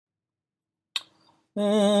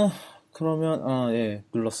그러면, 예,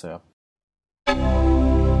 눌렀어요.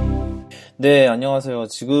 네, 안녕하세요.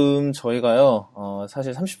 지금 저희가요,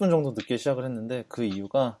 사실 30분 정도 늦게 시작을 했는데, 그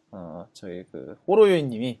이유가, 저희 그,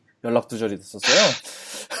 호로요인님이 연락 두절이 됐었어요.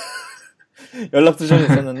 연락 두절이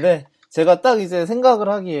있었는데, 제가 딱 이제 생각을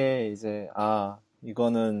하기에, 이제,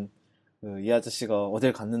 이거는, 이 아저씨가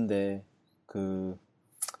어딜 갔는데, 그,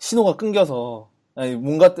 신호가 끊겨서, 아니,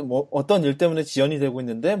 뭔가, 어떤 일 때문에 지연이 되고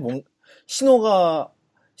있는데, 신호가,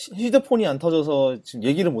 휴대폰이 안 터져서 지금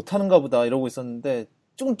얘기를 못 하는가 보다 이러고 있었는데,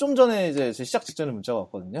 좀 전에 이제 제 시작 직전에 문자가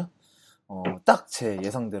왔거든요. 딱 제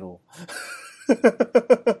예상대로.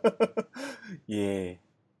 예.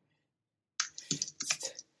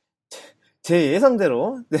 제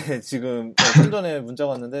예상대로, 네, 지금, 좀 전에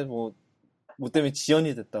문자가 왔는데, 뭐 때문에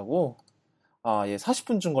지연이 됐다고? 예,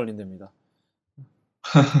 40분쯤 걸린답니다.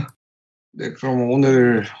 네, 그럼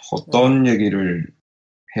오늘 네. 어떤 얘기를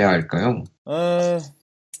해야 할까요? 에,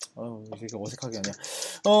 이게 어색하게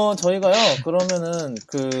하냐. 저희가요, 그러면은,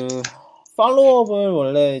 팔로우업을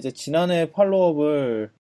원래 이제 지난해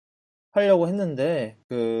팔로우업을 하려고 했는데,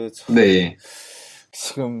 네,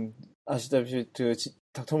 지금 아시다시피,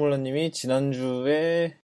 닥터몰라님이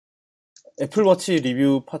지난주에 애플워치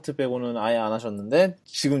리뷰 파트 빼고는 아예 안 하셨는데,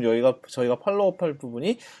 지금 저희가 팔로우업 할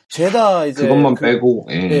부분이, 죄다 이제 그것만 빼고,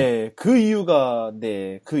 예, 네, 그 이유가,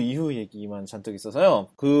 네, 그 이후 얘기만 잔뜩 있어서요.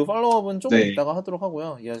 그 팔로우업은 조금 네, 이따가 하도록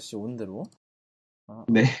하고요. 이 아저씨 오는 대로. 아,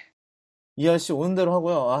 네, 이 아저씨 오는 대로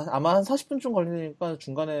하고요. 아마 한 40분쯤 걸리니까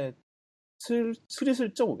중간에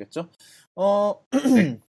스리슬쩍 오겠죠? 어,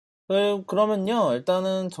 네, 그러면요.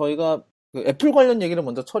 일단은 저희가 그 애플 관련 얘기를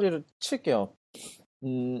먼저 처리를 칠게요.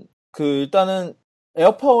 일단은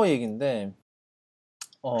에어파워 얘기인데,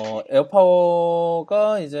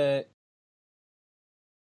 에어파워가 이제,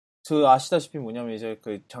 아시다시피 뭐냐면 이제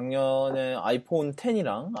작년에 아이폰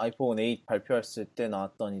 10이랑 아이폰 8 발표했을 때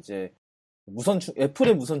나왔던 이제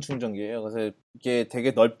애플의 무선 충전기예요. 그래서 이게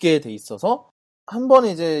되게 넓게 돼 있어서 한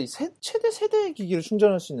번에 이제 최대 세대의 기기를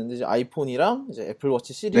충전할 수 있는데 이제 아이폰이랑 이제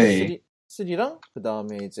애플워치 시리즈 네, 3랑 그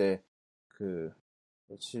다음에 이제 그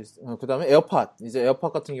그다음에 에어팟 이제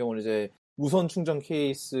에어팟 같은 경우는 이제 무선 충전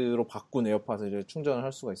케이스로 바꾼 에어팟을 이제 충전을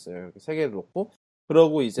할 수가 있어요. 이렇게 세 개를 놓고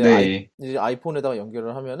그러고 네, 이제 아이폰에다가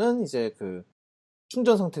연결을 하면은 이제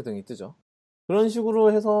충전 상태 등이 뜨죠. 그런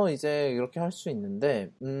식으로 해서 이제 이렇게 할 수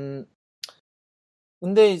있는데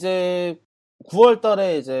근데 이제 9월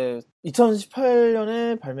달에 이제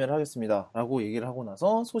 2018년에 발매를 하겠습니다라고 얘기를 하고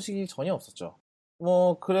나서 소식이 전혀 없었죠.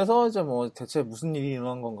 그래서 이제 대체 무슨 일이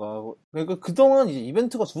일어난 건가. 그러니까 그동안 이제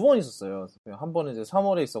이벤트가 두 번 있었어요. 한 번은 이제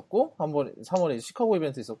 3월에 있었고, 3월에 시카고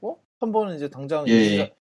이벤트 있었고, 한 번은 이제 당장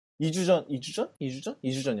예, 2주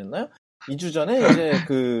전이었나요? 2주 전에 이제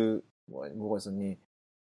뭐가 있었니?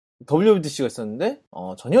 WWDC가 있었는데,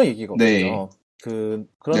 전혀 얘기가 네, 없었죠. 네,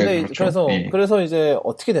 그런데, 그렇죠. 예, 그래서 이제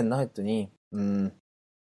어떻게 됐나 했더니,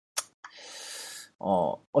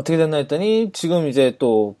 어떻게 됐나 했더니, 지금 이제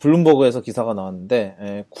또 블룸버그에서 기사가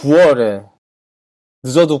나왔는데, 9월에,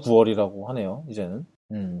 늦어도 9월이라고 하네요, 이제는.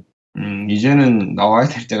 이제는 나와야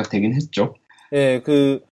될 때가 되긴 했죠. 예,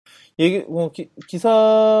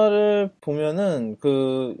 기사를 보면은,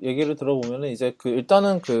 얘기를 들어보면은, 이제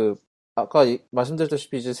일단은 아까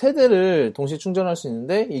말씀드렸다시피 이제 세대를 동시에 충전할 수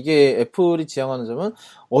있는데, 이게 애플이 지향하는 점은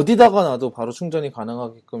어디다가 놔도 바로 충전이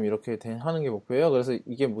가능하게끔 이렇게 하는 게 목표예요. 그래서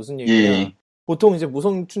이게 무슨 얘기냐. 예, 보통 이제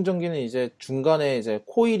무선 충전기는 이제 중간에 이제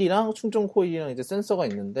충전 코일이랑 이제 센서가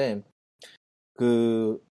있는데,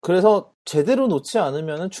 그래서 제대로 놓지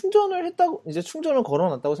않으면은 이제 충전을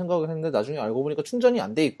걸어놨다고 생각을 했는데, 나중에 알고 보니까 충전이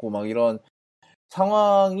안 돼 있고, 막 이런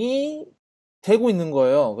상황이 되고 있는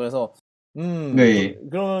거예요. 그래서, 네,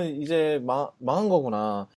 그러면 이제 망한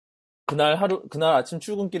거구나. 그날 아침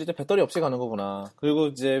출근길에 이제 배터리 없이 가는 거구나. 그리고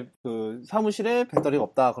이제 사무실에 배터리가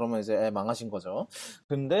없다. 그러면 이제 망하신 거죠.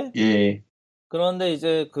 근데 예, 그런데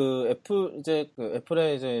이제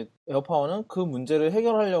애플의 이제 에어파워는 그 문제를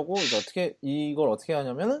해결하려고 이걸 어떻게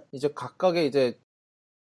하냐면은 이제 각각의 이제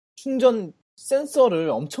충전 센서를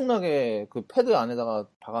엄청나게 그 패드 안에다가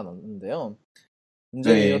박아 넣는데요.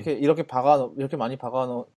 문제는 네, 이렇게 많이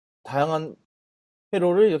다양한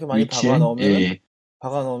회로를 이렇게 많이 위치에, 예,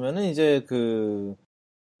 박아 넣으면은 이제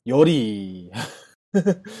열이,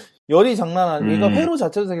 열이 장난 그러니까 음, 회로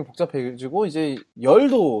자체도 되게 복잡해지고 이제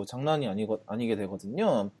열도 장난이 아니게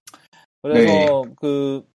되거든요. 네, 그래서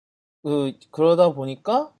그러다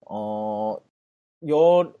보니까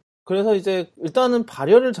열 그래서 이제 일단은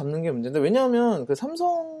발열을 잡는 게 문제인데 왜냐하면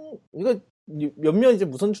이거 몇몇 이제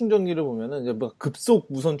무선 충전기를 보면은 이제 뭐 급속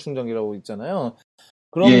무선 충전기라고 있잖아요. 예,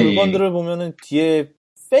 그런 예, 물건들을 보면은 뒤에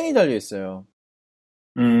팬이 달려 있어요.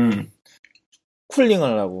 음, 쿨링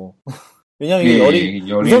하려고. 왜냐면 이게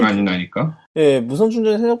열이 많이 나니까. 무선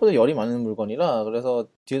충전이 생각보다 열이 많은 물건이라, 그래서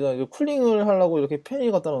뒤에다 이제 쿨링을 하려고 이렇게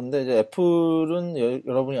팬을 갖다 놓는데, 이제 애플은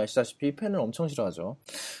여러분이 아시다시피 팬을 엄청 싫어하죠.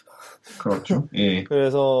 그렇죠. 예.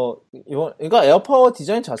 그래서 그러니까 에어파워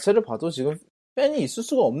디자인 자체를 봐도 지금 팬이 있을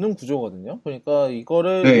수가 없는 구조거든요. 그러니까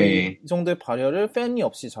이거를 네. 이 정도의 발열을 팬이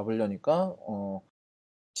없이 잡으려니까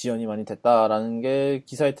지연이 많이 됐다라는 게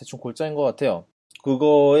기사의 대충 골자인 것 같아요.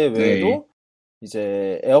 그거에 외에도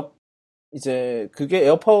이제 그게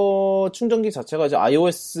에어파워 충전기 자체가 이제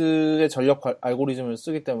iOS의 전력 알고리즘을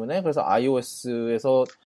쓰기 때문에, 그래서 iOS에서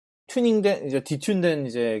튜닝된 이제 디튠된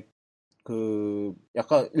이제 그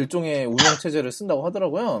약간 일종의 운영 체제를 쓴다고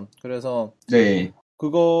하더라고요. 그래서 네.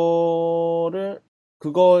 그거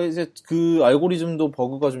이제 그 알고리즘도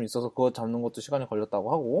버그가 좀 있어서 그거 잡는 것도 시간이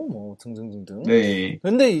걸렸다고 하고 뭐 등등등등. 네.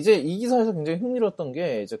 근데 이제 이 기사에서 굉장히 흥미로웠던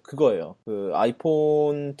게 이제 그거예요. 그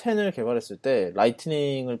아이폰 10을 개발했을 때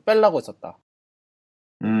라이트닝을 빼려고 했었다.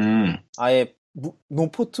 아예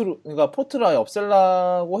노포트로, 그러니까 포트를 아예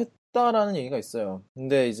없애려고 했다라는 얘기가 있어요.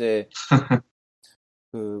 근데 이제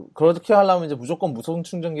그렇게 하려면 이제 무조건 무선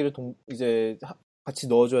충전기를 이제 같이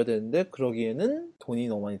넣어줘야 되는데, 그러기에는 돈이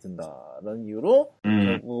너무 많이 든다라는 이유로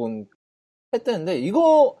결국은 했다는데,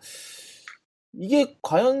 이게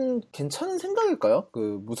과연 괜찮은 생각일까요?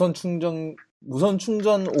 그 무선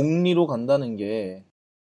충전 옹리로 간다는 게.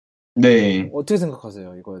 네. 어떻게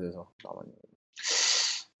생각하세요? 이거에 대해서. 나만님.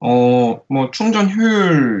 뭐 충전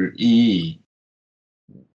효율이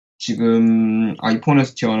지금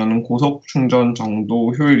아이폰에서 지원하는 고속 충전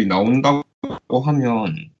정도 효율이 나온다고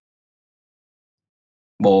하면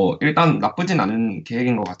뭐 일단 나쁘진 않은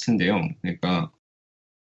계획인 것 같은데요. 그러니까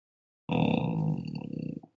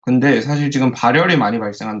근데 사실 지금 발열이 많이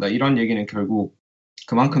발생한다 이런 얘기는 결국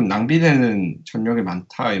그만큼 낭비되는 전력이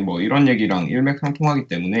많다 뭐 이런 얘기랑 일맥상통하기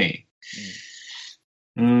때문에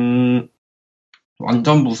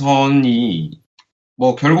완전 무선이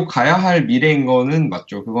뭐 결국 가야 할 미래인 거는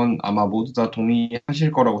맞죠. 그건 아마 모두 다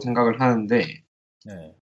동의하실 거라고 생각을 하는데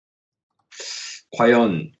네.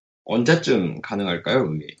 과연 언제쯤 가능할까요,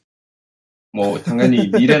 그게? 뭐 당연히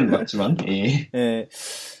미래는 맞지만 예. 예.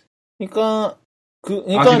 그러니까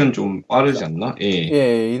아직은 좀 빠르지 않나? 예.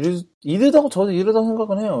 예, 저도 이르다고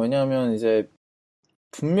생각은 해요. 왜냐하면 이제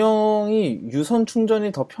분명히 유선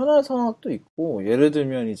충전이 더 편한 상황도 있고,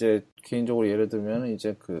 개인적으로 예를 들면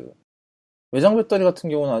이제 그 외장 배터리 같은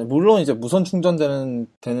경우는 물론 이제 무선 충전되는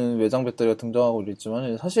외장 배터리가 등장하고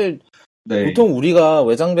있지만, 사실 네. 보통 우리가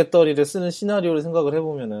외장 배터리를 쓰는 시나리오를 생각을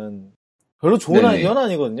해보면은 별로 좋은 아이디어는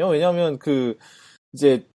아니거든요. 왜냐하면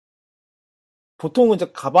이제 보통은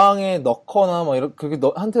이제 가방에 넣거나 막 그렇게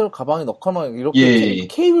한테로 가방에 넣거나 이렇게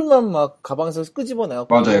케이블만 막 가방에서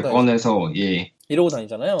끄집어내갖고 맞아요. 꺼내서 이러고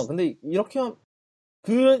다니잖아요. 근데 이렇게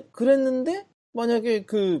그랬는데 만약에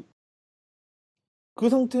그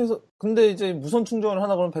상태에서 근데 이제 무선 충전을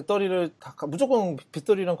하나 그러면 배터리를 무조건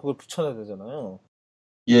배터리랑 그걸 붙여놔야 되잖아요.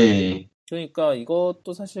 예. 그러니까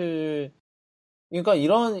이것도 사실 그러니까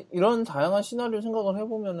이런 다양한 시나리오 생각을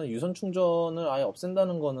해보면은 유선 충전을 아예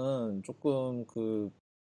없앤다는 거는 조금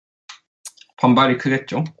반발이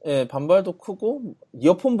크겠죠? 예, 반발도 크고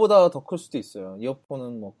이어폰보다 더 클 수도 있어요.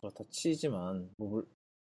 이어폰은 뭐 그렇다 치지만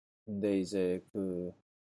근데 이제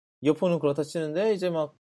이어폰은 그렇다 치는데 이제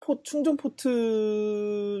막 충전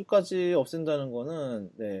포트까지 없앤다는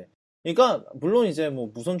거는 네. 그러니까 물론 이제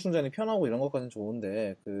뭐 무선 충전이 편하고 이런 것까지는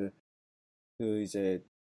좋은데 이제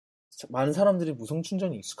많은 사람들이 무선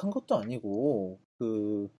충전이 익숙한 것도 아니고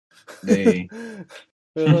네.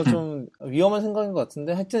 그래서 좀 위험한 생각인 것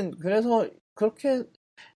같은데 하여튼 그래서 그렇게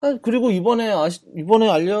그리고 이번에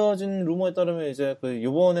알려진 루머에 따르면 이제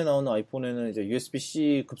이번에 나오는 아이폰에는 이제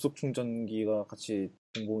USB-C 급속 충전기가 같이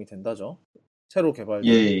공봉이 된다죠. 새로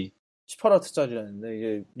개발된 18W짜리라는데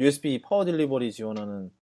이게 USB 파워 딜리버리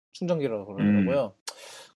지원하는 충전기라고 그러더라고요.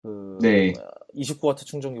 29W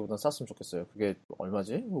충전기보다 쌌으면 좋겠어요. 그게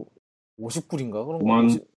얼마지? 50불인가 그런 거?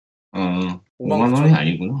 5만 원이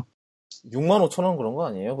아니구나. 6만 5천 원 그런 거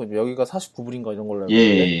아니에요? 여기가 49불인가 이런 걸로 알고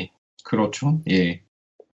있는데. 그렇죠. 예.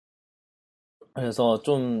 그래서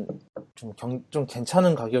좀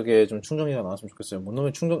괜찮은 가격에 좀 충전기가 나왔으면 좋겠어요. 뭔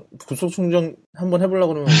놈의 급속 충전 한번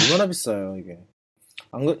해보려고 그러면 얼마나 비싸요, 이게.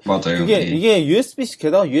 맞아요. 이게 USB-C,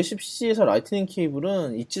 게다가 USB-C에서 라이트닝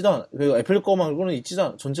케이블은 애플 거 말고는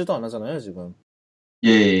존재도 안 하잖아요, 지금.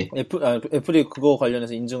 예. 애플이 그거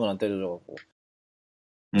관련해서 인증을 안 때려줘갖고.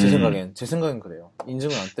 제 생각엔 그래요.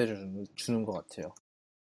 인증을 안 때려주는 것 같아요.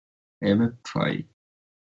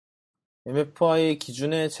 MFI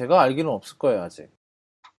기준에 제가 알기로는 없을 거예요, 아직.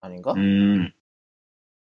 아닌가?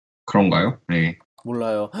 그런가요? 네.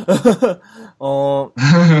 몰라요.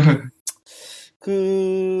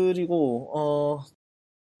 그리고,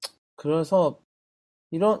 그래서,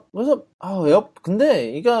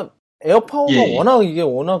 근데, 에어파워가 예.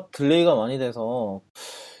 워낙 딜레이가 많이 돼서,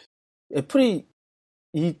 애플이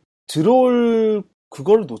들어올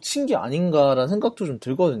그걸 놓친 게 아닌가라는 생각도 좀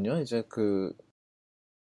들거든요. 이제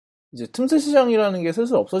틈새 시장이라는 게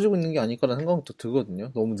슬슬 없어지고 있는 게 아닐까라는 생각도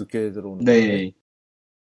들거든요. 너무 늦게 들어오는 게. 네.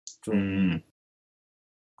 좀,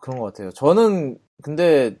 그런 것 같아요. 저는,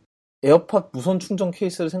 근데, 에어팟 무선 충전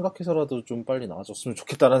케이스를 생각해서라도 좀 빨리 나와줬으면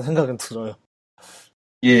좋겠다라는 생각은 들어요.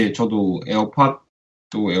 예, 저도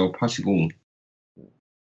에어팟도 에어팟이고,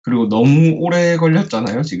 그리고 너무 오래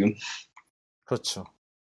걸렸잖아요, 지금. 그렇죠.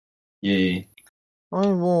 예. 아니,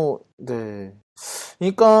 네.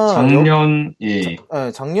 그러니까, 작년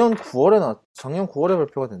작년 9월에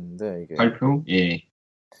발표가 됐는데, 이게. 발표? 예.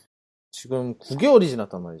 지금 9개월이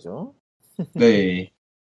지났단 말이죠. 네.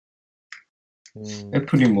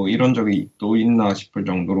 애플이 뭐 이런 적이 또 있나 싶을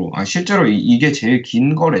정도로, 실제로 이게 제일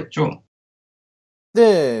긴 거랬죠?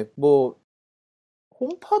 네,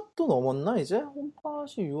 홈팟도 넘었나, 이제?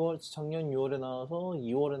 홈팟이 작년 6월에 나와서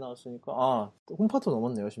 2월에 나왔으니까, 홈팟도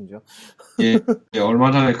넘었네요, 심지어. 예,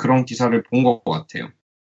 얼마 전에 그런 기사를 본 것 같아요.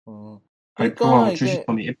 그러니까 발표하고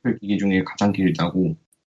출시점이 애플 기기 중에 가장 길다고.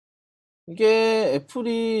 이게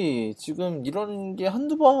애플이 지금 이런 게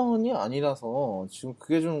한두 번이 아니라서 지금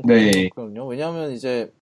그게 좀 네. 걱정스럽거든요. 왜냐하면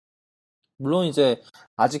물론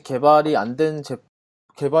아직 개발이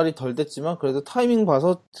개발이 덜 됐지만 그래도 타이밍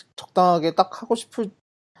봐서 적당하게 딱 하고 싶을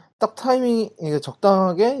딱 타이밍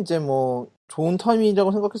적당하게 좋은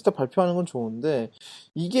타이밍이라고 생각했을 때 발표하는 건 좋은데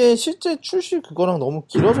이게 실제 출시 그거랑 너무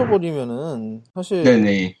길어져 버리면은 사실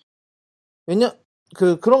네네.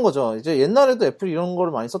 그런 거죠. 이제 옛날에도 애플이 이런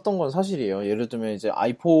거를 많이 썼던 건 사실이에요. 예를 들면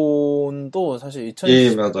아이폰도 사실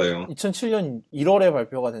예, 맞아요. 2007년 1월에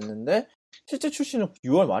발표가 됐는데 실제 출시는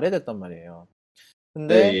 6월 말에 됐단 말이에요.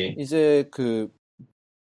 근데 네.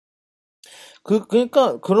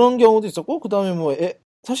 그러니까 그런 경우도 있었고 그다음에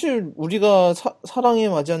사실 우리가 사랑에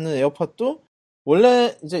맞지 않는 에어팟도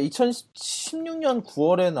원래 이제 2016년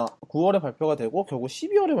 9월에 발표가 되고 결국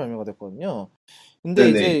 12월에 발매가 됐거든요. 근데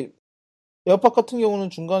네네. 이제 에어팟 같은 경우는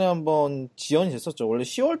중간에 한번 지연이 됐었죠. 원래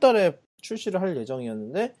 10월 달에 출시를 할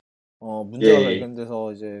예정이었는데, 문제가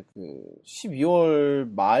발견돼서 12월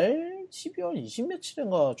 20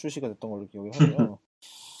 며칠인가 출시가 됐던 걸로 기억이 하고요.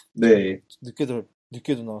 네.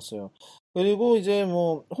 늦게도 나왔어요. 그리고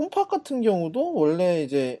홈팟 같은 경우도 원래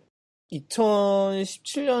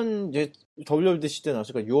 2017년 WWDC 때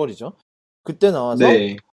나왔으니까 6월이죠. 그때 나와서,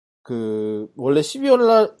 네. 원래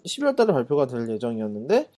 12월 달에 발표가 될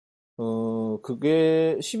예정이었는데,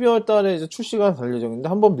 그게 12월 달에 출시가 될 예정인데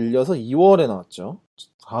한번 밀려서 2월에 나왔죠.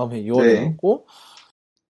 다음해 2월에 나왔고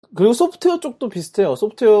그리고 소프트웨어 쪽도 비슷해요.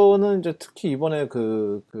 소프트웨어는 특히 이번에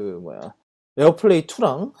에어플레이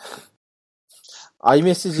 2랑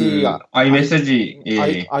아이메시지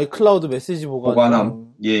아이클라우드 메시지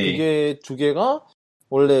보관이랑 그게 두 개가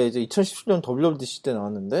원래 2017년 WWDC 때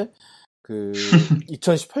나왔는데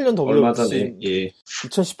 2018년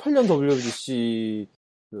WWDC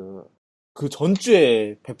그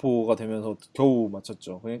전주에 배포가 되면서 겨우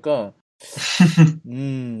마쳤죠. 그러니까,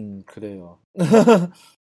 그래요.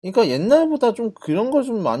 그러니까 옛날보다 좀 그런 걸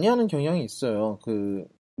좀 많이 하는 경향이 있어요.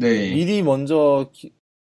 미리 먼저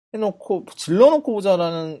해놓고, 질러놓고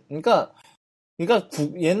보자라는, 그러니까,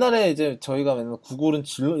 옛날에 저희가 맨날 구글은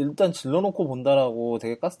일단 질러놓고 본다라고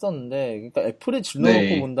되게 깠었는데, 그러니까 애플에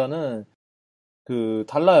질러놓고 본다는,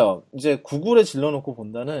 달라요. 구글에 질러놓고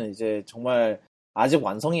본다는, 정말, 아직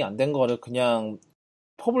완성이 안 된 거를 그냥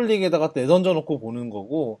퍼블릭에다가 내던져 놓고 보는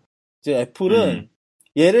거고, 애플은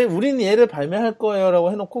우리는 얘를 발매할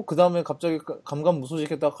거예요라고 해놓고, 그 다음에 갑자기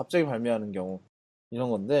감감무소식했다가 갑자기 발매하는 경우. 이런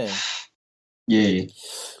건데,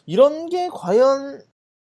 이런 게 과연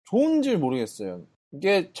좋은지 모르겠어요.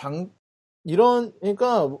 그러니까,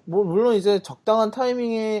 물론 적당한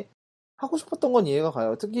타이밍에 하고 싶었던 건 이해가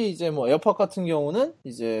가요. 특히 에어팟 같은 경우는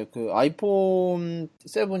아이폰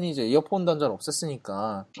 7이 이어폰 단자를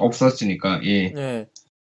없앴으니까, 예. 네.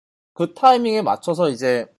 그 타이밍에 맞춰서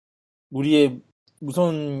우리의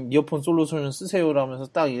무선 이어폰 솔루션을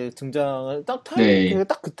쓰세요라면서 딱 등장을 딱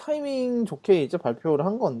그 타이밍 좋게 발표를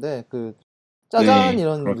한 건데 짜잔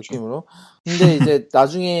이런 그렇죠. 느낌으로. 근데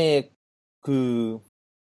나중에 그게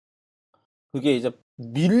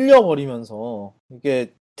밀려버리면서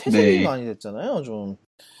이게 퇴색이 많이 됐잖아요, 좀.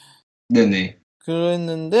 네네.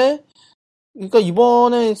 그랬는데, 그러니까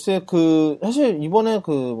이번에 사실 이번에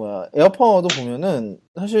에어파워도 보면은,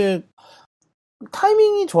 사실,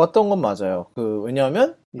 타이밍이 좋았던 건 맞아요.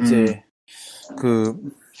 왜냐하면,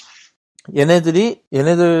 얘네들은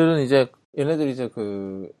얘네들이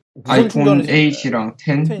무선 아이폰 충전을 8이랑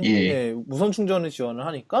 10? 예. 예, 무선 충전을 지원을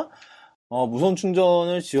하니까 무선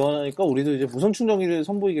충전을 지원하니까 우리도 이제 무선 충전기를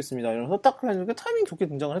선보이겠습니다. 이러면서 딱 하니까 타이밍 좋게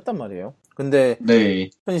등장을 했단 말이에요. 근데 네.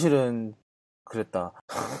 현실은 그랬다.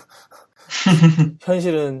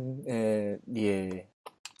 현실은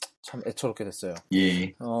참 애처롭게 됐어요.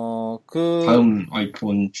 예. 다음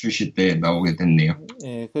아이폰 출시 때 나오게 됐네요.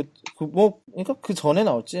 예, 그러니까 그 전에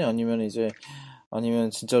나올지 아니면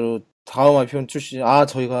진짜로 다음 아이폰 출시,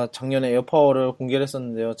 저희가 작년에 에어파워를 공개를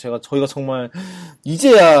했었는데요. 저희가 정말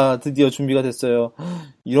이제야 드디어 준비가 됐어요.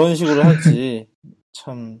 이런 식으로 할지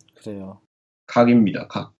참 그래요. 각입니다,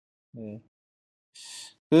 각. 네.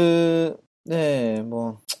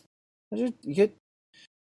 뭐 사실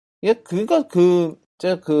그러니까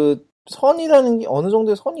제가 선이라는 게 어느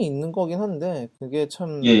정도의 선이 있는 거긴 한데 그게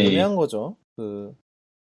참 예. 애매한 거죠.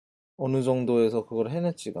 어느 정도에서 그걸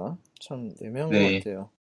해낼지가 참 애매한 것 같아요.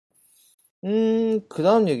 그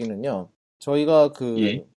다음 얘기는요. 저희가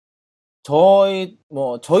예. 저희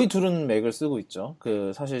둘은 맥을 쓰고 있죠.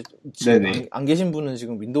 사실 지금 네네. 안 계신 분은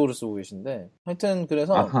지금 윈도우를 쓰고 계신데 하여튼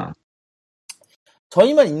그래서 아하.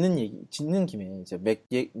 저희만 짓는 김에 이제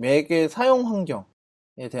맥의 사용 환경에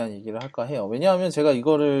대한 얘기를 할까 해요. 왜냐하면 제가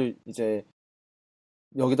이거를 이제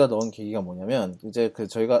여기다 넣은 계기가 뭐냐면 이제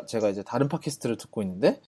제가 이제 다른 팟캐스트를 듣고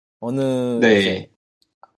있는데 네.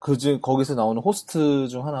 거기서 나오는 호스트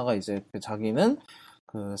중 하나가 이제 자기는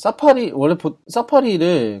원래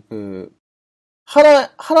사파리를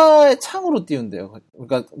하나의 창으로 띄운대요.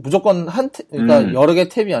 그러니까 무조건 그러니까 여러 개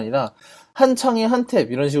탭이 아니라 한 창에 한 탭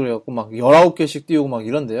이런 식으로 해갖고 막 19개씩 띄우고 막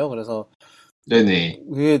이런데요. 그래서 네네.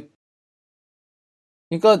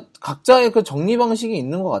 그러니까 각자의 그 정리 방식이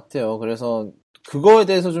있는 것 같아요. 그래서 그거에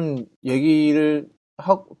대해서 좀 얘기를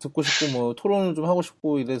듣고 싶고 뭐 토론을 좀 하고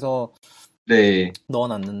싶고 이래서 네.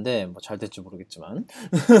 넣어놨는데 뭐 잘 될지 모르겠지만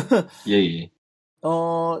예.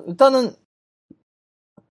 일단은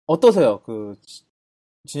어떠세요?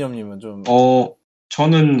 진엽님은 좀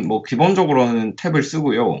저는 뭐 기본적으로는 탭을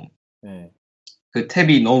쓰고요. 네. 그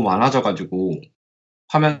탭이 너무 많아져가지고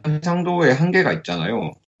화면 해상도에 한계가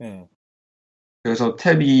있잖아요. 네. 그래서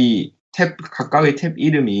각각의 탭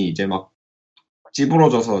이름이 이제 막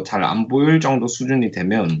찌부러져서 잘 안 보일 정도 수준이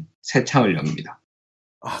되면 새 창을 엽니다.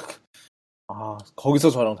 거기서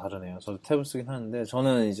저랑 다르네요. 저도 탭을 쓰긴 하는데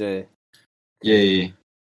저는 이제 예.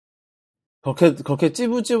 그렇게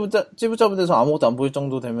찌부짜부돼서 아무것도 안 보일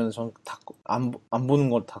정도 되면 전 안 보는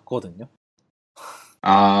걸 닫거든요.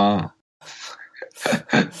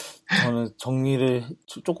 저는 정리를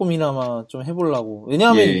조금이나마 좀 해보려고.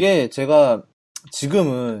 왜냐하면 이게 제가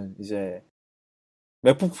지금은 이제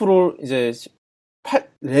맥북 프로 이제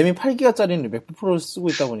램이 8기가짜리는 맥북 프로를 쓰고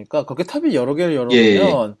있다 보니까 그렇게 탑이 여러 개를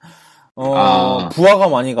열어보면 부하가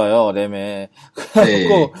많이 가요 램에.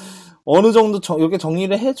 그래갖고 어느 정도 이렇게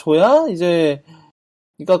정리를 해줘야 이제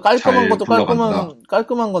그러니까 깔끔한 것도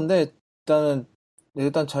깔끔한 건데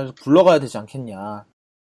일단 잘 굴러가야 되지 않겠냐.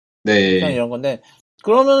 네. 그냥 이런 건데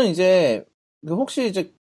그러면은 이제 혹시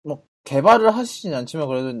이제 뭐 개발을 하시진 않지만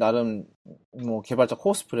그래도 나름 뭐 개발자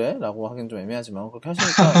코스프레라고 하긴 좀 애매하지만 그렇게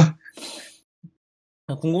하시니까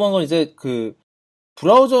궁금한 건 이제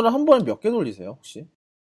브라우저를 한 번에 몇 개 돌리세요 혹시?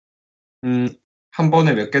 한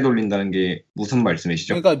번에 몇 개 돌린다는 게 무슨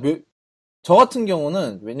말씀이시죠? 그러니까 저 같은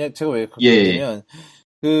경우는 제가 왜 그렇게 했냐면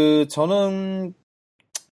저는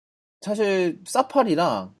사실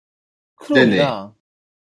사파리랑 크롬이랑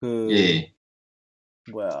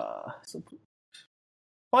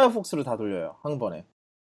파이어폭스를 다 돌려요 한 번에.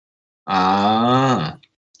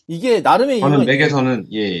 이게 나름의 이유가 저는 맥에서는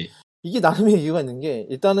이게 나름의 이유가 있는 게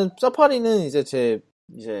일단은 사파리는 이제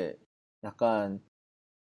약간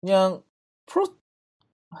그냥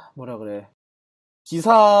뭐라 그래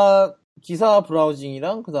기사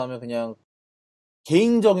브라우징이랑 그 다음에 그냥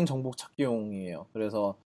개인적인 정보 찾기용이에요.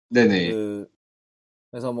 그래서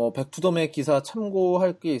그래서 뭐 백투더맥 기사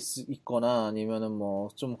참고할 게 있거나 아니면은 뭐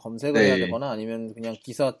좀 검색을 해야 되거나 아니면 그냥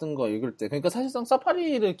기사 뜬 거 읽을 때 그러니까 사실상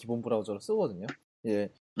사파리를 기본 브라우저로 쓰거든요.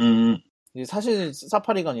 사실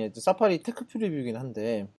사파리가 아니라 사파리 테크 프리뷰이긴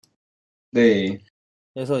한데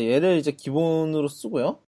그래서 얘를 이제 기본으로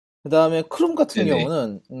쓰고요. 그 다음에 크롬 같은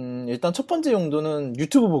경우는 일단 첫 번째 용도는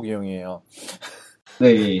유튜브 보기용이에요.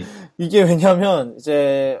 이게 왜냐면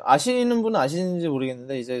이제 아시는 분은 아시는지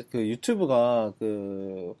모르겠는데 이제 유튜브가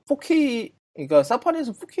 4K 그러니까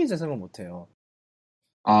사파리에서 4K 재생을 못해요.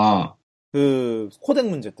 코덱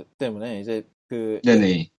문제 때문에 이제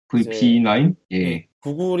VP9?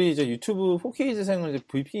 구글이 이제 유튜브 4K 재생을 이제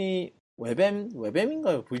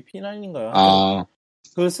웹엠인가요? VP9인가요?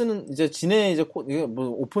 그걸 쓰는 이제 이게 뭐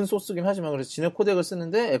오픈 소스긴 하지만 그래서 지네 코덱을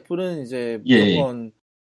쓰는데 애플은 이제 무조건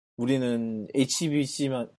우리는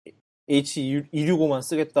H265만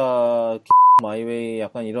쓰겠다, 마이웨이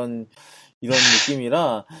약간 이런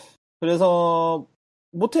느낌이라, 그래서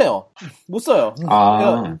못해요. 못 써요.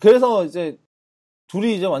 그래서 이제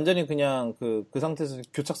둘이 이제 완전히 그냥 그 상태에서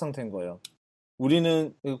교착 상태인 거예요.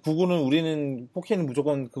 구글은 우리는 4K는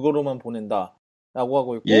무조건 그거로만 보낸다 라고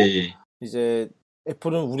하고 있고, 예. 이제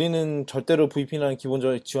애플은 우리는 절대로 VPN을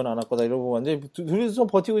기본적으로 지원 안 할 거다 이러고 완전히 둘이서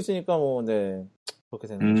버티고 있으니까 뭐, 네, 그렇게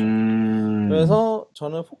되는 거죠. 그래서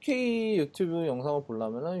저는 4K 유튜브 영상을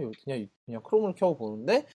보려면은 그냥 크롬을 켜고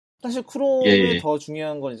보는데, 사실 크롬이 더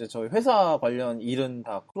중요한 건 이제 저희 회사 관련 일은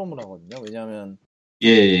다 크롬을 하거든요. 왜냐하면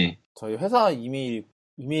저희 회사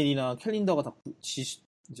이메일이나 캘린더가 다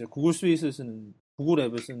이제 구글 스위트를 쓰는 구글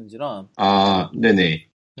앱을 쓰는지라. 네네.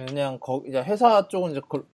 그냥 이제 회사 쪽은 이제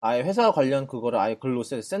아예 회사 관련 그거를 아예 글로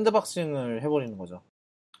샌드박싱을 해버리는 거죠.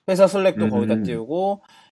 회사 슬랙도 거기다 띄우고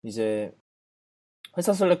이제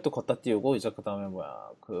회사 슬랙도 걷다 띄우고 이제 그 다음에 뭐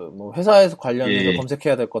회사에서 관련해서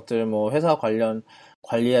검색해야 될 것들, 뭐 회사 관련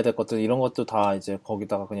관리해야 될 것들 이런 것도 다 이제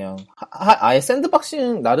거기다가 그냥 아예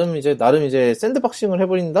샌드박싱 나름 이제 샌드박싱을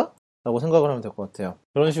해버린다라고 생각을 하면 될 것 같아요.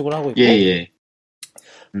 그런 식으로 하고 있고.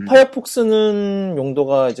 파이어폭스는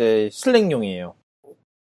용도가 이제 슬랙용이에요.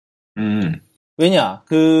 왜냐?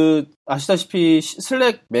 아시다시피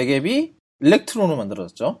슬랙 맥앱이 일렉트론으로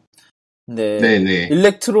만들어졌죠. 근데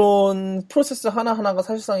일렉트론 프로세스 하나하나가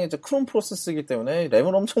사실상 이제 크롬 프로세스이기 때문에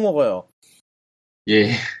램을 엄청 먹어요.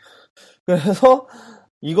 그래서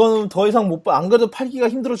이거는 더 이상 안 그래도 팔기가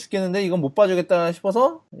힘들어 죽겠는데 이건 못 봐주겠다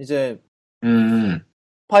싶어서 이제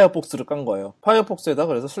파이어폭스를 깐 거예요. 파이어폭스에다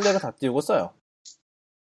그래서 슬랙을 다 띄우고 써요.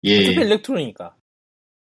 어차피 일렉트론이니까.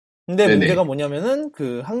 근데 문제가 뭐냐면은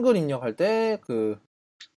한글 입력할 때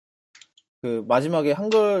마지막에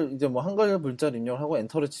한글 문자를 입력을 하고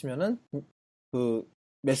엔터를 치면은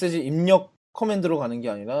메시지 입력 커맨드로 가는 게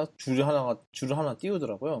아니라 줄을 하나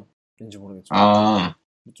띄우더라고요. 왠지 모르겠지만.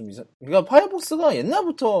 그러니까 파이어폭스가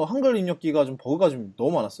옛날부터 한글 입력기가 좀 버그가 좀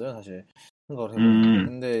너무 많았어요, 사실. 생각을 해보면.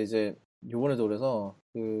 근데 이제 요번에도 그래서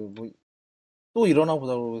또 일어나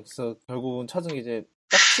보다고 해서 결국은 찾은 게 이제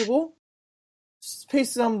딱 치고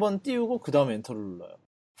스페이스 한번 띄우고 그 다음에 엔터를 눌러요.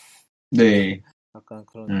 약간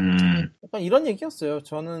약간 이런 얘기였어요.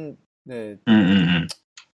 저는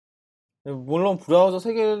물론 브라우저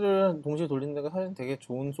 3개를 동시에 돌리는 데가 사실 되게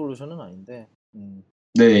좋은 솔루션은 아닌데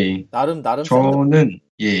나름 저는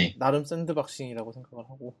나름 샌드박싱이라고 생각을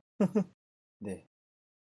하고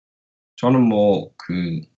저는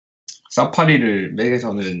사파리를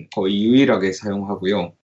맥에서는 거의 유일하게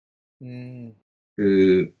사용하고요.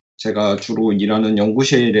 제가 주로 일하는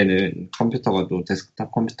연구실에는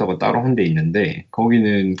데스크탑 컴퓨터가 따로 한 대 있는데,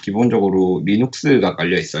 거기는 기본적으로 리눅스가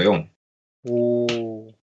깔려 있어요.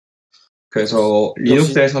 그래서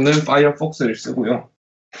리눅스에서는 파이어폭스를 쓰고요.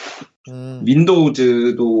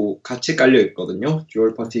 윈도우즈도 같이 깔려 있거든요.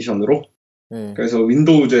 듀얼 파티션으로. 그래서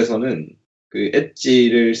윈도우즈에서는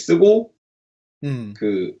엣지를 쓰고,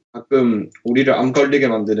 가끔 우리를 안 걸리게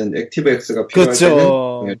만드는 액티브엑스가 필요할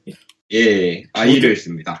때는 IE를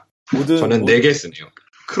씁니다. 저는 4개 쓰네요.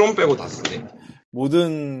 크롬 빼고 다 쓰네.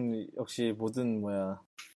 역시 모든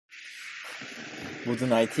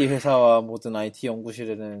IT 회사와 모든 IT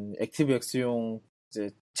연구실에는 액티브엑스용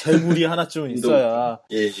이제 재물이 하나쯤은 있어야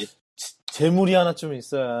재물이 하나쯤은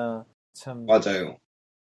있어야 참 맞아요.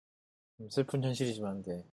 슬픈 현실이지만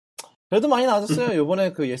그래도 많이 나아졌어요.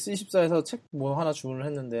 요번에 예스24에서 책 하나 주문을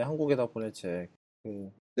했는데 한국에다 보낼 책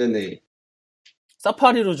네네.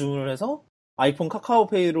 사파리로 주문을 해서 아이폰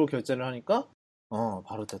카카오페이로 결제를 하니까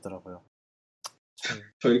바로 되더라고요.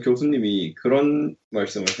 저희 교수님이 그런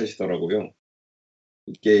말씀을 하시더라고요.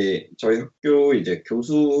 이게 저희 학교 이제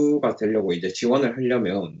교수가 되려고 이제 지원을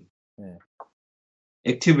하려면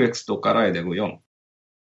액티브엑스도 깔아야 되고요.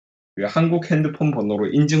 그리고 한국 핸드폰 번호로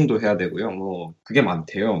인증도 해야 되고요. 그게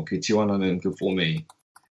많대요. 지원하는 폼에.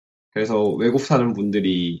 그래서 외국 사는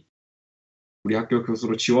분들이 우리 학교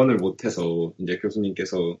교수로 지원을 못해서 이제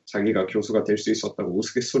교수님께서 자기가 교수가 될 수 있었다고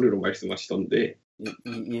우스갯소리로 말씀하시던데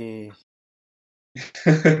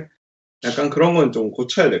약간 그런 건 좀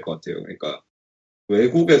고쳐야 될 것 같아요. 그러니까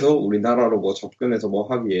외국에서 우리나라로 접근해서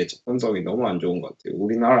하기에 접근성이 너무 안 좋은 것 같아요.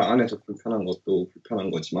 우리나라 안에서 불편한 것도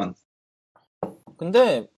불편한 거지만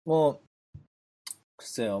근데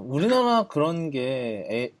글쎄요. 우리나라 그런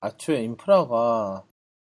게 애초에 인프라가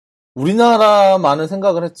우리나라만은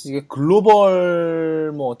생각을 했지 이게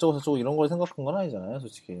글로벌 어쩌고 저쩌고 이런 걸 생각한 건 아니잖아요,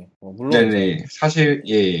 솔직히. 물론 네네. 사실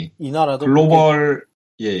이 나라도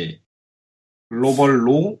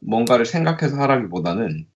글로벌로 뭔가를 생각해서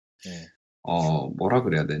하라기보다는 뭐라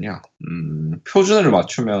그래야 되냐? 표준을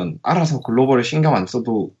맞추면 알아서 글로벌에 신경 안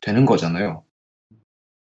써도 되는 거잖아요.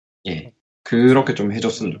 예. 그렇게 좀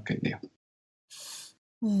해줬으면 좋겠네요.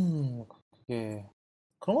 그게,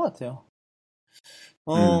 그런 것 같아요.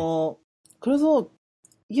 음, 그래서,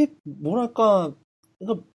 이게, 뭐랄까,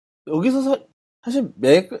 그러니까, 여기서 사실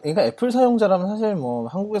그러니까 애플 사용자라면 사실 뭐,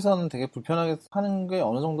 한국에서는 되게 불편하게 하는 게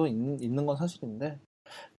어느 정도 있는 건 사실인데,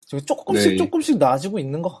 지금 네, 조금씩 나아지고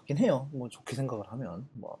있는 것 같긴 해요. 뭐, 좋게 생각을 하면.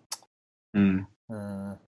 뭐, 음,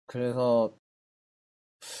 그래서,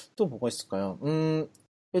 또 뭐가 있을까요?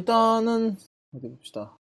 일단은, 어디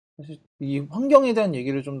봅시다. 사실, 이 환경에 대한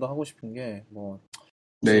얘기를 좀 더 하고 싶은 게, 뭐,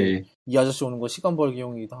 사실, 네, 이 아저씨 오는 거 시간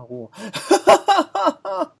벌기용이기도 하고,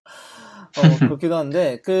 그렇기도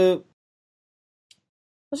한데,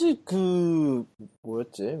 사실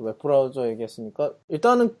뭐였지? 웹브라우저 얘기했으니까,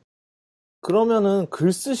 일단은, 그러면은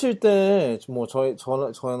글 쓰실 때, 뭐,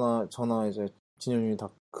 저나 이제, 진영님이 다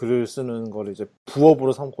글을 쓰는 거를 이제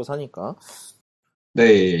부업으로 삼고 사니까,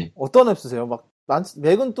 네, 어떤 앱 쓰세요?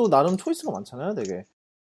 맥은 또 나름 초이스가 많잖아요, 되게.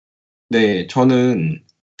 네, 저는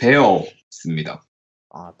베어입니다.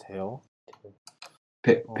 아, 돼요?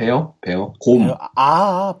 어, 베어? 베어, 곰.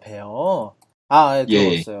 베어. 아, 예,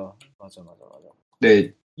 예, 들어봤어요. 맞아, 맞아, 맞아.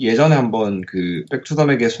 네, 예전에 한번 그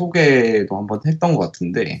백투더맥의 소개도 한번 했던 것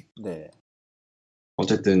같은데, 네.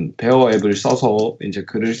 어쨌든 베어 앱을 써서 이제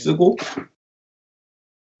글을 음, 쓰고,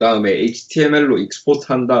 그다음에 HTML로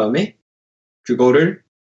익스포트 한 다음에 그거를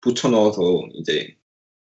붙여 넣어서 이제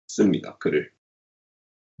씁니다, 글을.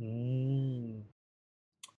 음,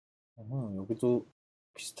 여기도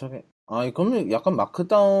비슷하게. 아, 그러면 약간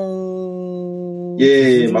마크다운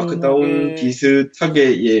예, 마크다운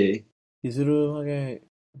비슷하게, 예, 비스름하게,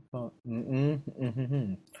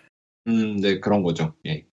 네, 그런 거죠.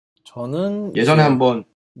 예. 저는 예전에 이제, 한번,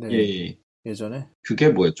 네, 예, 예전에, 그게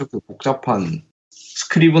뭐였죠? 그 복잡한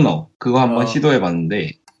스크리브너, 그거 한번 아, 시도해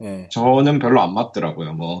봤는데, 예, 저는 별로 안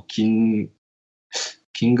맞더라고요. 뭐, 긴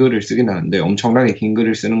글을 쓰긴 하는데, 엄청나게 긴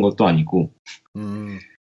글을 쓰는 것도 아니고, 음,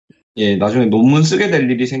 예, 나중에 논문 쓰게 될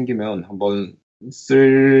일이 생기면 한번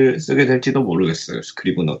쓰게 될지도 모르겠어요.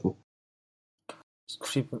 스크리브너도.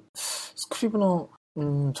 스크리브너,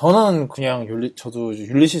 저는 그냥 저도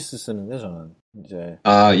율리시스 쓰는데, 저는. 이제,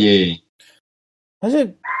 아, 예. 사실,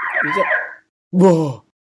 이제, 뭐,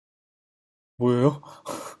 뭐예요?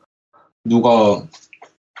 누가,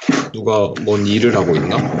 누가 뭔 일을 하고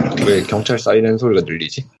있나? 왜 경찰 사이렌 소리가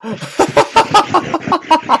들리지?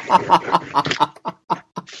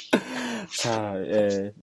 자,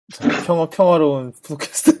 예. 자, 평화로운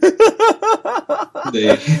팟캐스트.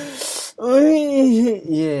 네.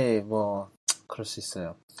 예, 뭐, 그럴 수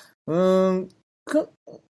있어요. 음, 그,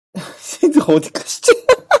 어디까지지?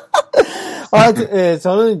 아, 예,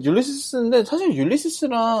 저는 율리시스 쓰는데, 사실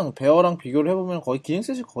율리시스랑 베어랑 비교를 해보면 거의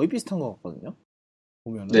기능셋이 거의 비슷한 것 같거든요?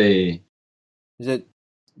 보면은. 네. 이제,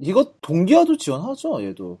 이거 동기화도 지원하죠,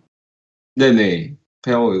 얘도. 네네.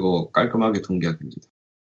 페어 이거 깔끔하게 동기화됩니다.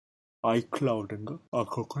 아이클라우드인가? 아,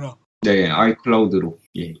 그렇구나. 네, 아이클라우드로.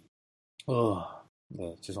 예.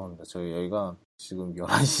 네, 죄송합니다. 저희 여기가 지금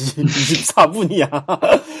 11시 24분이야.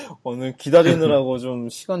 오늘 기다리느라고 좀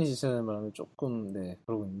시간이 지체되는 바람에 조금, 네,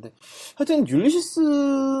 그러고 있는데. 하여튼, 율리시스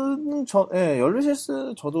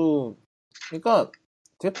저도, 그러니까,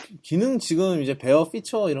 기능 지금 이제 베어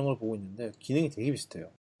피처 이런 걸 보고 있는데, 기능이 되게 비슷해요.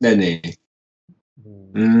 네네.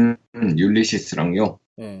 음, 율리시스랑요.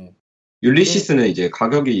 예. 기능, 율리시스는 이제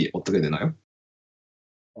가격이 어떻게 되나요?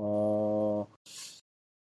 어,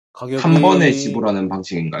 한 번에 가격이, 지불하는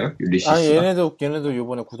방식인가요? 아, 율리시스가? 얘네도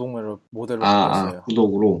요번에 모델로 아, 바뀌었어요.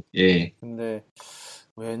 구독으로. 예. 근데,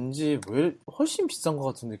 왠지 훨씬 비싼 것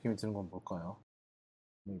같은 느낌이 드는 건 뭘까요?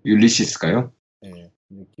 율리시스가요? 네,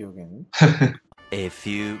 내 기억에는. A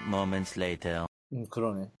few moments later.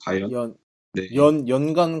 그러네. 과연? 연, 네.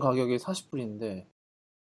 연간 가격이 40불인데,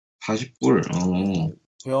 40불.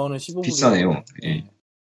 회원은 비싸네요. 15불이라고. 예. 네.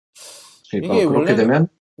 그러니까 이게 그렇게 원래는, 되면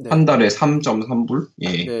한 네, 달에 3.3불?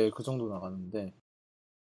 예. 네, 그 정도 나가는데,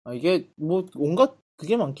 이게 뭐, 온갖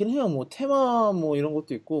그게 많긴 해요. 뭐, 테마 뭐 이런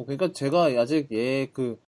것도 있고, 그러니까 제가 아직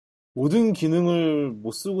모든 기능을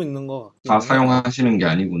못 쓰고 있는 것 다 같기는 해요. 사용하시는 게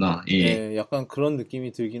아니구나. 예. 예, 약간 그런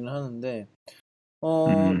느낌이 들기는 하는데, 어,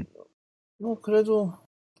 음, 뭐, 그래도,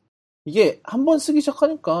 이게 한 번 쓰기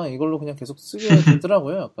시작하니까 이걸로 그냥 계속 쓰게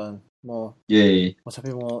되더라고요. 약간 뭐 예. 어차피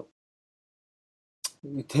뭐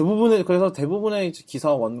그래서 대부분의 이제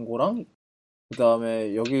기사 원고랑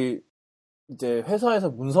그다음에 여기 이제 회사에서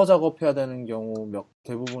문서 작업해야 되는 경우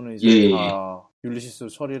대부분은 이제 예. 다 율리시스로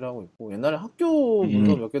처리를 하고 있고 옛날에 학교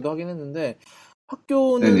문서 음, 몇 개도 하긴 했는데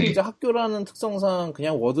학교는 이제 네네. 학교라는 특성상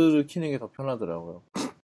그냥 워드를 키는 게 더 편하더라고요.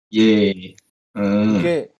 예.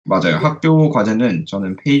 이게 맞아요. 이게 학교 과제는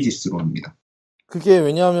저는 페이지스로 합니다. 그게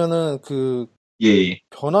왜냐하면은 예.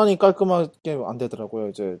 변환이 깔끔하게 안 되더라고요.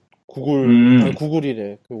 이제 아니,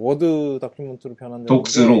 구글이래. 그 워드 다큐멘트로 변환되는데.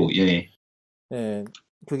 독스로, 예. 예.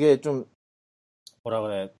 그게 좀, 뭐라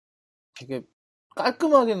그래. 되게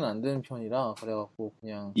깔끔하게는 안 되는 편이라, 그래갖고,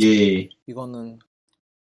 그냥. 예. 이거는,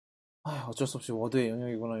 어쩔 수 없이 워드의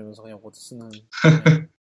영역이구나, 이러면서 그냥 워드 쓰는.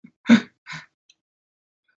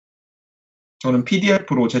 저는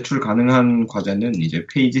PDF로 제출 가능한 과제는 이제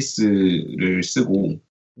페이지스를 쓰고,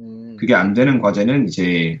 그게 안 되는 과제는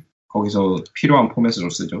이제 거기서 필요한 포맷으로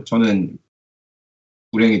쓰죠. 저는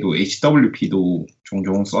불행히도 HWP도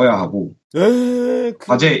종종 써야 하고,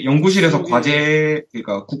 과제, 연구실에서 과제,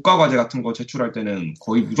 그러니까 국가 과제 같은 거 제출할 때는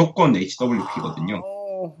거의 무조건 HWP거든요.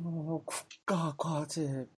 국가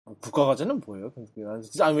과제. 국가 과제는 뭐예요?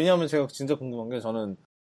 왜냐하면 제가 진짜 궁금한 게 저는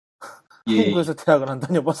한국에서 대학을 안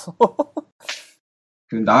다녀봐서.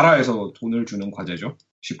 그 나라에서 돈을 주는 과제죠.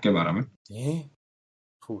 쉽게 말하면. 예?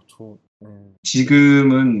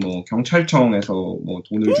 지금은 뭐 경찰청에서 뭐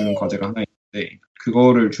돈을 주는 과제가 하나 있는데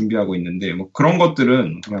그거를 준비하고 있는데 뭐 그런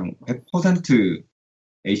것들은 그냥 100%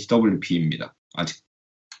 HWP입니다. 아직.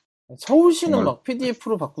 서울시는 정말. 막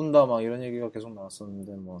PDF로 바꾼다 막 이런 얘기가 계속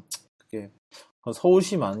나왔었는데 뭐 그게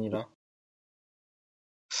서울시만 아니라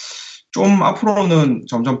좀 앞으로는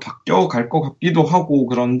점점 바뀌어 갈 것 같기도 하고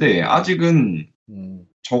그런데 아직은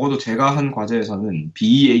적어도 제가 한 과제에서는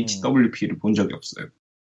BHWP를 본 적이 없어요.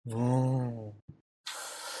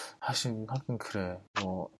 하긴 그래.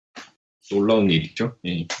 놀라운 일이죠.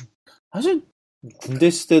 예. 사실 군대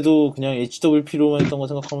있을 때도 그냥 HWP로만 했던 거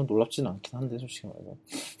생각하면 놀랍진 않긴 한데 솔직히 말해서.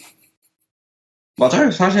 맞아요.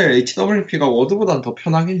 사실 HWP가 워드보다는 더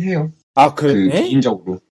편하긴 해요. 그래?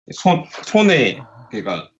 개인적으로 손에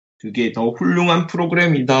그러니까 그게 더 훌륭한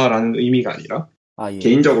프로그램이다라는 의미가 아니라 예.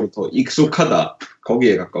 개인적으로 더 익숙하다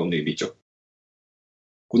거기에 가까운 의미죠.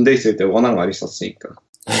 군대 있을 때 워낙 많이 썼으니까.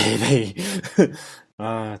 에이.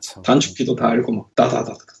 참. 단축키도 다 알고 막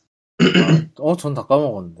따다다다. 전 다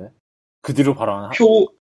까먹었는데. 그 뒤로 바로 안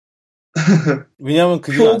왜냐면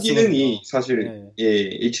그 표 기능이 사실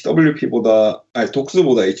HWP보다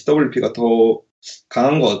독스보다 HWP가 더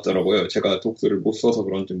강한 것 같더라고요. 제가 독스를 못 써서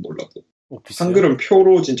그런지는 몰라도. 한글은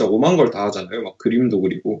표로 진짜 오만 걸 다 하잖아요. 막 그림도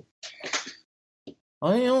그리고.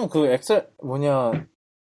 아니요, 그 엑셀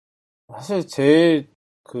사실 제일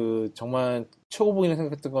정말 최고봉이라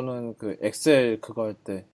생각했던 거는 그 엑셀 그거 할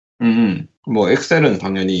때. 뭐 엑셀은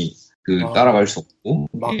당연히 따라갈 수 없고.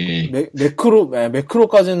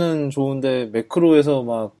 매크로까지는 좋은데 매크로에서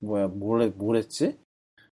막 뭘 했지?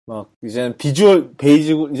 막 이제는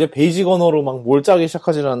이제 베이직 언어로 막 뭘 짜기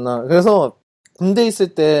시작하질 않나. 그래서 군대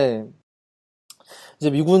있을 때 이제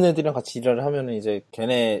미군 애들이랑 같이 일을 하면은 이제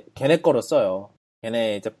걔네 거를 써요.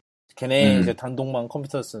 걔네 이제 단독만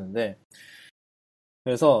컴퓨터를 쓰는데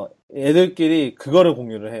그래서 애들끼리 그거를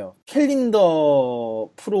공유를 해요.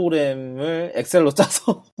 캘린더 프로그램을 엑셀로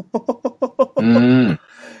짜서.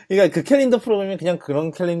 그러니까 그 캘린더 프로그램이 그냥 그런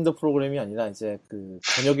캘린더 프로그램이 아니라 이제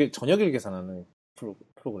저녁일 계산하는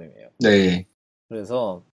프로그램이에요. 네.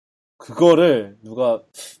 그래서 그거를 누가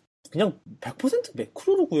그냥 100%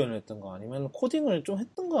 매크로로 구현했던 거 아니면 코딩을 좀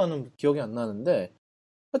했던가 하는 기억이 안 나는데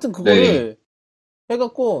하여튼 그거를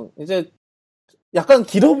해갖고 이제 약간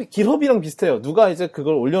길허비랑 비슷해요. 누가 이제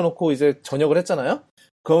그걸 올려놓고 이제 전역을 했잖아요?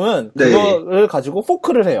 그러면 그거를 가지고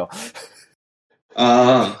포크를 해요.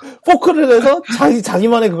 포크를 해서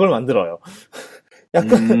자기만의 그걸 만들어요.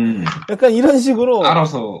 약간 이런 식으로.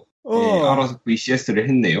 알아서 VCS를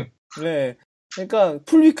했네요. 네. 그러니까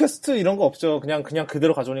풀 리퀘스트 이런 거 없죠. 그냥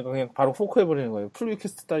그대로 가져오니까 그냥 바로 포크해버리는 거예요. 풀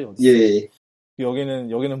리퀘스트 따위 어디 있어요?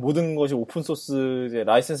 여기는 모든 것이 오픈소스, 이제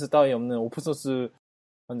라이센스 따위 없는 오픈소스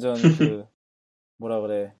완전 뭐라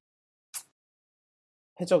그래.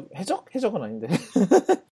 해적은 아닌데.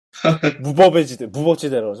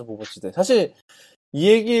 무법지대라죠, 무법지대. 사실, 이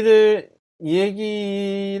얘기를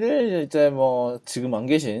이제 지금 안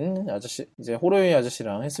계신 아저씨, 이제 호로이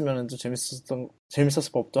아저씨랑 했으면 좀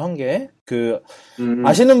재밌었을 법도 한 게,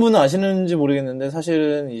 아시는 분은 아시는지 모르겠는데,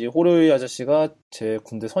 사실은 이제 호로이 아저씨가 제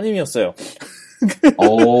군대 선임이었어요.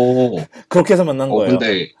 그렇게 해서 만난 거예요.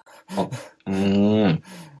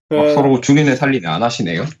 서로 죽이네 살리네 안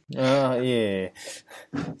하시네요. 예.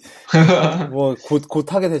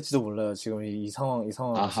 곧 하게 될지도 몰라요. 지금 이 상황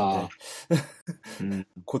봤을 때.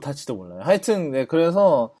 곧 할지도 몰라요. 하여튼, 네,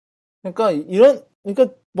 그래서, 그러니까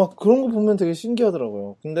막 그런 거 보면 되게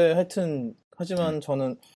신기하더라고요. 근데 하여튼, 하지만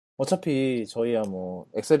저는 어차피 저희야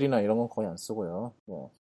엑셀이나 이런 건 거의 안 쓰고요.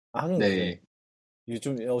 하긴 네.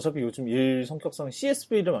 어차피 요즘 일 성격상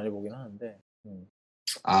CSV를 많이 보긴 하는데.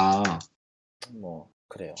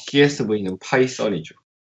 그래요. CSV는 파이썬이죠.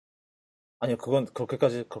 아니요, 그건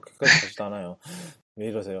그렇게까지 가지도 않아요. 왜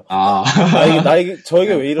이러세요? 아,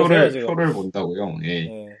 저에게 왜 이러세요, 지금? 표를 본다고요? 예.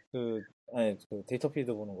 네, 그 데이터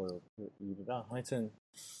피드 보는 거예요. 그 일이라. 하여튼,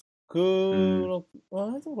 음,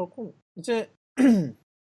 하여튼 그렇고, 이제,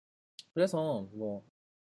 그래서, 또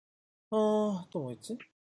뭐 있지?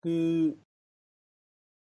 그,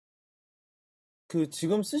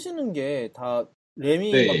 지금 쓰시는 게 다,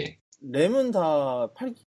 네. 램은 다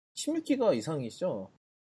 16기가 이상이시죠?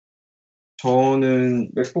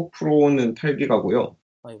 저는 맥북 프로는 8기가고요.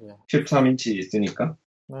 아이고야. 13인치 있으니까.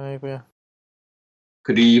 아이고야.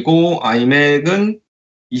 그리고 아이맥은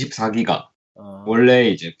 24기가. 아, 원래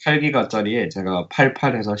이제 8기가짜리에 제가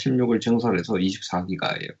 88해서 16을 증설해서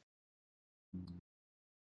 24기가예요.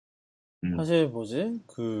 사실 뭐지?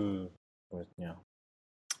 뭐였냐.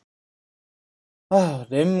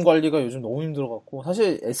 램 관리가 요즘 너무 힘들어갖고,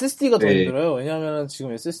 사실 SSD가 더 네. 힘들어요. 왜냐면은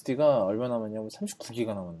지금 SSD가 얼마 남았냐면 39기가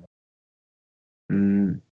남았네.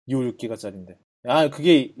 음, 256기가짜리인데.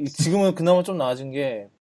 그게, 지금은 그나마 좀 나아진 게,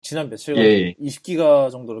 지난 며칠간 예.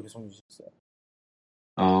 20기가 정도로 계속 유지했어요.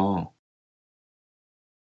 어,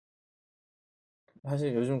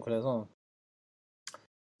 사실 요즘 그래서,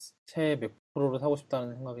 새 맥 프로를 사고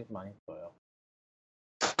싶다는 생각이 많이 들어요.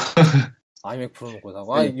 아이맥 프로 놓고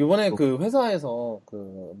사고. 아니, 이번에 뭐, 그 회사에서,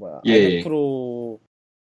 아이맥 예. 프로를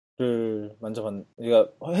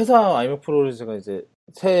그러니까 회사 아이맥 프로를 제가 이제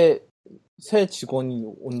새 직원이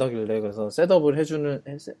온다길래 그래서 셋업을 해줄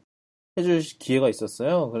기회가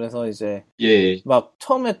있었어요. 그래서 이제 예. 막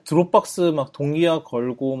처음에 드롭박스 막 동기화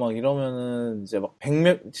걸고 막 이러면은 이제 막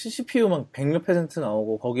CPU 막 100몇 퍼센트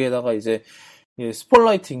나오고 거기에다가 이제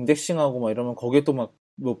스폴라이트 인덱싱하고 막 이러면 거기에 또 막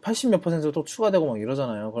뭐 80몇 퍼센트 또 추가되고 막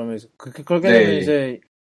이러잖아요. 그러면 그렇게 되면 네. 이제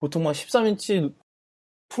보통 막 13인치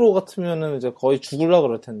프로 같으면은 이제 거의 죽을라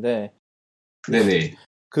그럴 텐데 네네.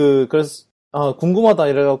 그래서 궁금하다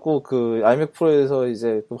이래갖고 아이맥 프로에서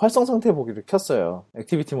이제 그 활성 상태 보기를 켰어요.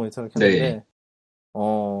 액티비티 모니터를 켰는데 네.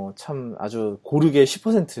 참 아주 고르게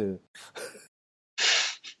 10%.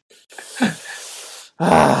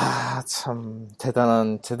 참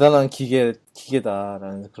대단한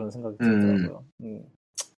기계다라는 그런 생각이 들더라고요.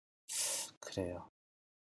 그래요.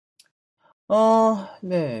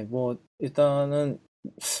 네, 뭐 일단은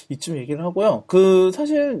이쯤 얘기를 하고요.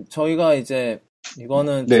 사실 저희가 이제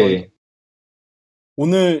이거는 네.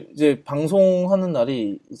 오늘 이제 방송하는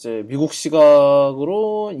날이 이제 미국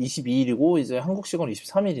시각으로 22일이고 이제 한국 시각으로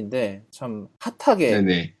 23일인데 참 핫하게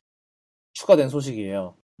네네. 추가된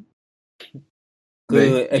소식이에요. 네.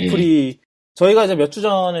 예. 애플이 저희가 이제 몇 주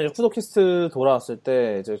전에 쿠도캐스트 돌아왔을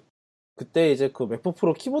때 그때 이제 그 맥북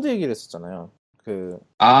프로 키보드 얘기를 했었잖아요.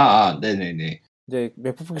 네네네. 이제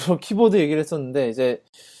맥북 프로 키보드 얘기를 했었는데 이제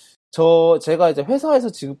제가 이제 회사에서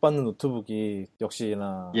지급받는 노트북이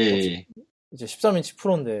역시나 예. 이제 13인치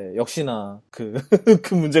프로인데 역시나 그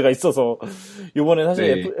문제가 있어서 요번에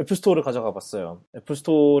사실 네. 애플 스토어를 가져가 봤어요. 애플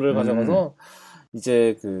스토어를 가져가서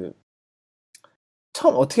이제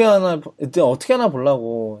처음 어떻게 하나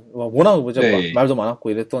보려고 워낙 네. 말도 많았고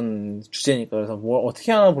이랬던 주제니까 그래서 뭘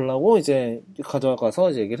어떻게 하나 보려고 이제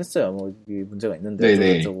가져가서 이제 얘기를 했어요. 이 문제가 있는데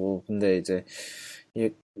네네. 어쩌고저쩌고. 근데 이제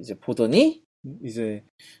보더니 이제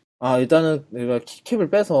일단은 내가 키캡을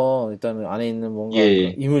빼서 일단은 안에 있는 뭔가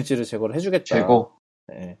예. 이물질을 제거를 해주겠다. 제거?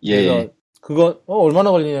 네. 예. 그래서 그거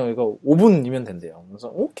얼마나 걸리냐고 이거 5분이면 된대요. 그래서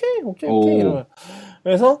오케이 이러면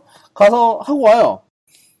그래서 가서 하고 와요.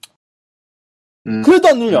 그래도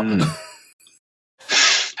안 눌려.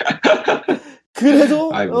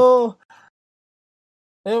 그래도 아이고.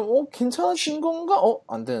 괜찮아진 건가?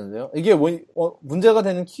 안 되는데요. 이게 문제가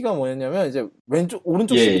되는 키가 뭐였냐면 이제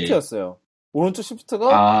오른쪽 예. 시프트였어요. 오른쪽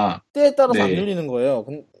시프트가 때에 따라서 네. 안 눌리는 거예요.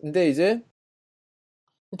 근데 이제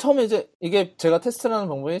처음에 이제 이게 제가 테스트를 하는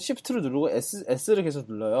방법이 시프트를 누르고 S를 계속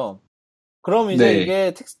눌러요. 그럼 이제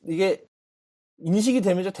네. 이게 인식이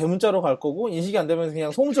되면 이제 대문자로 갈 거고 인식이 안 되면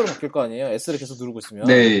그냥 소문자로 바뀔 거 아니에요. S를 계속 누르고 있으면.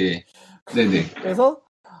 네. 네네. 그래서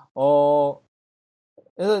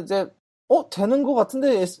이제 되는 것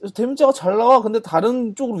같은데 대문자가 잘 나와. 근데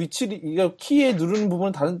다른 쪽으로 이게 키에 누르는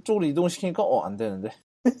부분을 다른 쪽으로 이동을 시키니까 안 되는데.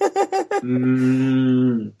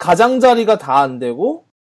 가장자리가 다 안 되고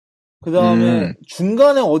그 다음에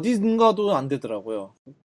중간에 어딘가도 안 되더라고요.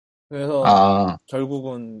 그래서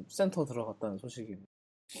결국은 센터 들어갔다는 소식이.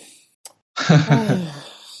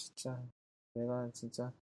 진짜 내가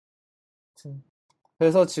진짜.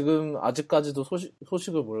 그래서 지금 아직까지도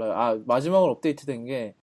소식을 몰라요. 마지막으로 업데이트된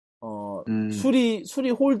게 수리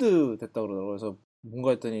홀드 됐다 그러더라고요. 그래서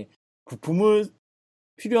뭔가 했더니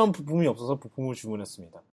필요한 부품이 없어서 부품을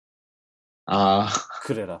주문했습니다.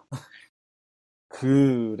 그래라.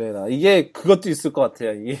 이게 그것도 있을 것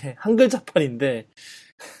같아요. 이게 한글 자판인데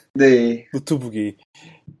네. 노트북이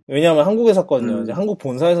왜냐하면 한국에 샀거든요. 이제 한국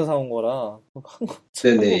본사에서 사온 거라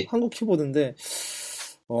네네. 한국 키보드인데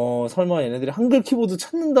설마 얘네들이 한글 키보드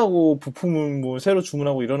찾는다고 부품을 뭐 새로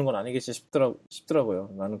주문하고 이러는 건 아니겠지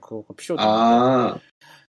싶더라고요. 나는 그거가 필요도 없는데.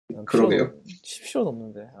 그러게요. 필요도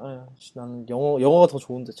없는데. 나는 영어가 더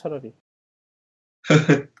좋은데 차라리.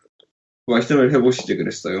 말씀을 해보시지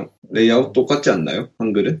그랬어요. 레이아웃 똑같지 않나요?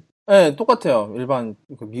 한글은? 네, 똑같아요. 일반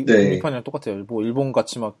북미판이랑 똑같아요. 뭐 일본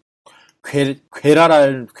같이 막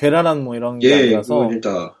괴랄한 뭐 이런 게 아니라서. 그거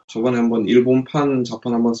진짜 저번에 한번 일본판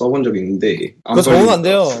자판 한번 써본 적이 있는데 그거 적응 안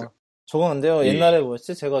돼요. 적응 안 돼요. 예. 옛날에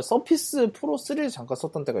뭐였지? 제가 서피스 프로 3를 잠깐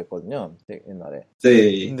썼던 때가 있거든요. 옛날에.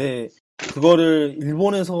 네. 근데 그거를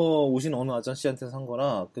일본에서 오신 어느 아저씨한테 산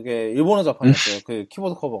거라 그게 일본어 자판이었어요. 그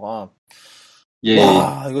키보드 커버가. 예.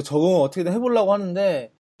 와, 이거 적응을 어떻게든 해보려고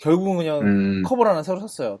하는데 결국은 그냥 커버를 하나 새로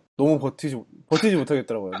샀어요. 너무 버티지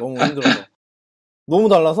못하겠더라고요. 너무 힘들어서. 너무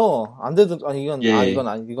달라서 안 되던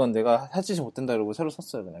이건 내가 해치지 못된다 이러고 새로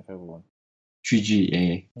샀어요. 그냥 결국은.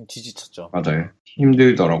 GG 쳤죠. 맞아요.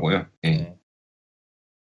 힘들더라고요. 예. 네.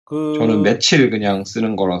 저는 며칠 그냥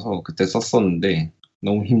쓰는 거라서 그때 썼었는데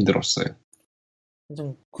너무 힘들었어요.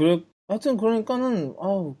 하여튼 그러니까는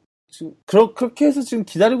지금 그렇게 해서 지금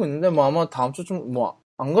기다리고 있는데 뭐 아마 다음 주쯤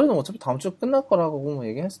안 그래도 어차피 다음 주 끝날 거라고 뭐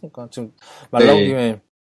얘기했으니까 지금 말 나온 김에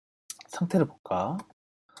상태를 볼까?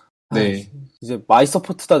 네. 이제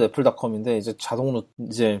mySupportNet플.com인데 이제 자동으로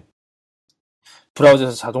이제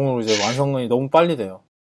브라우저에서 자동으로 이제 완성이 너무 빨리 돼요.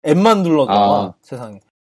 앱만 눌러도 세상에.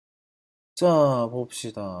 자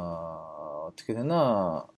봅시다. 어떻게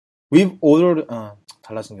되나? We've already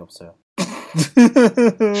달라진 게 없어요.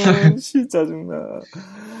 진짜 짜증나.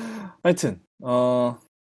 하여튼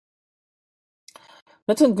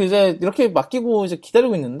이제 이렇게 맡기고 이제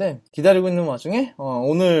기다리고 있는 와중에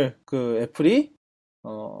오늘 그 애플이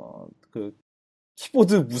그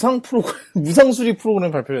키보드 무상 수리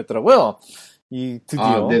프로그램 발표를 했더라고요.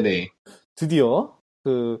 네네. 드디어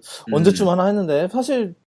언제쯤 하나 했는데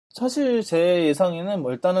사실 제 예상에는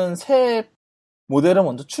뭐 일단은 새 모델을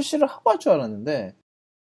먼저 출시를 하고 할 줄 알았는데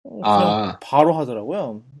그냥 바로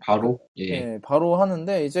하더라고요. 바로? 예. 네, 바로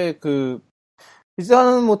하는데 이제 이제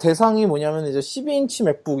하는 뭐 대상이 뭐냐면 이제 12인치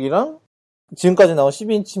맥북이랑 지금까지 나온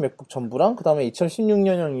 12인치 맥북 전부랑 그 다음에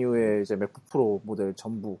 2016년형 이후에 이제 맥북 프로 모델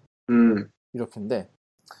전부 이렇게인데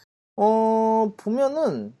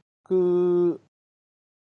보면은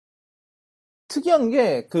특이한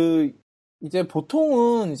게 이제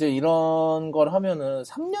보통은 이제 이런 걸 하면은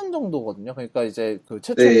 3년 정도거든요. 그러니까 이제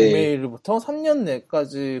최초 구매일부터 3년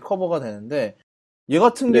내까지 커버가 되는데 얘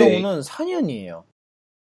같은 경우는 4년이에요.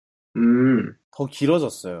 더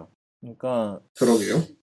길어졌어요. 그러게요.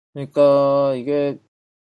 그러니까 이게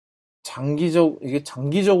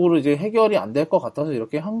장기적으로 이제 해결이 안 될 것 같아서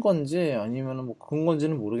이렇게 한 건지 아니면은 뭐 그런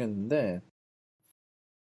건지는 모르겠는데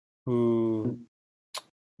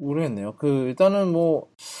모르겠네요.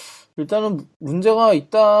 일단은 문제가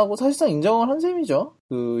있다고 사실상 인정을 한 셈이죠.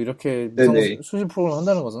 이렇게 무상 수집 프로그램을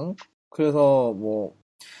한다는 것은. 그래서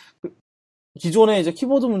기존에 이제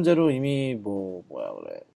키보드 문제로 이미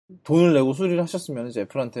돈을 내고 수리를 하셨으면 이제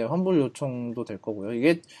애플한테 환불 요청도 될 거고요.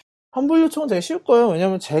 이게 환불 요청은 되게 쉬울 거예요.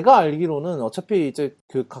 왜냐면 제가 알기로는 어차피 이제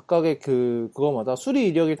각각의 그거마다 수리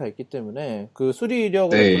이력이 다 있기 때문에 그 수리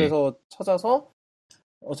이력을 애플에서 찾아서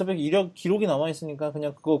어차피 이력 기록이 남아있으니까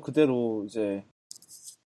그냥 그거 그대로 이제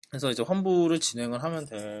해서 이제 환불을 진행을 하면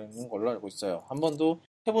되는 걸로 알고 있어요. 한 번도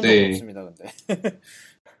해본 적은 없습니다, 근데.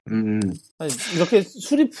 아니, 이렇게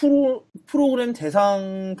수리 프로그램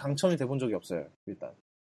대상 당첨이 돼본 적이 없어요, 일단.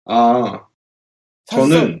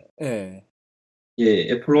 저는,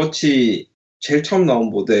 애플워치 제일 처음 나온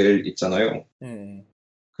모델 있잖아요.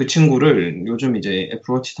 그 친구를 요즘 이제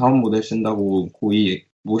애플워치 다음 모델 쓴다고 고이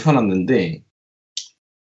모셔놨는데,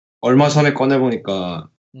 얼마 전에 꺼내보니까,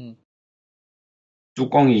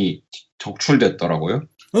 뚜껑이 적출됐더라고요.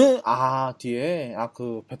 뒤에?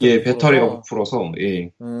 배터리가 부풀어서,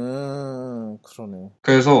 그러네.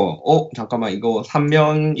 그래서, 잠깐만, 이거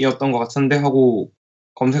 3년이었던 것 같은데 하고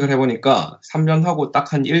검색을 해보니까 3년 하고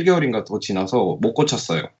딱 한 1개월인가 더 지나서 못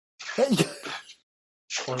고쳤어요.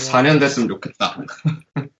 4년 됐으면 좋겠다.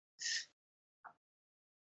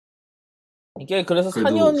 이게 그래서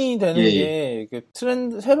 4년이 되는 게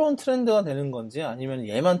새로운 트렌드가 되는 건지 아니면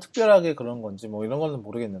얘만 특별하게 그런 건지 뭐 이런 거는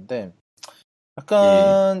모르겠는데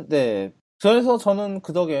약간 그래서 저는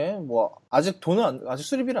그 덕에 아직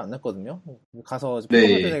수리비를 안 냈거든요. 가서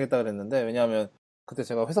페이먼트 내겠다 그랬는데 왜냐하면 그때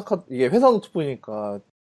제가 이게 회사 노트북이니까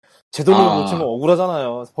제 돈으로 고치면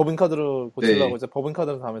억울하잖아요. 법인카드로 고치려고 이제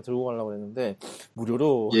법인카드를 다음에 들고 가려고 그랬는데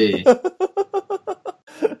무료로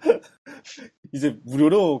이제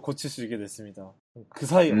무료로 고칠 수 있게 됐습니다. 어떻게 그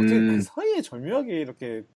사이에 절묘하게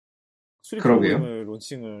이렇게 수리 그러게요. 프로그램을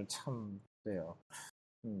론칭을 참 그래요.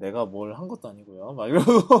 내가 뭘 한 것도 아니고요. 막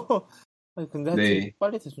이러고. 아니, 근데 하여튼 네.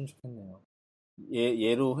 빨리 됐으면 좋겠네요.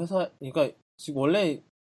 얘로 회사, 그러니까 지금 원래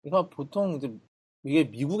그러니까 보통 이제 이게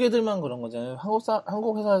미국 애들만 그런 거잖아요.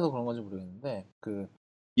 한국 회사에서 그런 건지 모르겠는데 그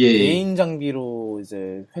예. 개인 장비로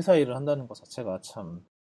이제 회사 일을 한다는 것 자체가 참,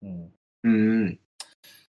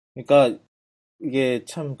 그러니까 이게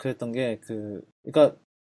참 그랬던 게 그러니까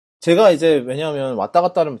제가 이제 왜냐하면 왔다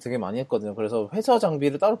갔다를 되게 많이 했거든요. 그래서 회사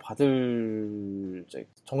장비를 따로 받을 이제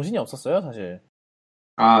정신이 없었어요, 사실.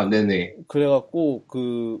 아, 네네. 그래갖고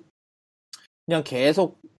그냥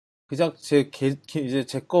계속 그냥 이제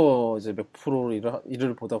제 거 이제 몇 프로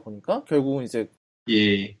일을 보다 보니까 결국은 이제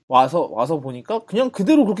예. 와서 보니까 그냥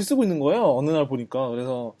그대로 그렇게 쓰고 있는 거예요. 어느 날 보니까.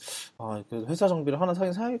 그래서 그 회사 장비를 하나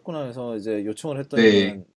사긴 사야겠구나 해서 이제 요청을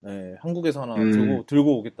했더니 네, 한국에서 하나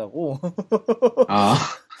들고 오겠다고. 아.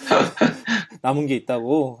 남은 게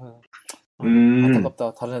있다고.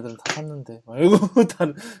 안타깝다. 다른 애들은 다 샀는데. 말고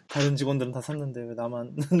다른 직원들은 다 샀는데 왜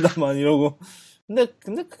나만 이러고. 근데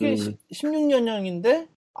그게 16년형인데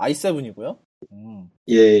i7이고요.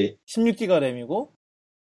 예. 16기가 램이고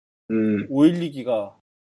 512기가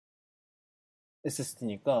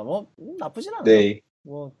SSD니까 뭐 나쁘진 않아요. 네.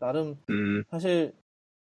 뭐 나름 사실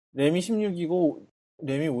램이 16이고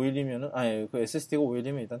램이 512면은 아니 그 SSD가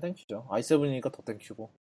 512면 일단 땡큐죠. i7이니까 더 땡큐고.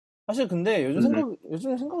 사실 근데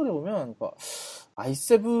요즘 생각을 해보면 그러니까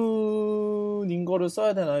i7인 거를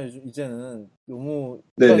써야 되나 이제는 너무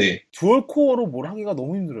그러니까 네네. 듀얼 코어로 뭘 하기가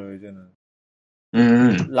너무 힘들어요 이제는.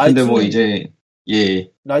 근데 뭐 이제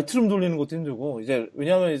예. 라이트룸 돌리는 것도 힘들고 이제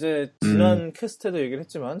왜냐하면 이제 지난 캐스트에도 얘기를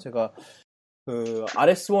했지만 제가 그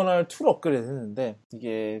RS1R2로 업그레이드 했는데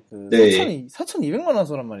이게 그 네. 4,200만 원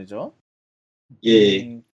소란 말이죠.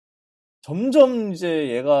 예. 점점 이제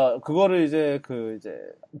얘가 그거를 이제 이제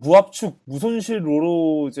무압축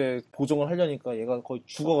무손실로로 이제 보정을 하려니까 얘가 거의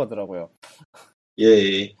죽어가더라고요.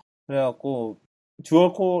 예. 그래갖고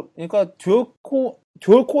그러니까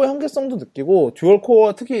듀얼코어의 한계성도 느끼고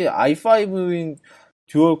듀얼코어 특히 i5인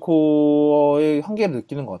듀얼코어의 한계를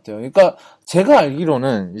느끼는 것 같아요. 그러니까 제가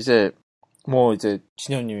알기로는 이제 뭐 이제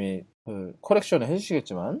진현님이 그 커렉션을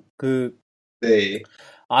해주시겠지만 네.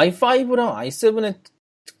 i5랑 i7의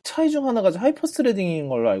차이 중 하나가 하이퍼 스레딩인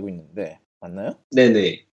걸로 알고 있는데 맞나요?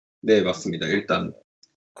 네네. 네, 맞습니다. 일단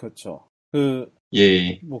그렇죠.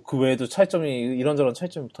 예. 뭐 그 외에도 차이점이 이런저런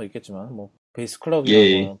차이점이 더 있겠지만 뭐 베이스 클럭이나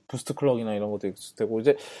예. 뭐 부스트 클럭이나 이런 것도 있을 테고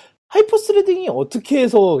이제 하이퍼 스레딩이 어떻게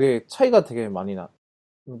해서 차이가 되게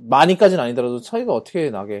많이까지는 아니더라도 차이가 어떻게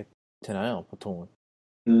나게 되나요, 보통은?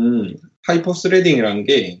 하이퍼 스레딩이라는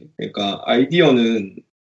게 그러니까 아이디어는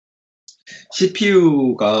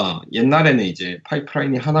CPU가 옛날에는 이제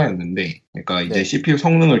파이프라인이 하나였는데 그러니까 이제 네. CPU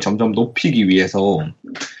성능을 점점 높이기 위해서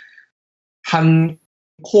한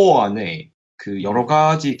코어 안에 그 여러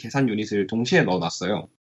가지 계산 유닛을 동시에 넣어놨어요.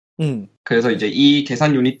 그래서 이제 이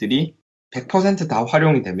계산 유닛들이 100% 다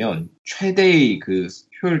활용이 되면 최대의 그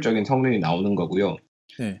효율적인 성능이 나오는 거고요.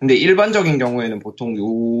 네. 근데 일반적인 경우에는 보통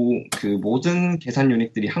그 모든 계산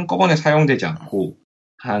유닛들이 한꺼번에 사용되지 않고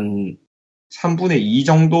한 3분의 2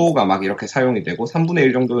 정도가 막 이렇게 사용이 되고 3분의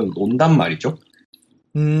 1 정도는 논단 말이죠.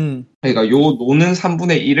 그러니까 요 노는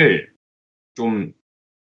 3분의 1을 좀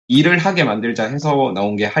일을 하게 만들자 해서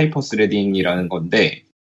나온 게 하이퍼 스레딩이라는 건데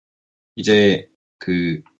이제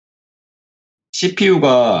그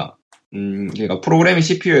CPU가 그러니까 프로그램이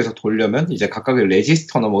CPU에서 돌려면 이제 각각의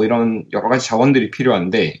레지스터나 뭐 이런 여러 가지 자원들이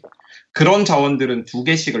필요한데 그런 자원들은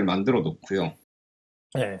 2개씩을 만들어 놓고요.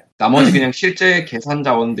 네. 나머지 그냥 실제 계산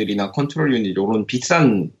자원들이나 컨트롤 유닛 이런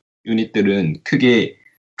비싼 유닛들은 크게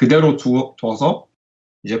그대로 둬서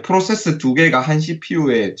이제 프로세스 2개가 한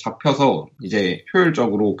CPU에 잡혀서 이제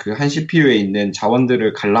효율적으로 그 한 CPU에 있는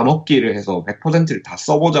자원들을 갈라먹기를 해서 100%를 다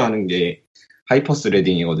써보자 하는 게 하이퍼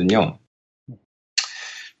스레딩이거든요.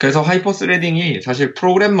 그래서 하이퍼 스레딩이 사실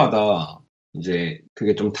프로그램마다 이제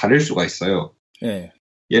그게 좀 다를 수가 있어요. 네.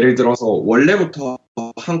 예를 들어서 원래부터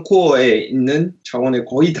한 코어에 있는 자원을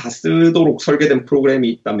거의 다 쓰도록 설계된 프로그램이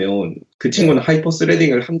있다면 그 친구는 하이퍼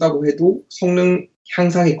스레딩을 한다고 해도 성능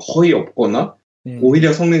향상이 거의 없거나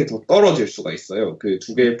오히려 성능이 더 떨어질 수가 있어요. 그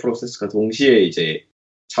 2개의 프로세스가 동시에 이제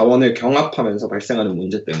자원을 경합하면서 발생하는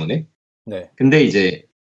문제 때문에. 네. 근데 이제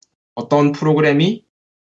어떤 프로그램이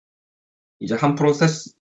이제 한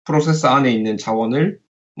프로세스 안에 있는 자원을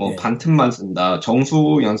뭐 반틈만 쓴다,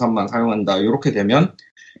 정수 연산만 사용한다, 이렇게 되면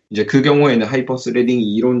이제 그 경우에는 하이퍼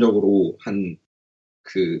스레딩이 이론적으로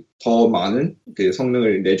더 많은 그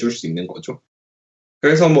성능을 내줄 수 있는 거죠.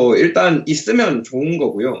 그래서 뭐 일단 있으면 좋은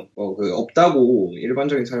거고요. 없다고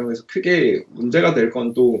일반적인 사용에서 크게 문제가 될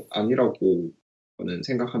건 또 아니라고 저는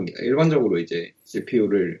생각합니다. 일반적으로 이제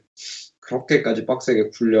CPU를 그렇게까지 빡세게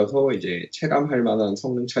굴려서 이제 체감할 만한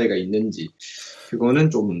성능 차이가 있는지 그거는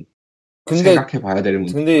좀 근데 생각해 봐야 될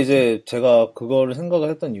문제. 근데 이제 제가 그거를 생각을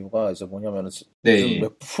했던 이유가 이제 뭐냐면은 요즘 네,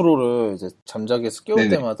 맥북 프로를 이제 잠자기에서 깨울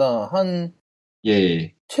네네. 때마다 한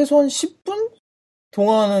예. 최소한 10분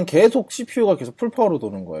동안은 계속 CPU가 계속 풀파워로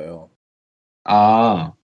도는 거예요.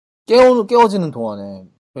 아, 깨워지는 동안에.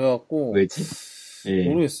 그래갖고 왜지? 예.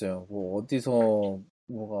 모르겠어요. 뭐 어디서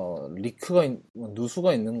뭐가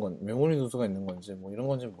누수가 있는 메모리 누수가 있는 건지 뭐 이런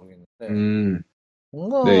건지 모르겠는데 네.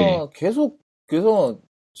 뭔가 계속 그래서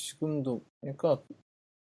지금도 그러니까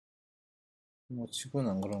뭐 지금은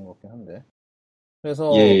안 그런 것 같긴 한데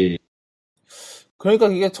그래서 예. 그러니까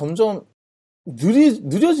이게 점점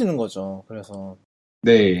느려지는 거죠. 그래서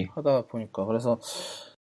네. 하다 보니까 그래서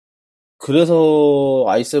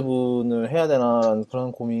i7을 해야 되나라는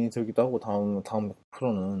그런 고민이 들기도 하고 다음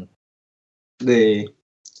프로는 네.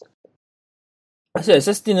 사실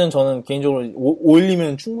SSD는 저는 개인적으로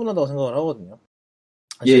 512면 충분하다고 생각을 하거든요.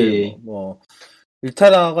 사실 예. 뭐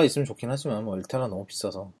 1테라가 있으면 좋긴 하지만 뭐 1테라 너무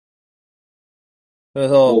비싸서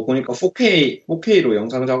그래서 뭐 보니까 4K로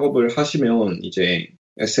영상 작업을 하시면 이제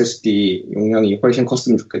SSD 용량이 훨씬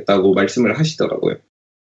컸으면 좋겠다고 말씀을 하시더라고요.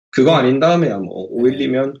 그거 아닌 다음에야 뭐 네.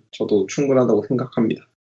 512면 저도 충분하다고 생각합니다.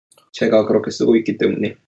 제가 그렇게 쓰고 있기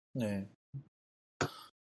때문에. 네.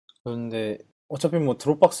 그런데 어차피 뭐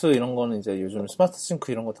드롭박스 이런 거는 이제 요즘 스마트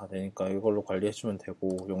싱크 이런 거 다 되니까 이걸로 관리해주면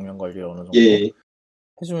되고 용량 관리 어느 정도 예.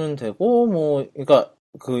 해주면 되고 뭐 그러니까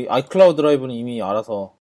그 아이클라우드 드라이브는 이미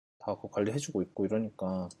알아서 다 그거 관리해주고 있고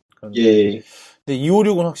이러니까 그런데 예. 근데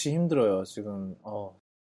 256은 확실히 힘들어요. 지금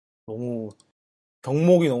너무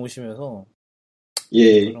경목이 너무 심해서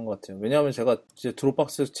예. 그런 것 같아요. 왜냐하면 제가 이제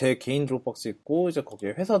제 개인 드롭박스 있고 이제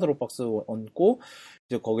거기에 회사 드롭박스 얹고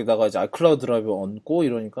이제 거기다가 이제 아이클라우드 드라이브 얹고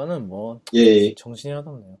이러니까는 뭐 예. 정신이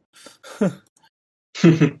하나도 없네요.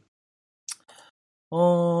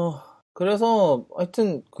 그래서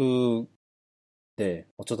하여튼 네,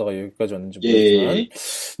 어쩌다가 여기까지 왔는지 예.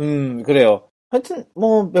 모르겠지만 그래요. 하여튼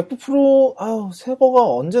뭐 맥북 프로 새 거가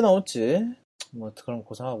언제 나올지 뭐 그런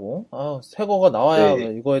고사하고 새 거가 나와야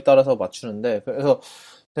네. 이거에 따라서 맞추는데 그래서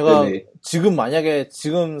제가 네네. 만약에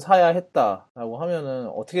지금 사야 했다라고 하면은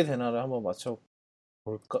어떻게 되나를 한번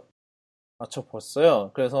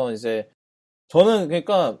맞춰봤어요. 그래서 이제 저는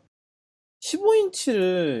그러니까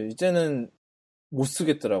 15인치를 이제는 못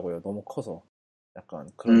쓰겠더라고요. 너무 커서 약간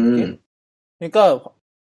그런 느낌? 그러니까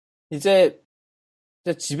이제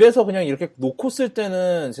집에서 그냥 이렇게 놓고 쓸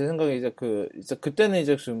때는 제 생각에 이제 그때는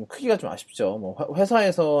이제 좀 크기가 좀 아쉽죠. 뭐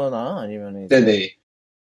회사에서나 아니면 이제 네네.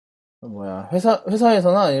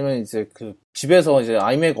 회사에서나 아니면 이제 집에서 이제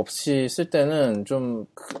아이맥 없이 쓸 때는 좀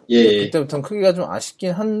이제 예. 그때부터는 크기가 좀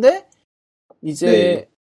아쉽긴 한데 네.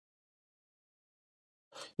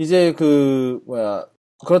 이제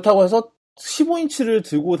그렇다고 해서 15인치를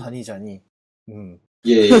들고 다니자니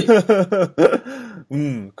예.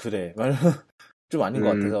 그래 좀 아닌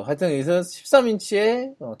것 음. 같아서 하여튼 여기서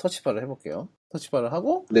 13인치에 터치바를 해볼게요. 터치바를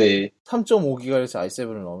하고 네. 3.5GHz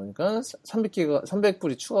i7을 넣으니까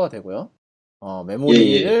 300불이 추가가 되고요. 예.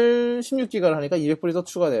 메모리를 16기가를 하니까 200불이 더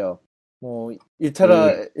추가돼요. 뭐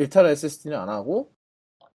 1테라 SSD는 안 하고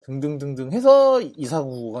등등등등 해서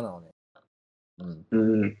 2499가 나오네요.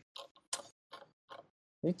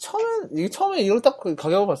 처음에 이걸 딱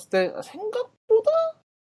가격을 봤을 때 생각보다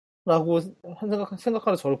라고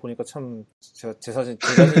생각하는 저를 보니까 참 제 자신이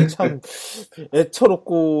참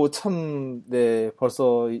애처롭고 참 네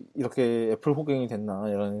벌써 이렇게 애플 호갱이 됐나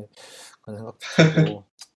이런 그런 생각도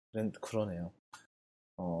들고 그러네요.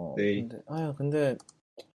 네. 근데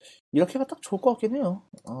이렇게가 딱 좋을 것 같긴 해요.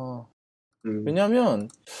 왜냐면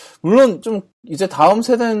물론 좀 이제 다음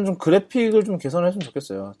세대는 좀 그래픽을 좀 개선했으면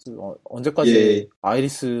좋겠어요. 언제까지 예.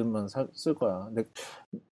 아이리스만 쓸 거야?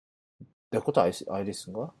 내 것도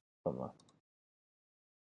아이리스인가? 잠깐만.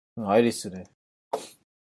 아이리스래.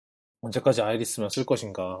 언제까지 아이리스만 쓸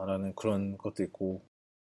것인가라는 그런 것도 있고,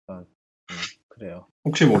 그래요.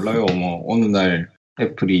 혹시 몰라요. 뭐 어느 날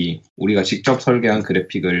애플이 우리가 직접 설계한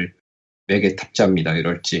그래픽을 맥에 탑재합니다.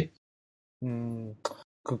 이럴지.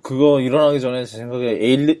 그거 일어나기 전에 제 생각에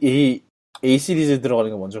A 시리즈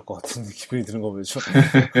들어가는 게 먼저일 것 같은 기분이 드는 거 보죠.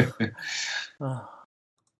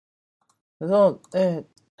 그래서, 네,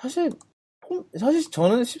 사실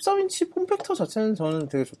저는 13인치 폼팩터 자체는 저는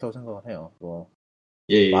되게 좋다고 생각을 해요.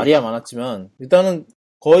 예. 말이야 많았지만, 일단은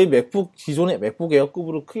거의 기존의 맥북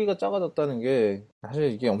에어급으로 크기가 작아졌다는 게,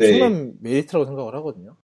 사실 이게 엄청난 메리트라고 생각을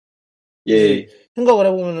하거든요. 예. 생각을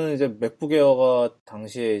해보면은 이제 맥북 에어가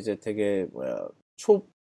당시에 이제 되게,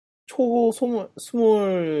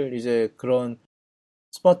 스몰 이제 그런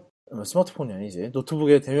스마트폰이 아니지.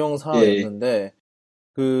 노트북의 대명사였는데,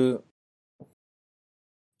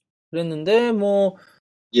 그랬는데, 뭐,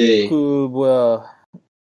 예,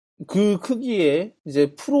 그 크기에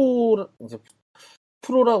이제 프로라고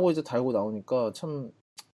이제 달고 나오니까 참,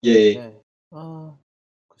 예, 네.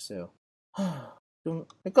 글쎄요.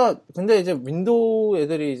 그러니까, 근데 이제 윈도우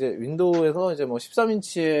애들이 이제 윈도우에서 이제 뭐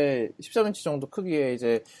 13인치 정도 크기에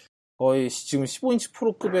이제 거의 지금 15인치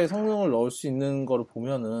프로급의 성능을 넣을 수 있는 거를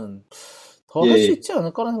보면은 더 할 수 예. 있지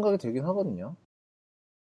않을까라는 생각이 들긴 하거든요.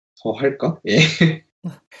 더 할까? 예.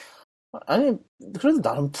 아니, 그래도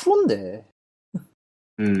나름 프로인데.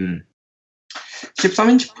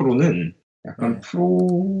 13인치 프로는 약간 네.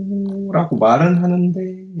 프로라고 말은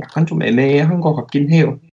하는데 약간 좀 애매한 것 같긴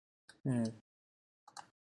해요. 네.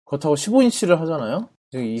 그렇다고 15인치를 하잖아요?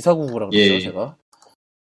 2499라 그러죠, 예, 제가.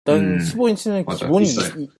 일단 15인치는 맞아, 기본이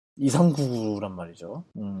비싸요. 2399란 말이죠.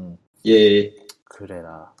 예,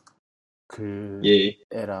 그래라. 예,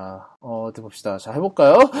 어디 봅시다. 자,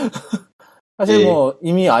 해볼까요? 사실 예, 뭐,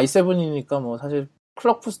 이미 i7이니까 뭐, 사실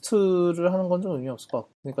클럭 부스트를 하는 건 좀 의미 없을 것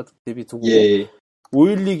같으니까 대비 두고, 예,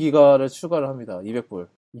 512기가를 추가를 합니다. 200불.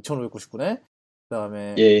 2599에. 그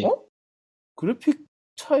다음에, 예, 그래픽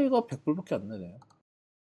차이가 100불밖에 안 나네요.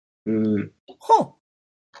 허!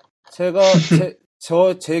 제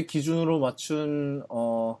기준으로 맞춘,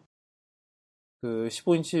 그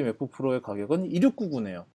 15인치 맥북 프로의 가격은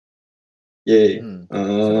 2699네요. 예,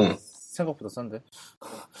 생각보다 싼데.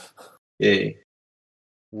 예.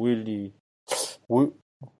 512,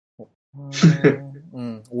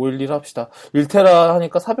 512를 합시다. 1테라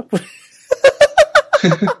하니까 400불.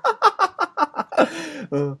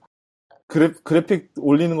 그래픽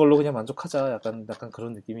올리는 걸로 그냥 만족하자. 약간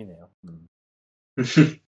그런 느낌이네요.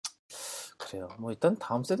 그래요. 뭐 일단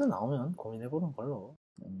다음 세대 나오면 고민해보는 걸로.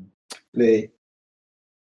 네.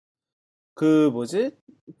 그 뭐지?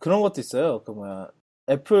 그런 것도 있어요.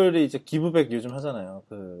 애플이 이제 기브백 요즘 하잖아요.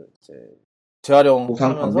 이제 재활용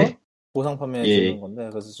보상 하면서 판매? 보상 판매해 예, 주는 건데,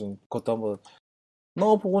 그래서 지금 그것도 한번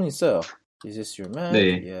넣어보고는 있어요. Is this your Mac?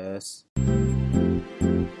 네. Yes.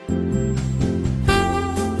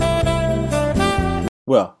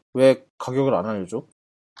 뭐야? 왜 가격을 안 알려줘?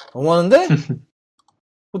 너무하는데?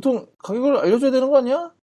 보통 가격을 알려줘야 되는 거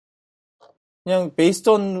아니야? 그냥 based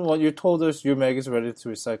on what you told us, your Mac is ready to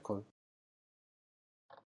recycle.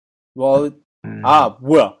 뭐야?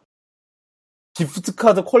 기프트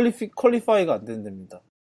카드 퀄리파이가 안 된답니다.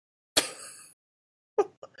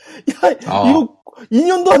 야, 이거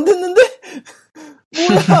 2년도 안 됐는데?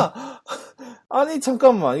 뭐야? 아니,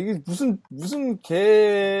 잠깐만. 이게 무슨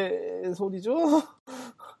개소리죠?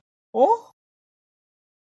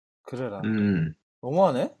 그래라.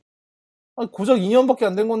 너무하네? 아니, 고작 2년밖에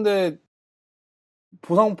안 된 건데,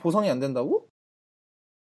 보상이 안 된다고?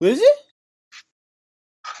 왜지?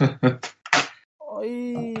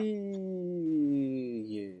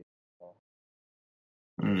 예.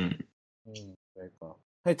 왜일까?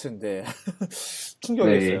 하여튼, 네.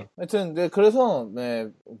 충격이었어요. 네. 하여튼, 네, 그래서, 네,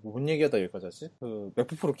 뭔 얘기하다 여기까지 하지?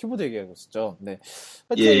 맥북 프로 키보드 얘기하고 있었죠. 네.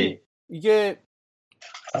 하여튼, 예. 이게,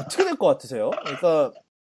 어떻게 될 것 같으세요? 그러니까,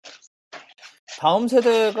 다음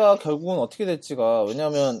세대가 결국은 어떻게 될지가,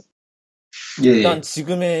 왜냐면, 예. 일단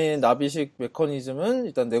지금의 나비식 메커니즘은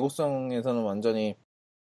일단 내구성에서는 완전히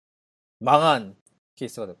망한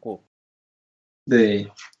케이스가 됐고, 네.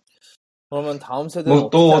 그러면 다음 세대는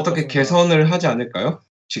뭐 또 할 어떻게 것인가? 개선을 하지 않을까요?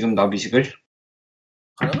 지금 나비식을?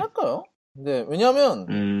 가능할까요? 네,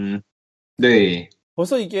 왜냐면, 네.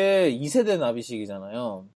 벌써 이게 2세대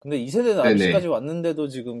나비식이잖아요. 근데 2세대 나비식까지 왔는데도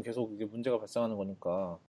지금 계속 이게 문제가 발생하는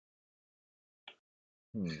거니까.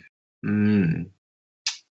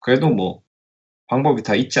 그래도 뭐 방법이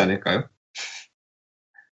다 있지 않을까요?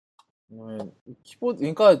 키보드,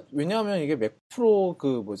 그러니까, 왜냐하면 이게 맥 프로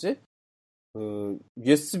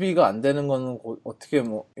USB가 안 되는 거는 어떻게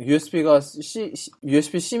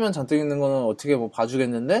USB-C면 잔뜩 있는 거는 어떻게 뭐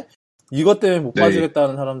봐주겠는데, 이것 때문에 못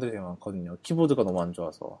봐주겠다는 사람들이 되게 많거든요. 키보드가 너무 안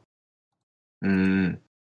좋아서.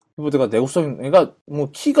 키보드가 그러니까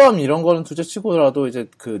뭐 키감 이런 거는 둘째 치고라도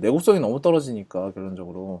이제 그 내구성이 너무 떨어지니까,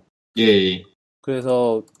 결론적으로. 예.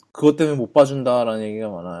 그래서 그것 때문에 못 봐준다라는 얘기가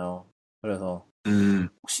많아요. 그래서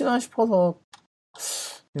혹시나 싶어서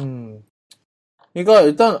그러니까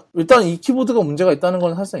일단 이 키보드가 문제가 있다는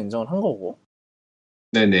건 사실상 인정을 한 거고.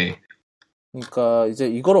 네네. 그러니까 이제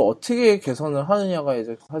이거를 어떻게 개선을 하느냐가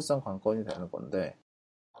이제 사실상 관건이 되는 건데.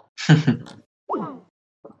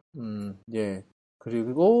 예.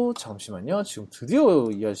 그리고 잠시만요. 지금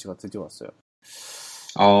드디어 이 아저씨가 드디어 왔어요.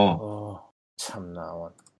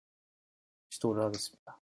 참나. 시도를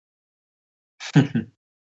하겠습니다.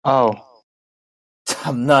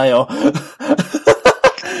 참나요.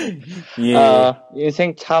 예.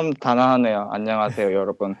 인생 참 단아하네요. 안녕하세요,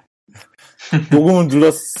 여러분. 녹음은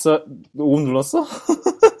눌렀어? 녹음 눌렀어?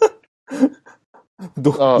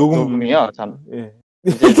 녹음이요? 참. 예.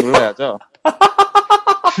 이제 눌러야죠.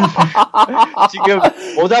 지금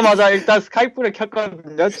오자마자 일단 스카이프를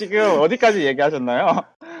켰거든요. 지금 어디까지 얘기하셨나요?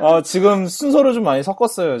 지금 순서를 좀 많이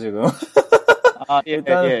섞었어요, 지금. 예.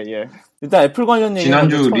 일단 애플 관련 얘기.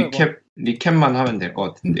 지난주 리캡만 하면 될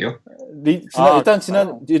것 같은데요.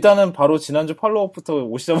 일단은 바로 지난주 팔로우업부터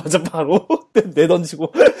오시자마자 바로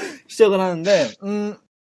내던지고 시작을 하는데,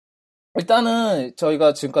 일단은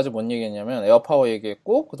저희가 지금까지 뭔 얘기했냐면 에어파워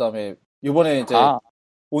얘기했고, 그 다음에 이번에 이제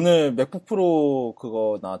오늘 맥북 프로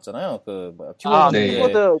그거 나왔잖아요. 키보드. 네.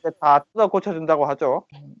 키보드 이제 다 뜯어 고쳐준다고 하죠.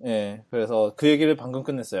 예, 그래서 그 얘기를 방금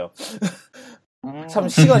끝냈어요. 참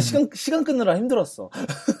시간 끊느라 힘들었어.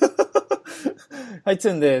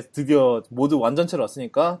 하여튼, 네, 드디어 모두 완전체로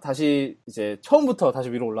왔으니까 다시 이제 처음부터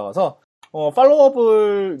다시 위로 올라가서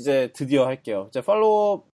팔로우업을 이제 드디어 할게요. 이제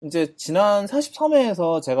팔로우업 이제 지난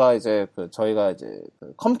 43회에서 제가 이제 저희가 이제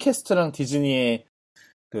컴캐스트랑 디즈니의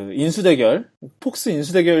인수대결, 폭스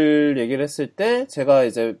인수대결 얘기를 했을 때 제가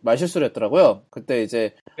이제 말실수를 했더라고요. 그때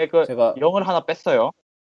이제 제가 0을 하나 뺐어요.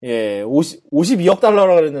 예, 52억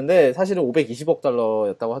달러라고 그랬는데, 사실은 520억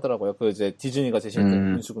달러였다고 하더라고요. 이제 디즈니가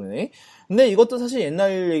제시했던 인수금액이. 근데 이것도 사실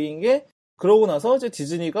옛날 얘기인 게, 그러고 나서 이제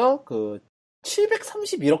디즈니가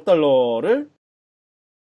 731억 달러를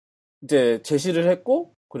이제 제시를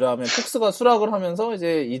했고, 그 다음에 폭스가 수락을 하면서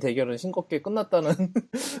이제 이 대결은 싱겁게 끝났다는.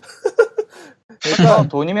 그러니까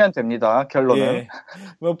돈이면 됩니다, 결론은. 예.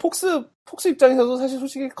 폭스 입장에서도 사실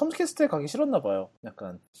솔직히 컴캐스트에 가기 싫었나 봐요.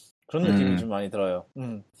 약간. 그런 느낌이 좀 많이 들어요.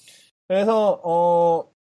 그래서,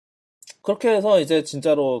 그렇게 해서 이제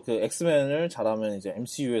진짜로 엑스맨을 잘하면 이제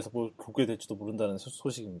MCU에서 보게 될지도 모른다는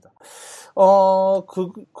소식입니다.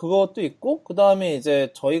 그것도 있고, 그 다음에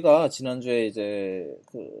이제 저희가 지난주에 이제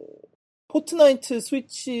포트나이트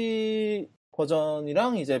스위치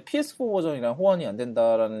버전이랑 이제 PS4 버전이랑 호환이 안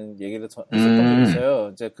된다라는 얘기를 했었던 적이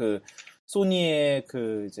있어요. 이제 소니의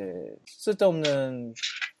이제 쓸데없는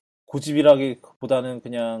고집이라기보다는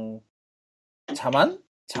그냥 오만함?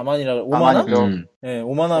 예,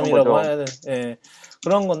 오만함이라고 해야 돼. 예,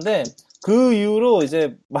 그런 건데, 그 이후로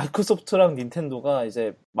이제 마이크로소프트랑 닌텐도가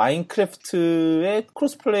이제 마인크래프트의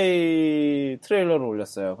크로스플레이 트레일러를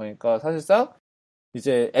올렸어요. 그러니까 사실상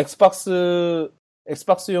이제 엑스박스용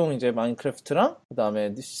이제 마인크래프트랑 그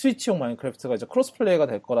다음에 스위치용 마인크래프트가 이제 크로스플레이가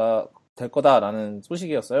될 거다라는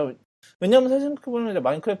소식이었어요. 왜냐면 사실 생각해보면 이제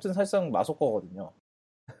마인크래프트는 사실상 마소거거든요.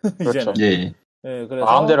 그렇죠. 예. 예, 그래서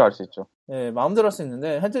마음대로 할 수 있죠. 예, 마음대로 할 수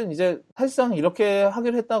있는데, 하여튼 이제 사실상 이렇게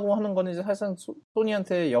하기로 했다고 하는 거는 이제 사실상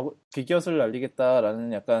소니한테 비기엇을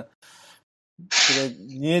날리겠다라는 약간, 그래,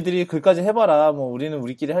 니네들이 글까지 해봐라, 뭐 우리는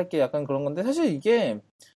우리끼리 할게 약간 그런 건데, 사실 이게,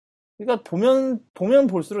 그러니까 보면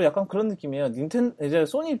볼수록 약간 그런 느낌이에요. 이제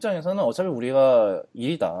소니 입장에서는 어차피 우리가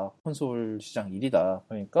 1위다. 콘솔 시장 1위다.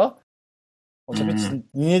 그러니까, 어차피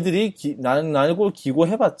니네들이 날고 기고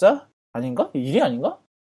해봤자? 아닌가? 1위 아닌가?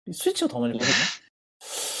 스위치가 더 많이 팔렸나?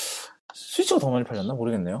 스위치가 더 많이 팔렸나?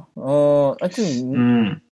 모르겠네요.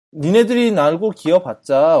 하여튼, 니네들이 날고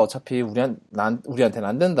기어봤자 어차피 우리한테는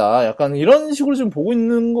안 된다. 약간 이런 식으로 좀 보고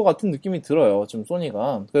있는 것 같은 느낌이 들어요. 좀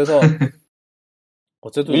소니가. 그래서,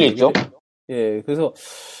 어제도 있죠? 예, 그래서,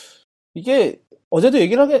 이게, 어제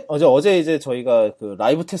이제 저희가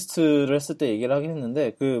라이브 테스트를 했을 때 얘기를 하긴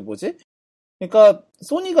했는데, 그러니까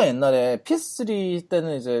소니가 옛날에 PS3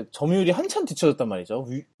 때는 이제 점유율이 한참 뒤쳐졌단 말이죠.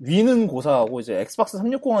 위는 고사하고 이제 엑스박스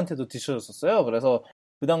 360한테도 뒤쳐졌었어요. 그래서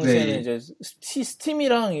그 당시에는 이제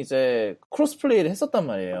스팀이랑 이제 크로스플레이를 했었단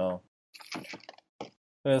말이에요.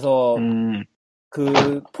 그래서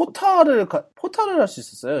포탈을 할 수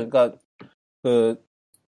있었어요. 그러니까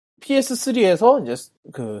PS3에서 이제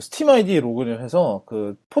스팀 아이디 로그인을 해서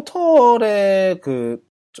포털에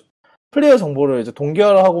플레이어 정보를 이제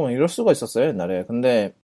동결하고 이럴 수가 있었어요, 옛날에.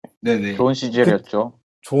 근데. 네네. 좋은 시절이었죠.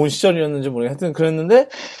 좋은 시절이었는지 모르겠는데, 하여튼 그랬는데,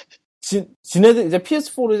 지네들, 이제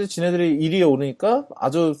PS4로 이제 지네들이 1위에 오르니까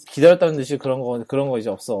아주 기다렸다는 듯이 그런 거 이제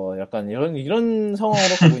없어. 약간 이런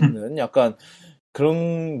상황으로 가고 있는 약간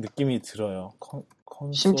그런 느낌이 들어요.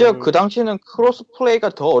 심지어 그 당시는 크로스 플레이가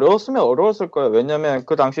더 어려웠을 거예요. 왜냐면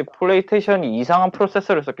그 당시 플레이스테이션이 이상한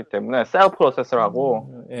프로세서를 썼기 때문에, 셀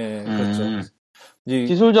프로세서라고. 예, 그렇죠.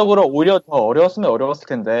 기술적으로 오히려 더 어려웠을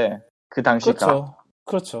텐데, 그 당시가.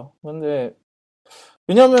 그렇죠. 근데,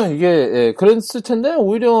 왜냐면 이게, 예, 그랬을 텐데,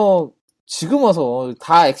 오히려 지금 와서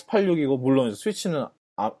다 X86이고, 물론 스위치는,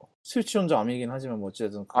 스위치 혼자 암이긴 하지만, 뭐,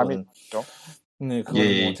 어쨌든, 그거는. 암이죠. 네,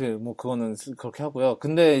 그거는 그거는 그렇게 하고요.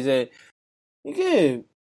 근데 이제, 이게,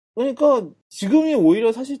 그러니까, 지금이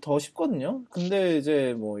오히려 사실 더 쉽거든요? 근데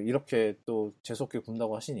이제, 뭐, 이렇게 또 재수없게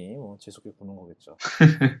군다고 하시니, 뭐, 재수없게 구는 거겠죠.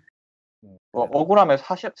 뭐 억울하면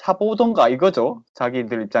사보던가 이거죠.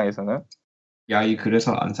 자기들 입장에서는. 야이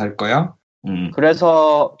그래서 안 살 거야?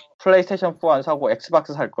 그래서 플레이스테이션 4 안 사고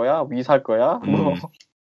엑스박스 살 거야? 위 살 거야? 뭐.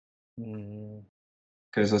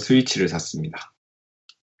 그래서 스위치를 샀습니다.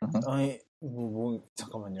 아니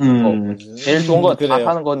잠깐만요. 제일 좋은 건 다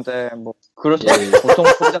사는 건데 뭐 그렇죠. 보통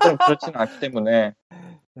소비자들은 그렇지는 않기 때문에.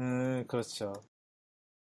 그렇죠.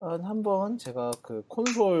 한번 제가 그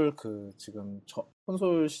콘솔 지금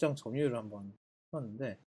콘솔 시장 점유율을 한번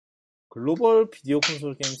해봤는데 글로벌 비디오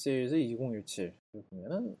콘솔 게임 시리즈 2017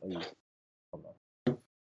 보면은 잠깐만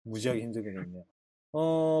무지하게 힘들게 됐네요.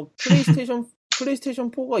 플레이스테이션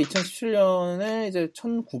 4가 2017년에 이제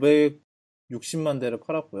 1960만 대를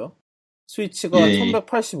팔았고요. 스위치가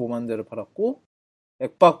 1185만 대를 팔았고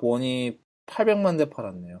엑박 1이 800만 대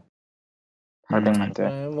팔았네요. 800만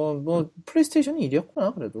대. 뭐 플레이스테이션이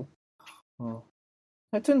 1위였구나 그래도.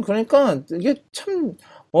 하여튼 그러니까 이게 참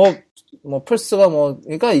플스가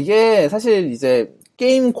그러니까 이게 사실 이제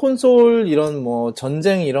게임 콘솔 이런 뭐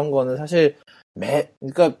전쟁 이런 거는 사실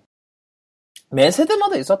그러니까 매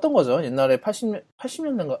세대마다 있었던 거죠. 옛날에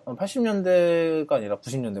 80년대가 아니라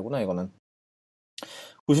 90년대구나 이거는.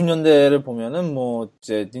 90년대를 보면은 뭐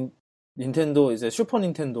이제 닌텐도 이제 슈퍼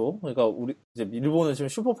닌텐도 그러니까 우리 이제 일본은 지금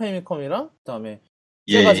슈퍼 패미컴이랑 그다음에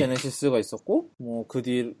세가 제네시스가 있었고 뭐 그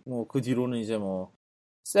뒤로는 이제 뭐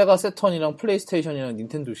세가 세턴이랑 플레이스테이션이랑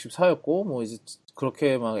닌텐도 64였고 뭐 이제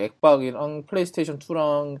그렇게 막 엑박이랑 플레이스테이션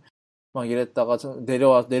 2랑 막 이랬다가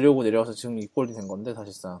내려와서 지금 이 꼴이 된 건데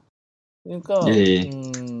사실상 그러니까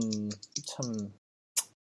참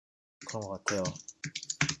그런 것 같아요.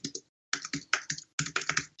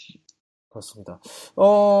 그렇습니다.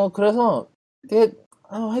 그래서 되게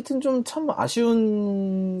하여튼 좀 참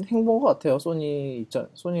아쉬운 행보인 것 같아요. 소니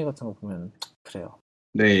같은 거 보면 그래요.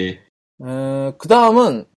 네. 그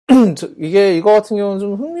다음은 이거 같은 경우는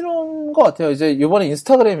좀 흥미로운 것 같아요. 이제 이번에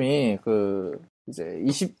인스타그램이 이제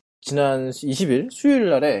지난 20일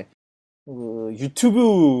수요일 날에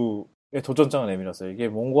유튜브에 도전장을 내밀었어요. 이게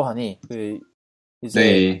뭔고 하니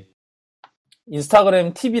이제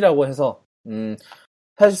인스타그램 TV라고 해서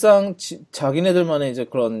사실상 자기네들만의 이제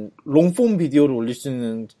그런 롱폼 비디오를 올릴 수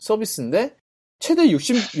있는 서비스인데 최대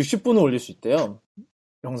 60분을 올릴 수 있대요.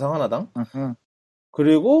 영상 하나당.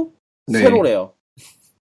 그리고 세로래요.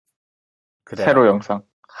 그래요. 세로 영상.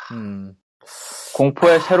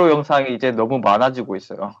 공포의 세로 영상이 이제 너무 많아지고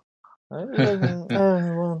있어요.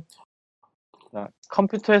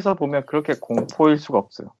 컴퓨터에서 보면 그렇게 공포일 수가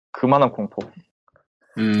없어요. 그만한 공포.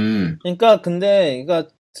 그러니까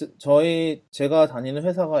제가 다니는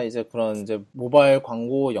회사가 이제 그런 이제 모바일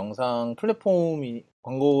광고 영상 플랫폼이다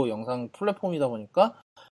보니까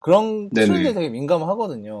그런 트렌드에 되게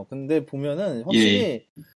민감하거든요. 근데 보면은 확실히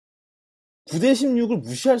 9대16을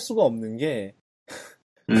무시할 수가 없는 게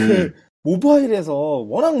모바일에서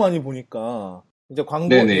워낙 많이 보니까 이제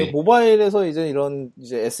모바일에서 이제 이런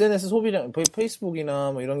이제 SNS 소비량,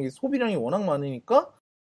 페이스북이나 뭐 이런 게 소비량이 워낙 많으니까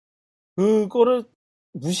그거를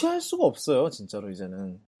무시할 수가 없어요, 진짜로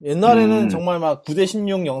이제는. 옛날에는 정말 막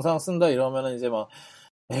 9대16 영상 쓴다 이러면은 이제 막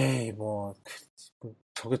에이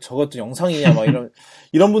저것도 영상이냐 막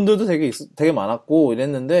이런 분들도 되게 많았고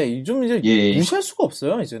이랬는데 좀 이제 무시할 수가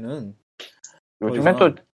없어요, 이제는. 요즘엔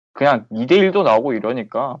또 그냥 2대1도 나오고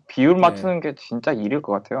이러니까 비율 맞추는 게 진짜 일일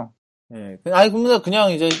것 같아요. 근데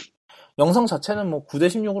그냥 이제 영상 자체는 뭐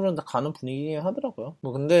 9대16으로 다 가는 분위기 하더라고요.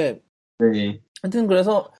 뭐 근데 하여튼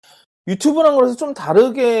그래서 유튜브랑 그래서 좀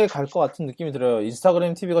다르게 갈 것 같은 느낌이 들어요.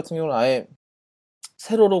 인스타그램 TV 같은 경우는 아예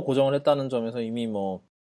세로로 고정을 했다는 점에서 이미 뭐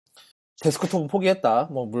데스크톱은 포기했다.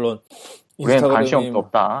 뭐 물론 우리는 관심도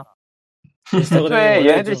없다. 인스타그램에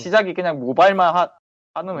얘네들 시작이 그냥 모바일만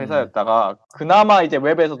하는 회사였다가 그나마 이제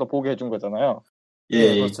웹에서도 보게 해준 거잖아요.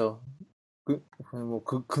 그렇죠.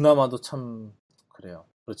 그나마도 참 그래요.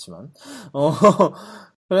 그렇지만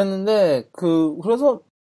그랬는데 그래서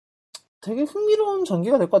되게 흥미로운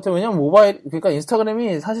전개가 될 것 같아요. 왜냐면 그러니까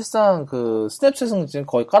인스타그램이 사실상 스냅챗은 지금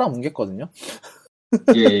거의 깔아뭉갰거든요.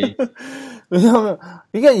 왜냐면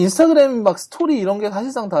이게 인스타그램 막 스토리 이런 게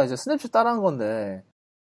사실상 다 이제 스냅챗 따라한 건데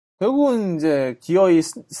결국은 이제 기어이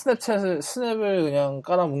스냅을 그냥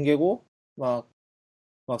깔아뭉개고 막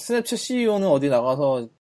스냅챗 CEO는 어디 나가서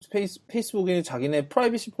페이스북에 자기네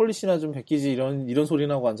프라이버시 폴리시나 좀 베끼지 이런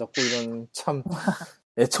소리나 하고 앉았고 이런 참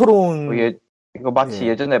애처로운 이거 마치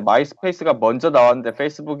예전에 마이스페이스가 먼저 나왔는데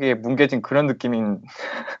페이스북에 뭉개진 그런 느낌인.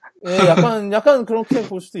 약간 그렇게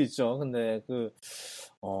볼 수도 있죠. 근데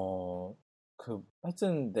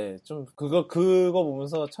하여튼 좀 그거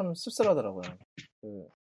보면서 참 씁쓸하더라고요.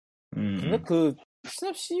 근데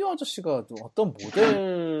스냅 CEO 아저씨가 어떤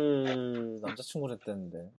모델 남자친구를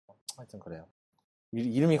했다는데 하여튼 그래요.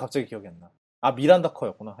 이름이 갑자기 기억이 안 나. 아, 미란다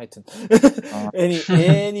커였구나. 하여튼. 아.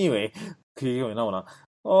 anyway. 그 얘기가 왜 나오나.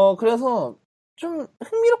 그래서 좀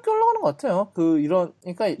흥미롭게 올라가는 것 같아요.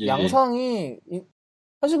 그러니까 예. 양상이,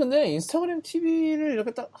 사실 근데 인스타그램 TV를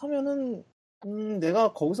이렇게 딱 하면은,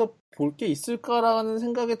 내가 거기서 볼 게 있을까라는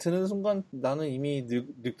생각이 드는 순간 나는 이미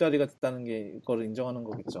늑다리가 됐다는 게 이거를 인정하는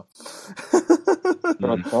거겠죠.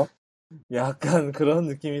 그렇죠. 약간 그런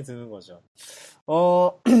느낌이 드는 거죠.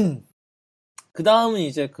 그 다음은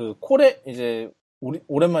이제 이제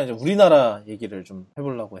오랜만에 이제 우리나라 얘기를 좀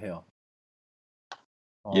해보려고 해요.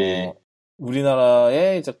 예.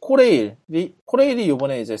 우리나라의 이제 코레일이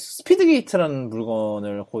요번에 이제 스피드 게이트라는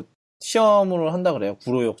물건을 곧 시험으로 한다 그래요.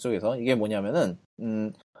 구로역 쪽에서. 이게 뭐냐면은,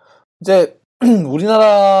 이제,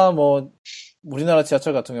 우리나라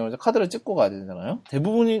지하철 같은 경우는 카드를 찍고 가야 되잖아요.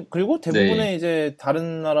 대부분의 네. 이제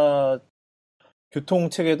다른 나라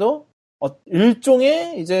교통체계도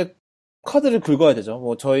일종의 이제 카드를 긁어야 되죠.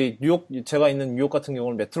 뭐 제가 있는 뉴욕 같은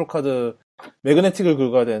경우는 메트로카드 매그네틱을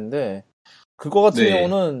긁어야 되는데, 그거 같은 네.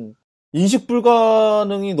 경우는 인식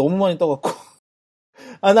불가능이 너무 많이 떠갖고.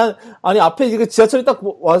 앞에 이게 지하철이 딱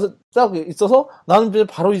와서 딱 있어서 나는 이제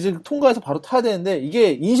바로 이제 통과해서 바로 타야 되는데,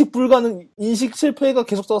 이게 인식 실패가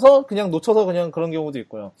계속 떠서 그냥 놓쳐서 그냥 그런 경우도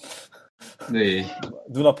있고요. 네.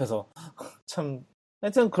 눈앞에서. 참.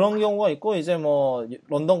 하여튼 그런 경우가 있고, 이제 뭐,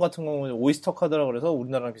 런던 같은 경우는 오이스터 카드라 그래서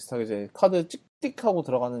우리나라랑 비슷하게 이제 카드 찍찍하고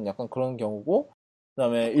들어가는 약간 그런 경우고, 그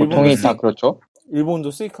다음에 보통이 다 그렇죠.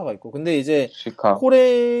 일본도 스이카가 있고. 근데 이제 스이카.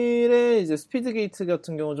 코레일의 이제 스피드 게이트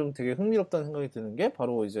같은 경우 좀 되게 흥미롭다는 생각이 드는 게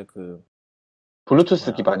바로 이제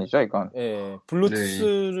블루투스 기반이죠, 이건. 예,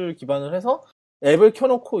 블루투스를 기반을 해서 앱을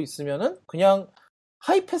켜놓고 있으면은 그냥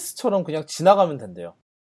하이패스처럼 그냥 지나가면 된대요.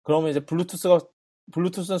 그러면 이제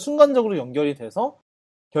블루투스는 순간적으로 연결이 돼서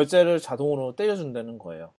결제를 자동으로 때려준다는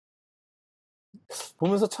거예요.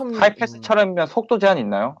 보면서 참 하이패스처럼면 속도 제한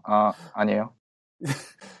있나요? 아니에요.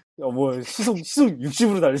 시속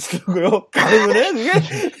 60으로 달리시려고요? 가능은 해? 그게?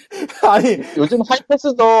 아니. 요즘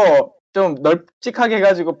하이패스도 좀 널찍하게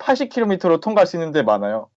해가지고 80km로 통과할 수 있는 데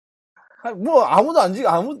많아요. 누가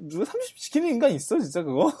 30 지키는 인간 있어, 진짜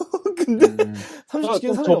그거? 근데, 30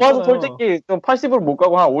 지키는 사람이 좁아서 없잖아요. 솔직히 좀 80으로 못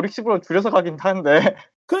가고 한 5, 60으로 줄여서 가긴 하는데.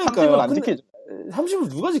 그러니까요. 30은 안 지키죠. 30을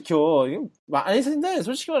누가 지켜? 아니, 근데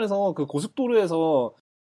솔직히 말해서 그 고속도로에서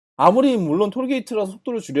아무리 물론 톨게이트라서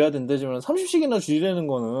속도를 줄여야 된다지만 30씩이나 줄이려는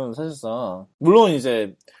거는 사실상 물론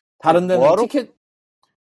이제 다른 데는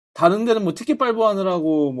뭐 티켓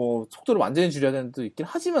발부하느라고 뭐 속도를 완전히 줄여야 되는 데도 있긴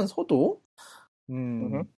하지만서도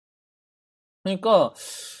그러니까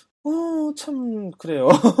참 그래요.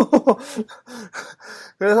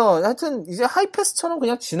 그래서 하여튼 이제 하이패스처럼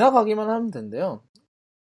그냥 지나가기만 하면 된대요.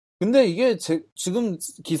 근데 이게 지금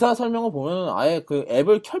기사 설명을 보면 아예 그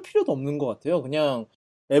앱을 켤 필요도 없는 것 같아요. 그냥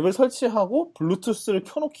앱을 설치하고 블루투스를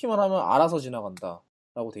켜놓기만 하면 알아서 지나간다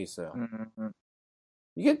라고 돼 있어요.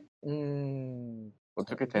 이게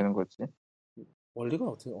어떻게 되는 거지? 원리가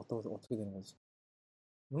어떻게 되는 거지?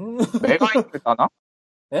 메가이디를 따나?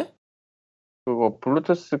 예? 그거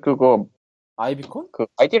블루투스 그거 아이비콘? 그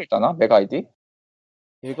아이디를 따나? 메가이디?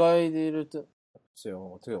 메가이디를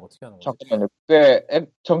글쎄요. 어떻게 하는 거지? 잠깐만요. 그게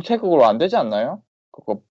앱 정책으로 안 되지 않나요?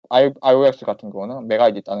 그거 iOS 같은 거는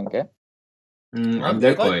메가이디 따는 게? 안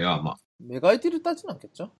될 거예요, 아마. 메가이디를 따진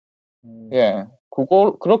않겠죠? 예.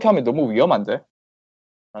 그렇게 하면 너무 위험한데?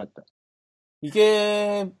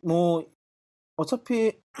 이게, 뭐,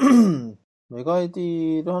 어차피,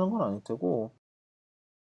 메가이디를 하는 건 아닐 테고,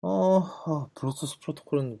 블루투스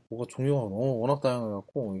프로토콜은 뭐가 종류가 워낙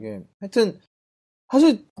다양해갖고, 이게, 하여튼,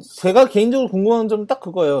 사실, 제가 개인적으로 궁금한 점은 딱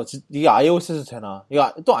그거예요. 이게 iOS에서 되나. 이게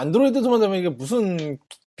또 안드로이드에서만 되면 이게 무슨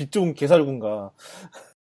빛 좋은 개살군가.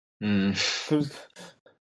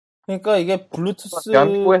 그러니까 이게 블루투스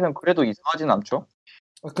대한민국에서는 그래도 이상하진 않죠.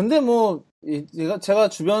 근데 뭐 제가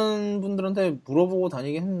주변 분들한테 물어보고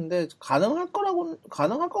다니긴 했는데 가능할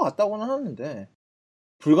것 같다고는 하는데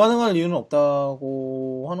불가능할 이유는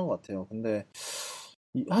없다고 하는 것 같아요. 근데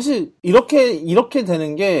사실 이렇게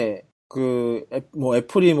되는 게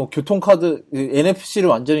애플이 뭐 교통카드 NFC를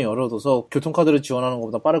완전히 열어둬서 교통카드를 지원하는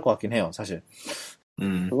것보다 빠를 것 같긴 해요. 사실.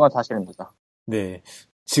 그건 사실입니다. 네.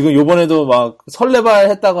 지금 요번에도 막 설레발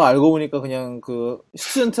했다가 알고 보니까 그냥 그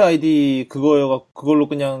스튜던트 아이디 그걸로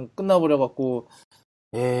그냥 끝나버려갖고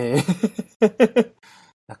예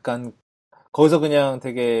약간 거기서 그냥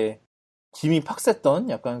되게 김이 팍셌던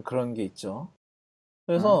약간 그런 게 있죠.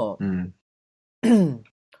 그래서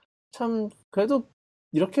참 그래도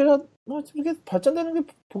이렇게 발전되는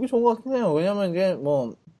게 보기 좋은 것 같긴 해요. 왜냐면 이게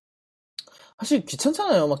뭐 사실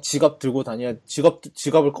귀찮잖아요. 막 지갑 들고 다녀야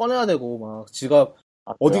지갑을 꺼내야 되고 막 지갑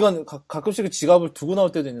어디간 가끔씩 지갑을 두고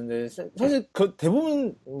나올 때도 있는데 사실 그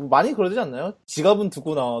대부분 많이 그러지 않나요? 지갑은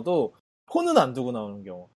두고 나와도 폰은 안 두고 나오는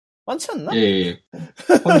경우 많지 않나? 예.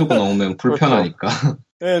 폰 두고 나오면 불편하니까.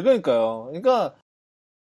 네, 그러니까요. 그러니까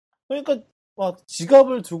막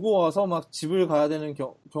지갑을 두고 와서 막 집을 가야 되는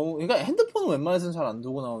경우, 그러니까 핸드폰은 웬만해서는 잘 안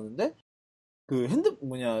두고 나오는데 그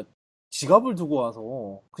지갑을 두고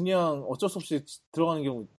와서 그냥 어쩔 수 없이 들어가는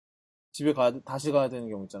경우, 다시 가야 되는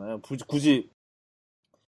경우 있잖아요. 굳이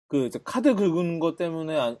그 이제 카드 긁는 것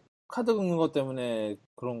때문에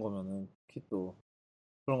그런 거면은 또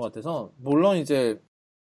그런 것 같아서, 물론 이제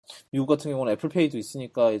미국 같은 경우는 애플페이도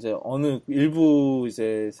있으니까 이제 어느 일부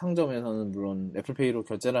이제 상점에서는 물론 애플페이로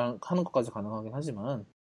결제를 하는 것까지 가능하긴 하지만,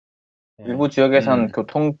 일부 지역에서는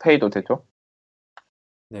교통페이도 되죠.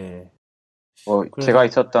 네. 제가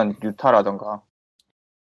있었던 유타라던가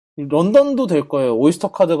런던도 될 거예요.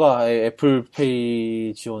 오이스터 카드가 아예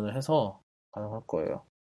애플페이 지원을 해서 가능할 거예요.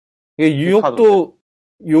 이게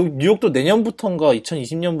뉴욕도 내년부터인가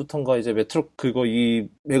 2020년부터인가 이제 이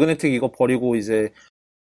매그네틱 이거 버리고 이제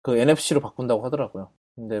그 NFC로 바꾼다고 하더라고요.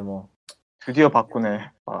 근데 뭐 드디어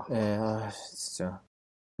바꾸네. 네, 진짜.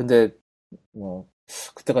 근데 뭐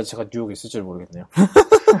그때까지 제가 뉴욕에 있을 줄 모르겠네요.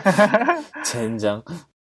 젠장.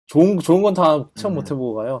 좋은 건 다 체험 못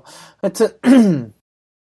해보고 가요. 하여튼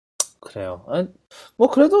그래요. 뭐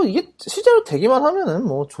그래도 이게 실제로 되기만 하면은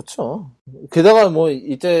뭐 좋죠. 게다가 뭐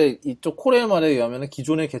이제 이쪽 코레일 말에 의하면은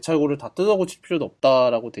기존의 개찰구를 다 뜯어고칠 필요도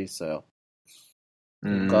없다라고 돼 있어요.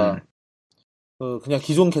 그러니까 그냥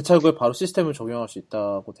기존 개찰구에 바로 시스템을 적용할 수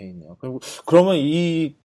있다고 돼 있네요. 그리고 그러면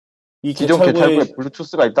이 기존 개찰구에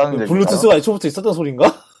블루투스가 있다는 얘기인가요? 블루투스가 애초부터 있었던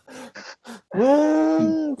소린가?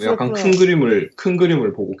 약간 큰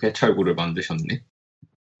그림을 보고 개찰구를 만드셨네.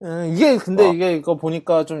 이게 이거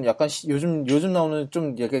보니까 좀 약간 요즘 나오는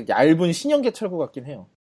좀 약간 얇은 신형 개찰구 같긴 해요.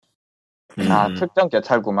 특정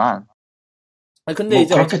개찰구만. 근데 뭐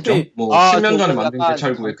이제 그렇겠죠. 어차피 10년 전에 만든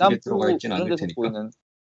개찰구에 그게 들어가 있진 않을 테니까.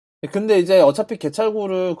 근데 이제 어차피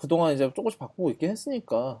개찰구를 그동안 이제 조금씩 바꾸고 있긴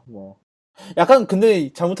했으니까 뭐 약간,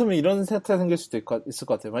 근데 잘못하면 이런 사태가 생길 수도 있을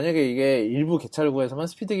것 같아요. 만약에 이게 일부 개찰구만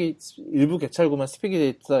스피드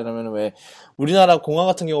데이트다 이러면, 왜 우리나라 공항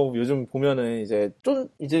같은 경우 요즘 보면은 이제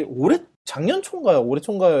작년 초인가요? 올해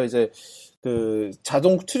초인가요? 이제 그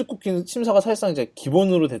자동 출입국 심사가 사실상 이제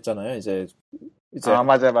기본으로 됐잖아요. 이제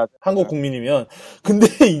맞아. 한국 국민이면. 근데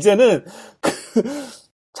이제는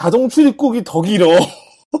자동 출입국이 더 길어.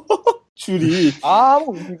 줄이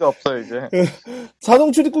아무 의미가 없어요 이제.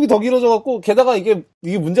 자동 출입국이 더 길어져갖고, 게다가 이게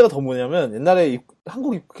문제가 더 뭐냐면, 옛날에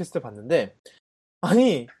한국 입국했을 때 봤는데,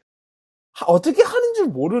 아니 어떻게 하는 줄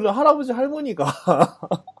모르는 할아버지 할머니가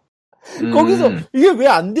거기서 이게 왜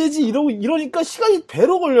안 되지 이러니까 시간이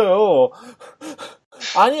배로 걸려요.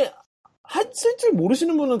 아니 쓸 줄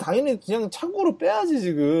모르시는 분은 당연히 그냥 창고로 빼야지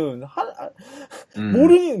지금.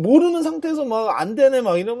 모르는 상태에서 막 안 되네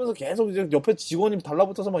막 이러면서 계속 이제 옆에 직원이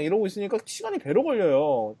달라붙어서 막 이러고 있으니까 시간이 배로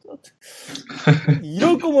걸려요.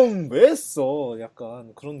 이럴 거면 왜 했어?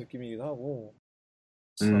 약간 그런 느낌이기도 하고.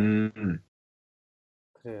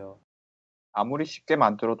 그래요. 아무리 쉽게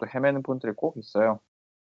만들어도 헤매는 분들이 꼭 있어요.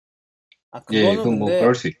 그거는 그건 뭐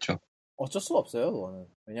그럴 수 있죠. 어쩔 수가 없어요, 그거는.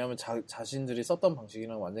 왜냐하면 자신들이 썼던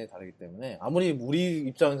방식이랑 완전히 다르기 때문에, 아무리 우리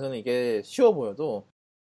입장에서는 이게 쉬워 보여도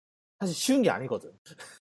사실 쉬운 게 아니거든.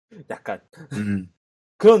 약간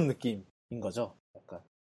그런 느낌인 거죠. 약간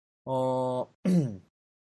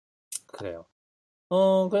그래요.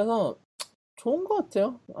 그래서 좋은 것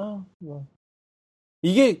같아요. 뭐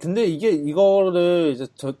근데 이거를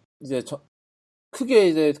크게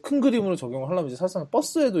이제 큰 그림으로 적용을 하려면 이제 사실상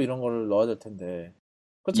버스에도 이런 거를 넣어야 될 텐데.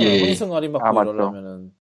 그렇잖아요. 환승 할인받고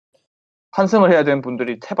이러려면은. 환승을 해야 되는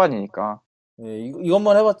분들이 태반이니까. 네,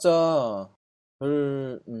 이것만 해봤자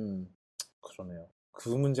그러네요. 그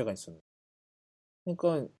문제가 있었네.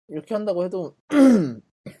 그러니까 이렇게 한다고 해도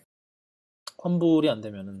환불이 안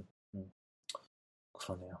되면은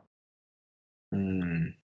그러네요.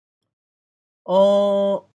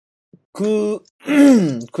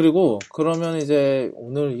 그리고 그러면 이제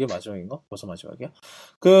오늘 이게 마지막인가? 벌써 마지막이야?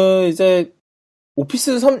 이제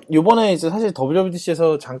오피스 3 요번에 이제 사실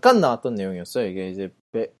WWDC에서 잠깐 나왔던 내용이었어요. 이게 이제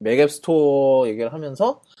맥앱 스토어 얘기를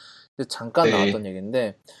하면서 이제 잠깐 나왔던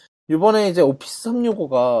얘기인데, 요번에 이제 오피스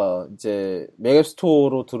 365가 이제 맥앱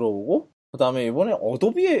스토어로 들어오고, 그다음에 이번에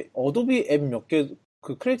어도비 앱 몇 개,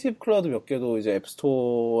 그 크리에이티브 클라우드 몇 개도 이제 앱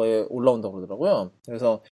스토어에 올라온다고 그러더라고요.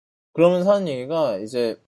 그래서 그러면서 하는 얘기가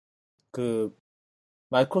이제 그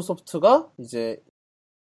마이크로소프트가 이제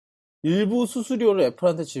일부 수수료를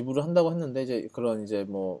애플한테 지불을 한다고 했는데, 이제 그런 이제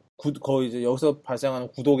뭐 거의 이제 여기서 발생하는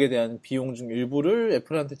구독에 대한 비용 중 일부를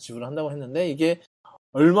애플한테 지불을 한다고 했는데, 이게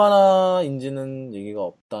얼마나인지는 얘기가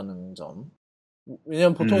없다는 점.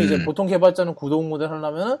 왜냐면 보통 이제 보통 개발자는 구독 모델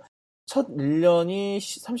하려면은 첫 1년이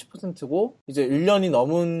 30%고 이제 1년이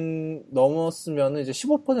넘었으면 이제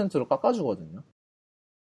 15%로 깎아주거든요.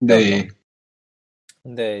 네.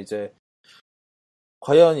 근데 이제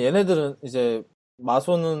과연 얘네들은 이제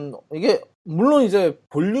마소는 이게 물론 이제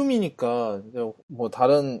볼륨이니까 이제 뭐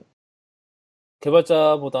다른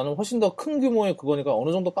개발자보다는 훨씬 더 큰 규모의 그거니까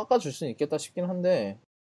어느 정도 깎아줄 수는 있겠다 싶긴 한데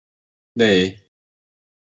네.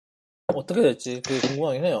 어떻게 될지 그게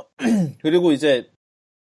궁금하긴 해요. 그리고 이제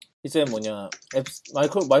뭐냐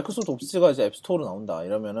마이크로소프트 옵스가 이제 앱스토어로 나온다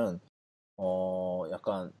이러면은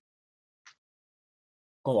약간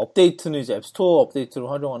그럼 업데이트는 이제 앱스토어 업데이트로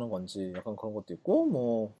활용하는 건지 약간 그런 것도 있고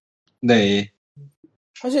뭐 네.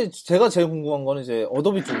 사실 제가 제일 궁금한 거는 이제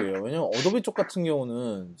어도비 쪽이에요. 왜냐면 어도비 쪽 같은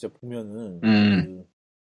경우는 이제 보면은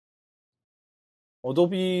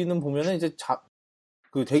어도비는 보면은 이제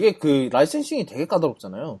되게 라이센싱이 되게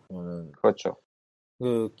까다롭잖아요. 보면은 그렇죠.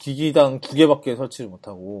 그 기기당 2개밖에 설치를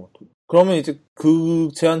못하고 그러면 이제 그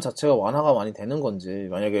제한 자체가 완화가 많이 되는 건지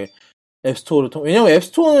만약에 앱스토어를 왜냐면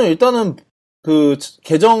앱스토어는 일단은 그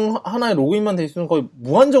계정 하나에 로그인만 돼 있으면 거의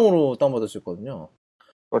무한정으로 다운받을 수 있거든요.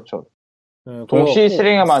 그렇죠. 네, 동시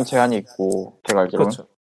실행에만 제한이 있고 제가 알기로는. 그렇죠.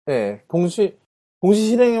 네, 동시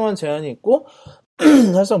실행에만 제한이 있고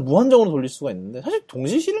사실상 무한정으로 돌릴 수가 있는데 사실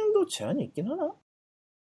동시 실행도 제한이 있긴 하나?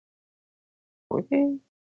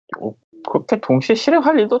 그렇게 동시에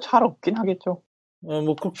실행할 일도 잘 없긴 하겠죠. 네,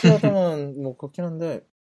 뭐 그렇게 하다만 뭐 그렇긴 한데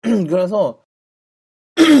그래서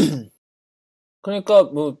그러니까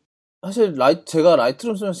뭐 사실 제가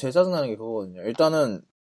라이트룸 쓰면서 제일 짜증나는 게 그거거든요. 일단은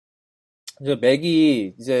이제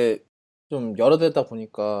맥이 이제 좀 여러 대다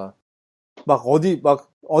보니까 막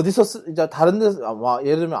어디서 이제 다른 데서 막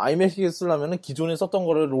예를 들면 아이맥이 쓰려면은 기존에 썼던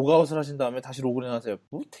거를 로그아웃을 하신 다음에 다시 로그인 하세요.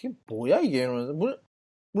 뭐 되게 뭐야 이게 이러면서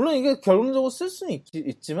물론 이게 결론적으로 쓸 수는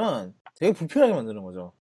있지만 되게 불편하게 만드는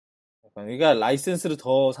거죠. 약간 그러니까 라이센스를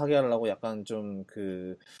더 사게 하려고 약간 좀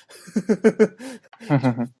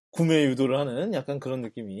구매 유도를 하는 약간 그런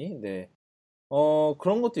느낌이 네.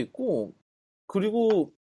 그런 것도 있고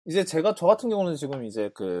그리고 이제 저 같은 경우는 지금 이제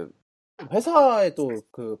그 회사에 또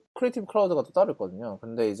그 크리에이티브 클라우드가 또 따로 있거든요.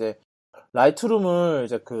 근데 이제 라이트룸을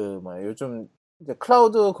이제 요즘 이제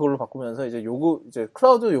클라우드 그걸로 바꾸면서 이제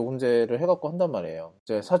클라우드 요금제를 해갖고 한단 말이에요.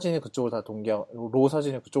 이제 사진이 그쪽으로 다 로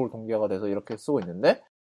사진이 그쪽으로 동기화가 돼서 이렇게 쓰고 있는데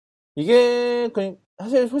이게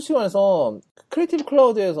사실 솔직히 말해서 크리에이티브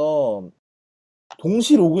클라우드에서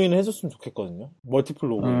동시 로그인을 해줬으면 좋겠거든요. 멀티플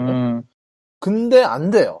로그인을. 근데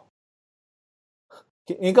안 돼요.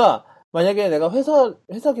 그러니까 만약에 내가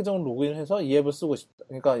회사 계정을 로그인해서 이 앱을 쓰고 싶다.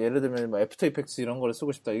 그러니까 예를 들면 뭐 애프터 이펙트 이런 거를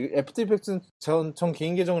쓰고 싶다. 애프터 이펙트는 전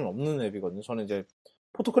개인 계정은 없는 앱이거든요. 저는 이제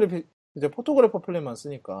포토그래퍼 플랜만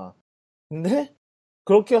쓰니까. 근데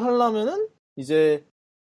그렇게 하려면은 이제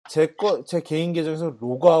제 개인 계정에서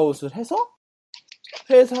로그아웃을 해서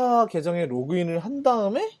회사 계정에 로그인을 한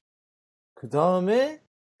다음에 그 다음에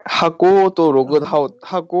하고 또 로그아웃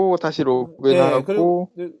하고 다시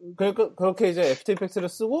로그인하고 그렇게 이제 애프터 이펙트를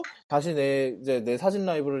쓰고 다시 내 사진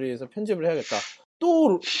라이브러리에서 편집을 해야겠다.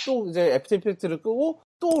 또 이제 애프터 이펙트를 끄고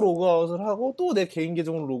또 로그아웃을 하고 또 내 개인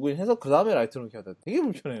계정으로 로그인해서 그 다음에 라이트룸을 켜야 돼. 되게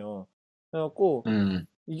불편해요. 그래갖고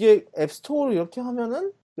이게 앱스토어를 이렇게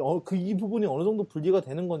하면은 이 부분이 어느 정도 분리가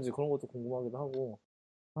되는 건지 그런 것도 궁금하기도 하고.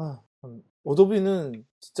 어도비는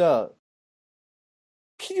진짜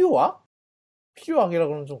필요악이라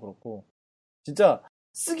그러면 좀 그렇고 진짜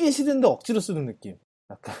쓰기 싫은데 억지로 쓰는 느낌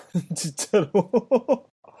약간 진짜로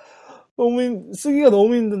쓰기가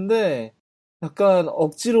너무 힘든데 약간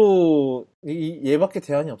억지로 얘밖에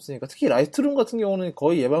대안이 없으니까 특히 라이트룸 같은 경우는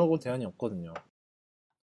거의 얘하고 대안이 없거든요.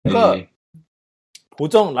 그러니까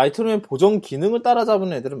라이트룸의 보정 기능을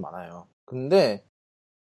따라잡은 애들은 많아요. 근데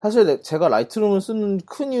사실 제가 라이트룸을 쓰는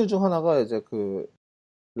큰 이유 중 하나가 이제 그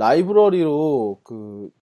라이브러리로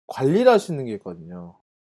관리를 할 수 있는 게 있거든요.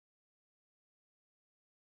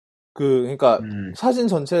 그러니까 사진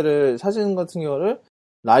같은 경우를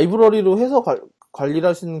라이브러리로 해서 관리를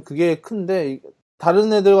할 수 있는 그게 큰데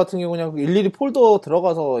다른 애들 같은 경우 그냥 일일이 폴더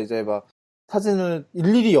들어가서 이제 막 사진을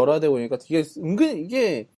일일이 열어야 되고 그러니까 되게 은근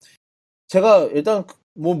이게 제가 일단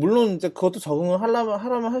뭐 물론 이제 그것도 적응을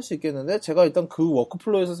하라면 할 수 있겠는데 제가 일단 그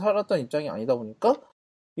워크플로우에서 살았던 입장이 아니다 보니까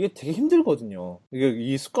이게 되게 힘들거든요.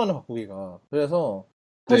 이 습관을 바꾸기가. 그래서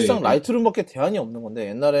사실상 라이트룸밖에 대안이 없는 건데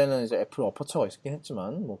옛날에는 이제 애플 어퍼처가 있긴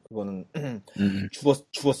했지만 뭐 그거는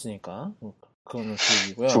죽었으니까 그거는 그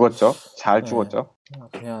얘기고요. 죽었죠. 잘 죽었죠.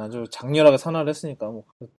 그냥 아주 장렬하게 산화를 했으니까 뭐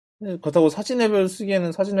그렇다고 사진 앱을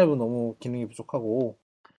쓰기에는 사진 앱은 너무 기능이 부족하고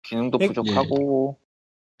기능도 부족하고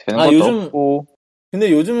되는 것도 요즘 없고 근데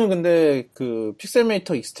요즘은 근데 그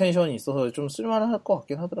픽셀메이터 익스텐션이 있어서 좀 쓸만할 것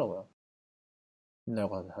같긴 하더라고요.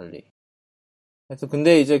 옛날과 달리. 그래서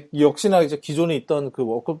근데 이제 역시나 이제 기존에 있던 그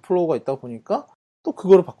워크플로우가 있다 보니까 또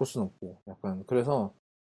그거를 바꿀 수는 없고 약간 그래서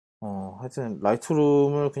하여튼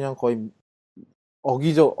라이트룸을 그냥 거의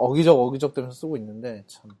어기적 되면서 쓰고 있는데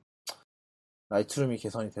참 라이트룸이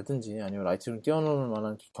개선이 되든지 아니면 라이트룸 뛰어넘을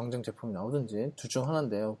만한 경쟁 제품이 나오든지 둘 중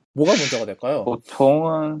하나인데요. 뭐가 문제가 될까요?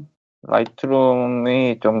 보통은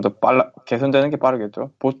라이트룸이 좀 더 개선되는 게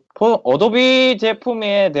빠르겠죠. 어도비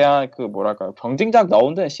제품에 대한 그 뭐랄까요 경쟁작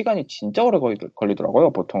나오는 데는 시간이 진짜 오래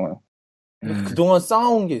걸리더라고요. 보통은. 그동안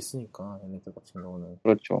쌓아온 게 있으니까 얘네들 같은 경우는.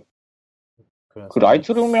 그렇죠. 그래서 그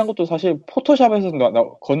라이트룸이란 것도 사실 포토샵에서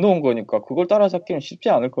건너온 거니까 그걸 따라잡기는 쉽지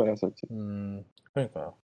않을 거예요, 솔직히.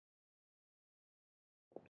 그러니까요.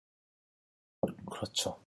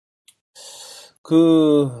 그렇죠.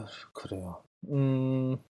 그래요.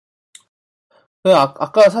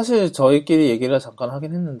 아까 사실 저희끼리 얘기를 잠깐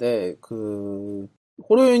하긴 했는데,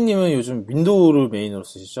 호로요님은 요즘 윈도우를 메인으로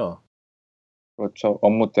쓰시죠? 그렇죠.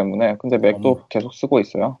 업무 때문에. 근데 맥도 계속 쓰고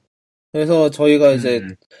있어요. 그래서 저희가 이제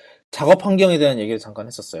작업 환경에 대한 얘기를 잠깐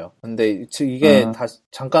했었어요. 근데 이게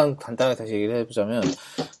잠깐 간단하게 다시 얘기를 해보자면,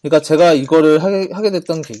 그러니까 제가 이거를 하게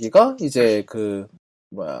됐던 계기가 이제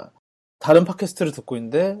다른 팟캐스트를 듣고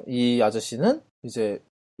있는데 이 아저씨는 이제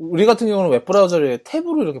우리 같은 경우는 웹브라우저를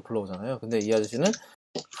탭으로 이렇게 불러오잖아요. 근데 이 아저씨는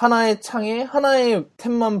하나의 창에 하나의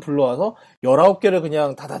탭만 불러와서 19개를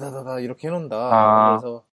그냥 다다다다다 이렇게 해놓는다.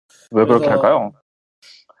 그래서 왜 그렇게 할까요?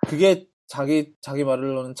 그게 자기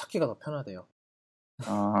말로는 찾기가 더 편하대요.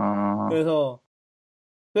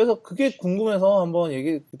 그래서 그게 궁금해서 한번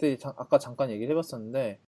그때 아까 잠깐 얘기를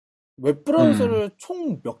해봤었는데 웹브라우저를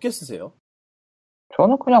총 몇 개 쓰세요?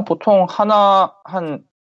 저는 그냥 보통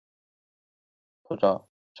보자.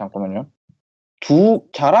 잠깐만요.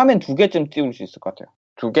 잘하면 2개쯤 띄울 수 있을 것 같아요.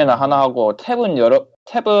 2개나 하나 하고,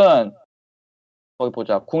 탭은, 거기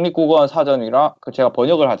보자. 국립국어원 사전이랑, 제가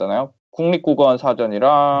번역을 하잖아요. 국립국어원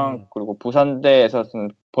사전이랑, 그리고 부산대에서 쓴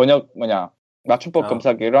맞춤법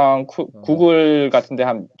검사기랑, 구글 같은데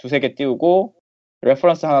한 2-3개 띄우고,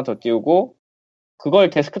 레퍼런스 하나 더 띄우고, 그걸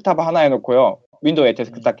데스크탑 하나 해놓고요. 윈도우의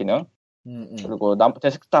데스크탑 기능. 그리고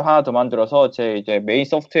데스크탑 하나 더 만들어서 제 이제 메인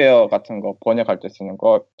소프트웨어 같은 거 번역할 때 쓰는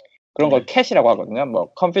거 그런 걸 캣이라고 하거든요.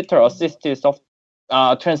 뭐 컴퓨터 어시스티드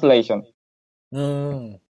트랜슬레이션.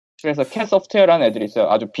 그래서 캣 소프트웨어라는 애들이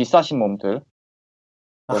있어요. 아주 비싸신 몸들.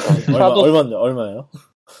 얼마예요?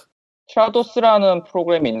 트라도스라는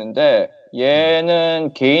프로그램이 있는데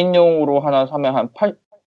얘는 개인용으로 하나 사면 한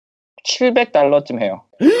 $700쯤 해요.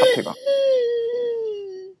 카페가.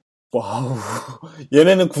 와우.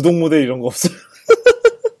 얘네는 구독 모델 이런 거 없어요?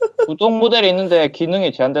 구독 모델이 있는데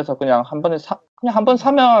기능이 제한돼서 그냥 한 번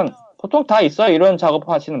사면 보통 다 있어요. 이런 작업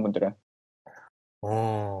하시는 분들은.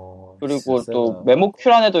 그리고 또 메모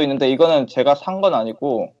큐란에도 있는데 이거는 제가 산 건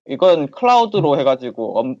아니고 이건 클라우드로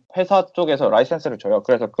해가지고 회사 쪽에서 라이센스를 줘요.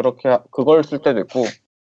 그래서 그걸 쓸 때도 있고.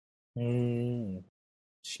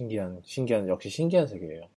 역시 신기한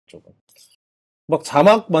세계예요. 조금. 막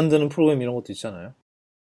자막 만드는 프로그램 이런 것도 있잖아요.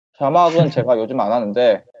 자막은 제가 요즘 안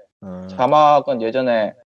하는데 자막은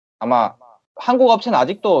예전에 아마 한국 업체는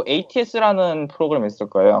아직도 ATS라는 프로그램이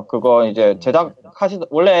있을 거예요. 그거 이제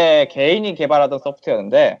원래 개인이 개발하던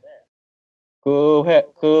소프트웨어인데 그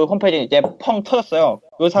홈페이지는 이제 펑 터졌어요.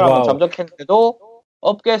 그 사람은 잠적했는데도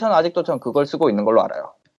업계에서는 아직도 전 그걸 쓰고 있는 걸로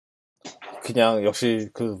알아요. 그냥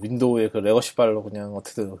역시 그 윈도우의 그 레거시 발로 그냥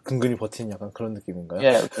어떻게든 근근히 버티는 약간 그런 느낌인가요?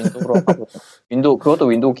 예, 윈도우로 하고 그것도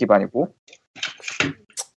윈도우 기반이고.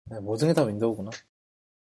 네, 모든 게 다 윈도우구나.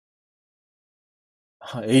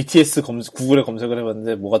 ATS 구글에 검색을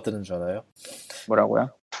해봤는데 뭐가 뜨는 줄 알아요? 뭐라고요?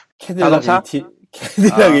 캐딜락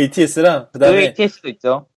ATS랑 그다음에 ATS도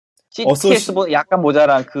있죠. CTS보다 약간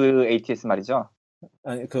모자란 그 ATS 말이죠.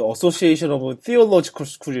 아니 그 Association of Theological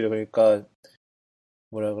School이래. 그러니까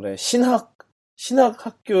뭐라 그래 신학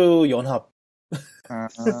학교 연합.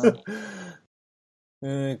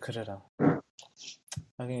 그래라.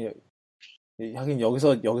 하긴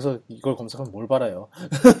여기서 이걸 검색하면 뭘 바라요?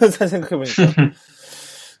 잘 생각해보니까.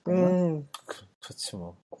 그렇지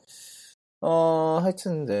뭐.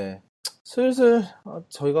 하여튼 네. 슬슬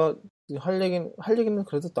저희가 할 얘기는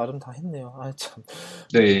그래도 나름 다 했네요. 참.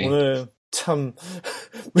 네. 오늘 참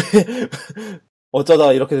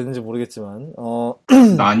어쩌다 이렇게 됐는지 모르겠지만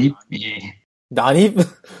난입? 난입?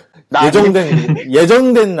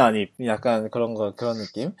 예정된 난입. 약간 그런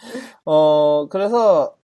느낌.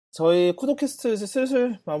 그래서 저희 쿠도캐스트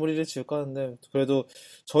슬슬 마무리를 지을까 하는데, 그래도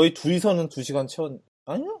저희 둘이서는 2시간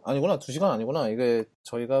아니구나. 2시간 아니구나. 이게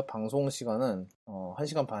저희가 방송 시간은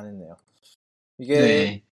 1시간 반 했네요.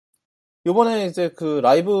 이게 요번에 이제 그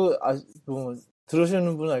라이브, 뭐,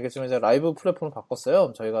 들으시는 분은 알겠지만, 이제 라이브 플랫폼을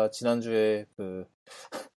바꿨어요. 저희가 지난주에 그,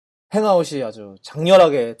 행아웃이 아주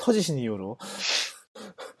장렬하게 터지신 이유로.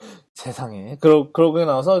 세상에. 그러고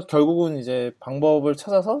나서 결국은 이제 방법을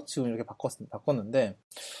찾아서 지금 이렇게 바꿨는데,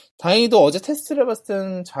 다행히도 어제 테스트를 해봤을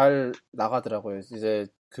때는 잘 나가더라고요. 이제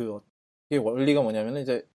이게 원리가 뭐냐면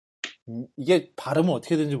이제, 이게 발음은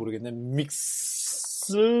어떻게 되는지 모르겠네.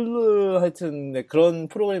 하여튼, 네, 그런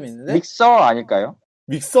프로그램이 있는데. 믹서 아닐까요?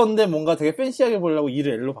 믹서인데 뭔가 되게 팬시하게 보려고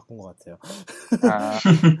이를 L로 바꾼 것 같아요. 아,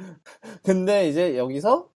 근데 이제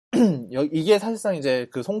여기서, 이게 사실상 이제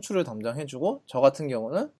그 송출을 담당해주고, 저 같은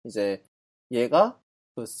경우는 이제 얘가,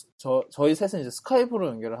 저희 셋은 이제 스카이프로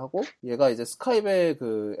연결을 하고, 얘가 이제 스카이프의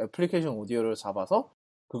그 애플리케이션 오디오를 잡아서,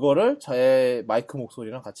 그거를 저의 마이크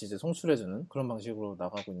목소리랑 같이 이제 송출해주는 그런 방식으로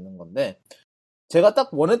나가고 있는 건데, 제가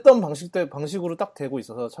딱 원했던 방식으로 딱 되고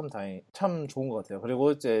있어서 참 좋은 것 같아요.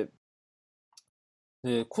 그리고 이제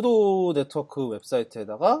쿠도 네트워크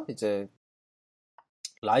웹사이트에다가 이제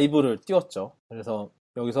라이브를 띄웠죠. 그래서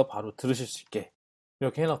여기서 바로 들으실 수 있게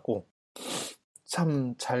이렇게 해놨고,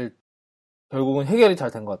 참 결국은 해결이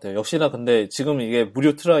잘 된 것 같아요. 역시나 근데 지금 이게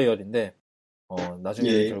무료 트라이얼인데, 나중에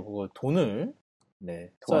예. 결국은 돈을,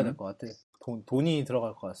 네, 써야 될 것 같아요. 돈이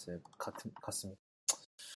들어갈 것 같습니다.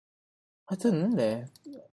 하여튼, 네.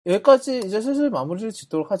 여기까지 이제 슬슬 마무리를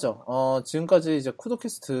짓도록 하죠. 지금까지 이제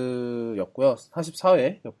쿠도캐스트였고요.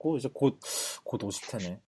 44회였고, 이제 곧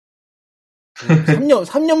 50회네.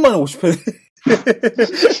 3년 만에 50회.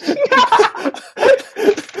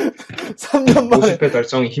 3년 만에. 50회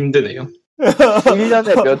달성이 힘드네요.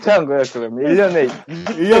 1년에 몇 회 한 거야, 그럼? 1년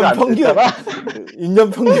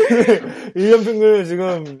평균. 1년 평균을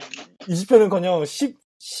지금 20회는 그냥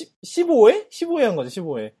 15회? 15회 한 거죠,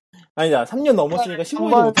 15회. 아니다, 3년 넘었으니까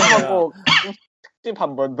 15회도 못한 거야. 특집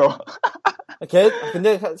한 번 더.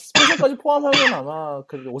 근데 스페셜까지 포함하면 아마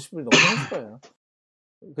그 50회를 넘긴 했을 거예요.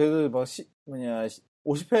 그래도 뭐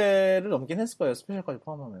 50회를 넘긴 했을 거예요, 스페셜까지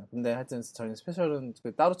포함하면. 근데 하여튼 저희는 스페셜은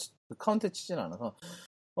따로 카운트에 치진 않아서.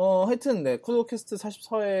 하여튼, 네, 쿠도캐스트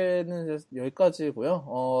 44회는 이제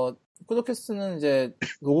여기까지고요. 쿠도캐스트는 이제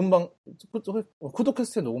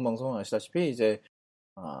쿠도캐스트의 녹음 방송은 아시다시피 이제,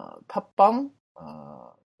 팟빵,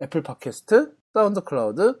 애플 팟캐스트, 사운드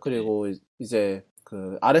클라우드, 그리고 이제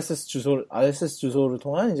그 RSS 주소를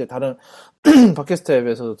통한 이제 다른 팟캐스트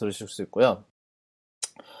앱에서도 들으실 수 있고요.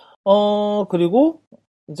 그리고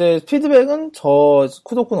이제 피드백은 저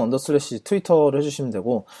쿠도쿤 _ 트위터를 해주시면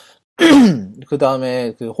되고, 그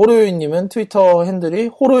다음에 그 호로요이님은 트위터 핸들이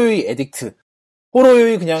호로요이 에딕트.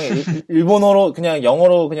 호로요이 그냥 일본어로 그냥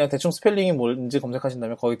영어로 그냥 대충 스펠링이 뭔지 검색하신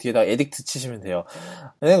다음에 거기 뒤에다 에딕트 치시면 돼요.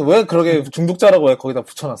 왜 그렇게 중독자라고 왜 거기다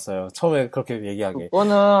붙여놨어요? 처음에 그렇게 얘기하게.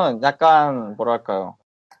 그거는 약간 뭐랄까요?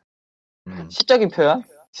 시적인 표현?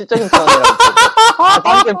 시적인 표현이라고.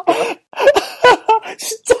 과장된 표현?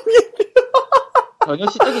 시적인 전혀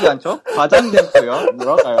시적이지 않죠? 과장된 표현?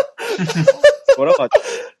 뭐랄까요? 뭐라고 하죠?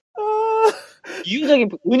 비유적인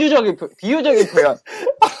표현.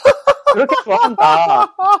 그렇게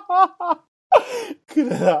좋아한다.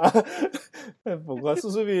 그래. 뭔가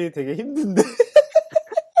수습이 되게 힘든데.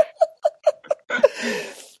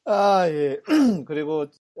 예. 그리고,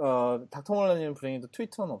 닥터몰라님 불행히도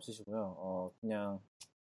트위터는 없으시고요. 그냥,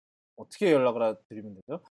 어떻게 연락을 드리면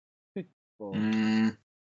되죠?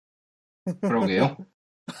 그러게요.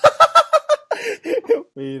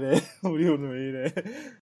 왜 이래? 우리 오늘 왜 이래?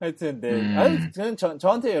 하여튼, 네. 아니, 그냥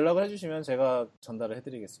저한테 연락을 해주시면 제가 전달을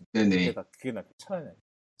해드리겠습니다. 네네. 그게 차라리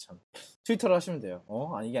참. 트위터로 하시면 돼요.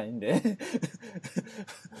 이게 아닌데.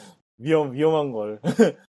 위험한 걸.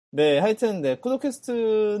 네, 하여튼, 네.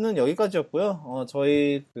 쿠도캐스트는 여기까지였고요.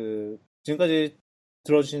 저희, 지금까지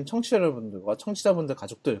들어주신 청취자 여러분들과 청취자분들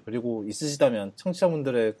가족들, 그리고 있으시다면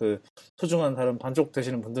청취자분들의 그 소중한 다른 반쪽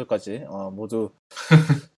되시는 분들까지, 모두,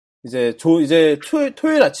 이제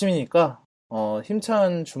토요일 아침이니까,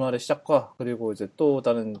 힘찬 주말의 시작과, 그리고 이제 또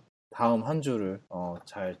다른 다음 한 주를,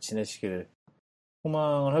 잘 지내시길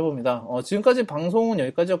소망을 해봅니다. 지금까지 방송은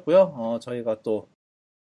여기까지였고요. 저희가 또,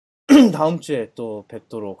 다음 주에 또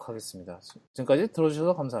뵙도록 하겠습니다. 지금까지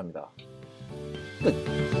들어주셔서 감사합니다. 끝.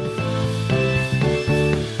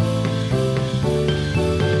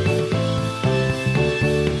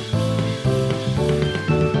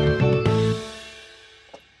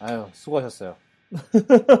 아유, 수고하셨어요.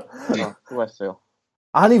 수고했어요.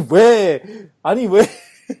 아니, 왜,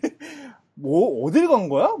 뭐, 어딜 간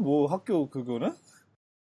거야? 뭐, 학교, 그거는?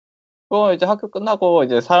 이제 학교 끝나고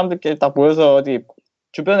이제 사람들끼리 딱 모여서 어디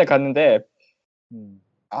주변에 갔는데,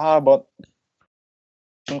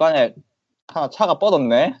 중간에 하나 차가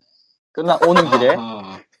뻗었네? 오는 길에.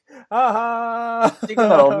 아하.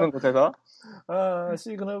 시그널 없는 곳에서. 아,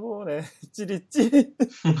 시그널 보내. 찌릿찌릿.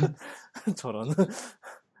 저런.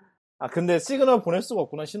 아, 근데 시그널 보낼 수가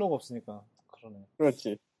없구나. 신호가 없으니까. 그러네.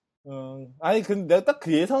 그렇지. 아니, 근데 내가 딱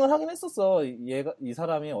그 예상을 하긴 했었어. 이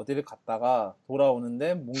사람이 어디를 갔다가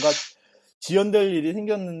돌아오는데 뭔가 지연될 일이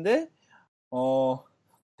생겼는데,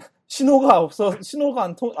 신호가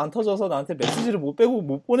안 터져서 나한테 메시지를 못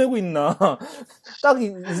보내고 있나. 딱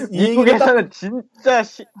미국에서는 진짜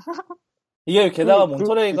이게 게다가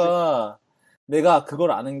몬터레이가 내가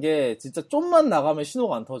그걸 아는 게 진짜 좀만 나가면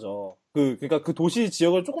신호가 안 터져. 그러니까 그 도시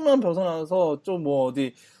지역을 조금만 벗어나서 좀 뭐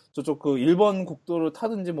어디 저쪽 그 1번 국도를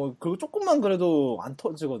타든지 뭐 그거 조금만 그래도 안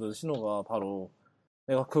터지거든, 신호가 바로.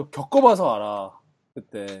 내가 겪어봐서 알아.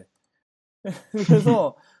 그때.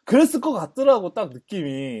 그래서 그랬을 것 같더라고, 딱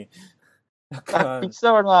느낌이. 딱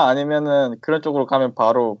빅스바나 아니면은 그런 쪽으로 가면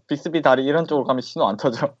바로 빅스비 다리 이런 쪽으로 가면 신호 안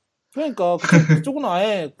터져. 그러니까 그쪽은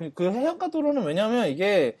아예 그 해안가 도로는 왜냐면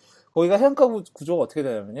이게 거기가 해안가 구조가 어떻게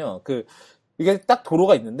되냐면요. 이게 딱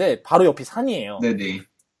도로가 있는데 바로 옆이 산이에요. 네네.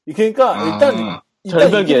 그러니까 일단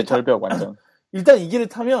절벽이에요, 절벽 완전. 일단 이 길을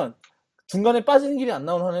타면 중간에 빠지는 길이 안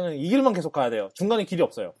나오는 한에는 이 길만 계속 가야 돼요. 중간에 길이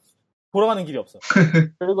없어요. 돌아가는 길이 없어.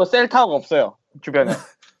 그리고 셀타워가 없어요, 주변에.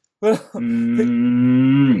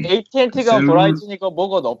 AT&T가 브라이튼이고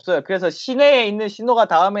뭐가 없어요. 그래서 시내에 있는 신호가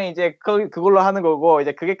다음에 이제 그걸로 하는 거고,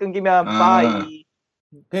 이제 그게 끊기면 빠이.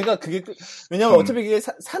 그러니까 왜냐면 어차피 이게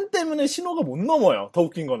산 때문에 신호가 못 넘어요. 더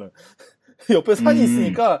웃긴 거는. 옆에 산이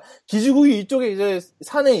있으니까 기지국이 이쪽에 이제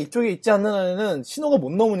산에 이쪽에 있지 않는 한에는 신호가 못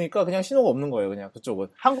넘으니까 그냥 신호가 없는 거예요. 그냥 그쪽은.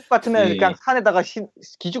 한국 같으면 그냥 산에다가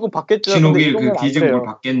기지국 받겠죠. 신호길 기지국을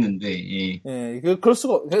받겠는데. 예, 그럴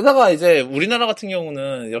수가. 게다가 이제 우리나라 같은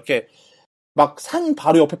경우는 이렇게 막 산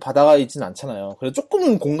바로 옆에 바다가 있진 않잖아요. 그래서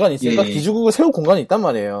조금은 공간이 있으니까 기지국을 세울 공간이 있단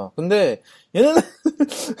말이에요. 근데 얘네는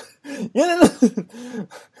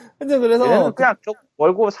하여튼 그래서 얘네는 그냥 좀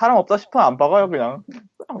멀고 사람 없다 싶으면 안 박아요. 그냥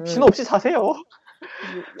신호 없이 사세요.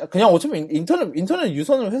 그냥 어차피 인터넷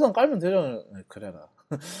유선을 회선 깔면 되잖아요. 그래라.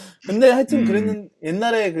 근데 하여튼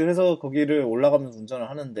옛날에 그래서 거기를 올라가면서 운전을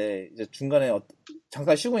하는데 이제 중간에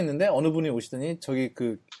잠깐 쉬고 있는데 어느 분이 오시더니 저기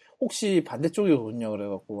혹시 반대쪽에 오냐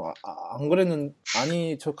그래갖고 안 그랬는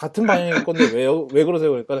아니 저 같은 방향일 건데 왜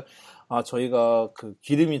그러세요? 그러니까 저희가 그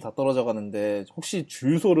기름이 다 떨어져 가는데 혹시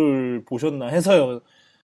주유소를 보셨나 해서요.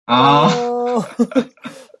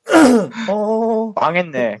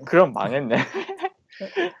 망했네. 그럼 망했네.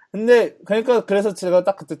 근데 그러니까 그래서 제가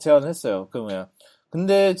딱 그때 제안을 했어요.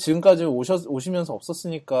 근데 지금까지 오시면서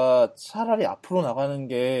없었으니까 차라리 앞으로 나가는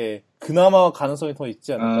게 그나마 가능성이 더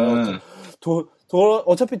있지 않을까요?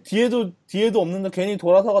 어차피 뒤에도 없는데 괜히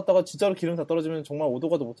돌아서 갔다가 진짜로 기름 다 떨어지면 정말 오도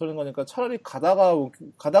가도 못하는 거니까 차라리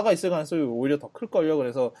가다가 있을 가능성이 오히려 더 클걸요.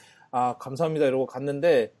 그래서 감사합니다 이러고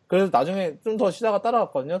갔는데 그래서 나중에 좀 더 쉬다가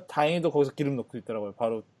따라갔거든요. 다행히도 거기서 기름 넣고 있더라고요.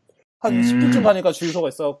 바로 한 10분쯤 가니까 주유소가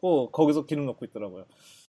있어갖고 거기서 기름 넣고 있더라고요.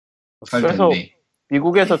 그래서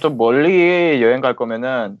미국에서 좀 멀리 여행 갈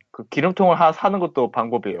거면은 그 기름통을 하나 사는 것도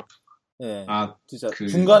방법이에요. 네, 진짜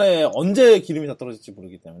중간에 언제 기름이 다 떨어질지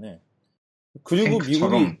모르기 때문에. 그리고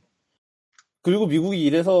미국이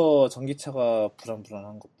이래서 전기차가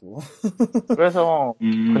불안불안한 것도. 그래서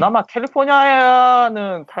그나마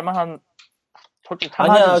캘리포니아는 탈만한 솔직히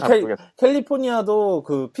아니야. 캘리포니아도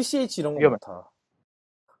그 PCH 이런 거 못 타.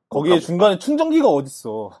 거기에 중간에 충전기가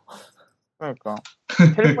어딨어. 그러니까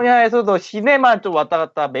캘리포니아에서도 시내만 좀 왔다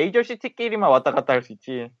갔다 메이저 시티끼리만 왔다 갔다 할 수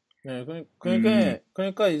있지. 네,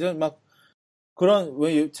 그러니까 이제 막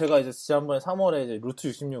왜 제가 이제 지난번에 3월에 이제 루트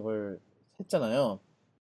 66을 했잖아요.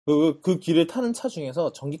 그 길을 타는 차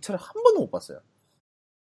중에서 전기차를 한 번도 못 봤어요.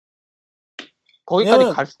 거기까지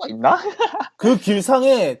갈 수가 있나? 그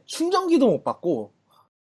길상에 충전기도 못 봤고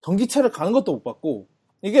전기차를 가는 것도 못 봤고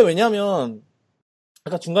이게 왜냐면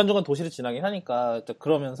아까 중간중간 도시를 지나긴 하니까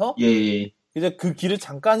그러면서 이제 그 길을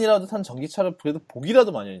잠깐이라도 탄 전기차를 그래도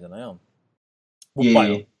보기라도 마련이잖아요. 못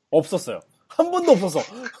봐요. 없었어요. 한 번도 없었어.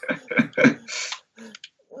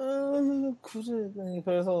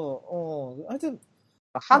 그래서 하여튼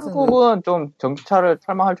한국은 좀 전기차를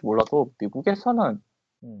탈만할지 몰라도 미국에서는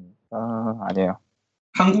아니에요.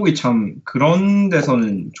 한국이 참 그런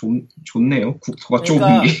데서는 좋네요. 국토가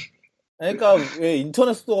좁은 게. 그러니까 왜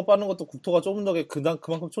인터넷 속도가 빠른 것도 국토가 좁은 덕에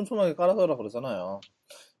그만큼 촘촘하게 깔아서라 그러잖아요.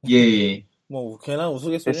 뭐 괜한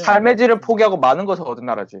우스갯소리. 삶의 질을 포기하고 많은 것을 얻은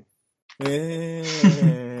나라지.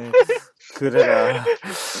 그래라.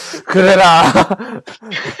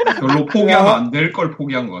 별로 포기하면 안 될 걸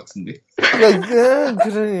포기한 것 같은데.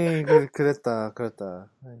 그랬다.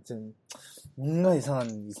 하여튼 뭔가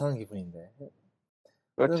이상한 기분인데.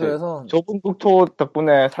 그렇지. 그래서 좁은 국토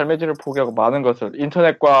덕분에 삶의 질을 포기하고 많은 것을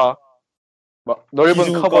인터넷과 막 넓은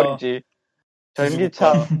기준가, 커버리지.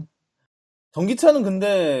 전기차. 전기차는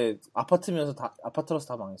근데 아파트라서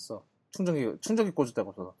다 망했어. 충전기 꽂을 데가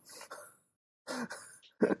없어서.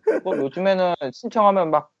 뭐 요즘에는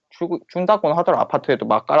신청하면 막 준다고는 하더라. 아파트에도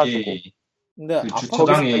막 깔아주고. 예. 근데 그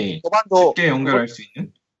주차장에 법안도 쉽게 연결할 수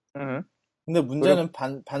있는? 응. 근데 문제는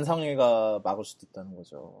반상회가 막을 수도 있다는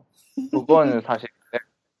거죠. 그건 사실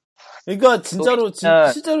그러니까 진짜로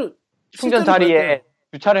실제로 충전 실제로 자리에 그랬대요.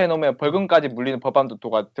 주차를 해놓으면 벌금까지 물리는 법안도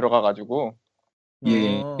들어가가지고.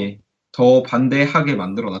 예. 더 반대하게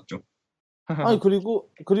만들어놨죠. 아니 그리고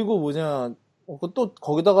뭐냐 또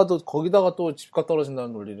거기다가 또 집값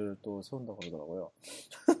떨어진다는 논리를 또 세운다고 그러더라고요.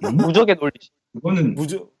 무적의 논리지.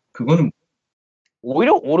 그거는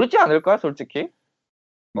오히려 오르지 않을까요, 솔직히?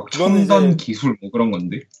 막 그거는 첨단 이제- 기술 뭐 그런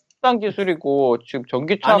건데. 첨단 기술이고 지금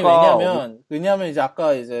전기차가 아니 왜냐면 이제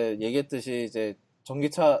아까 이제 얘기했듯이 이제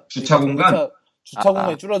주차 공간? 주차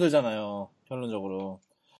공간이 줄어들잖아요. 결론적으로.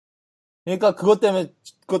 그러니까 그것 때문에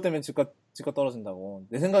집값 떨어진다고.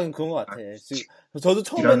 내 생각엔 그런 것 같아. 저도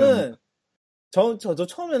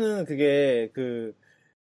처음에는 그게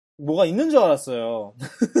뭐가 있는 줄 알았어요.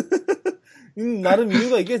 나름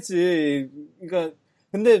이유가 있겠지. 그러니까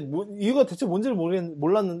근데 이유가 대체 뭔지를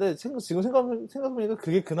몰랐는데 지금 생각해보니까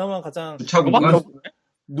그게 그나마 가장 주차 공간?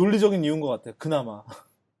 논리적인 이유인 것 같아. 그나마.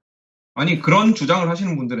 아니 그런 주장을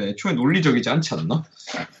하시는 분들은 애초에 논리적이지 않지 않나?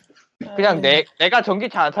 그냥 내가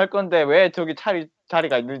전기차 안 탈 건데 왜 저기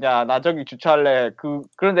자리가 있느냐. 나 저기 주차할래.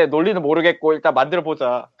 그런데 논리는 모르겠고 일단 만들어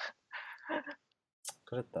보자.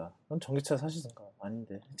 그랬다. 넌 전기차 사시던가.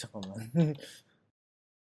 아닌데. 잠깐만.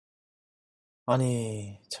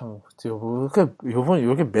 아니, 참,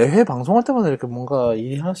 이렇게 매회 방송할 때마다 이렇게 뭔가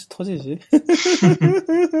일이 하나씩 터지지?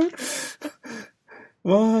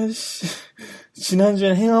 와, 씨.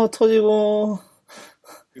 지난주엔 행아웃 터지고,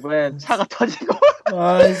 이번엔 차가 터지고.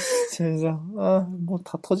 아이씨, 진짜. 뭐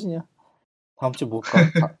다 터지냐. 다음 주 못 가.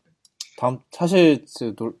 사실,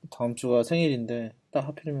 다음 주가 생일인데, 딱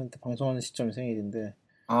하필이면 방송하는 시점이 생일인데.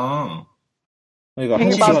 그러니까 한국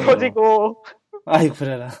행방 시간으로. 터지고. 아이,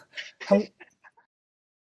 그래라.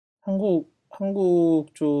 한국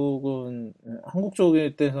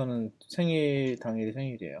쪽일 때서는 당일이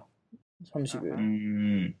생일이에요.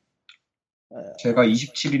 30일. 제가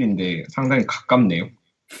 27일인데 상당히 가깝네요.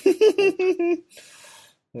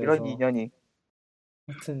 이런 인연이.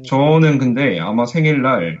 하여튼, 저는 근데 아마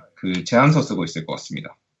생일날 그 제안서 쓰고 있을 것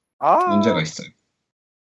같습니다. 문제가 있어요.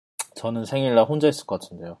 저는 생일날 혼자 있을 것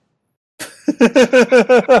같은데요.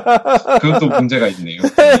 그것도 문제가 있네요.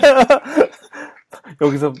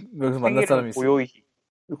 여기서 만날 사람이 있어요.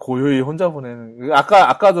 고요히 혼자 보내는.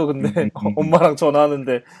 아까도 근데 엄마랑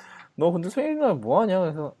전화하는데 너 근데 생일날 뭐 하냐?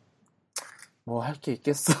 그래서 뭐 할 게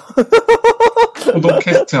있겠어.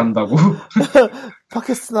 포도캐스트 한다고?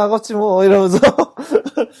 팟캐스트 나갔지 뭐 이러면서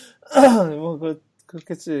뭐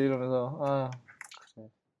그렇겠지 이러면서 그래.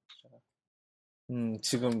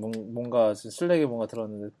 지금 뭔가 슬랙에 뭔가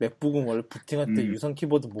들었는데 맥북은 원래 부팅할 때 유선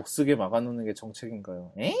키보드 못 쓰게 막아놓는 게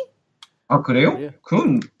정책인가요? 에? 그래요? 예.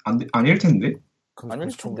 그건 아닐 텐데. 아닐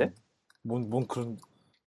텐데. 뭔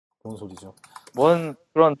소리죠? 뭔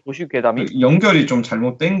그런 도시 괴담이? 연결이 좀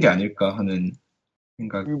잘못된 게 아닐까 하는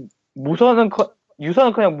생각. 유선은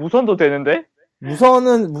그냥 무선도 되는데?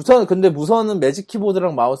 근데 무선은 매직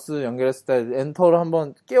키보드랑 마우스 연결했을 때 엔터를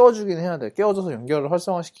한번 깨워주긴 해야 돼. 깨워줘서 연결을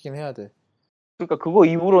활성화시키긴 해야 돼. 그러니까 그거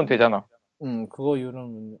이후로는 되잖아. 그거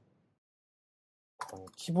이후로는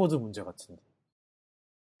키보드 문제 같은데.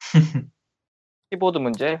 키보드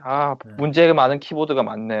문제? 네. 문제가 많은 키보드가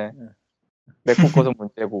많네. 맥북 것은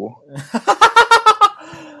문제고.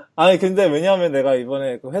 아니 근데 왜냐하면 내가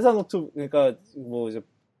이번에 그 회사 노트북 그러니까 뭐 이제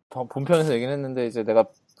본편에서 얘기는 했는데 이제 내가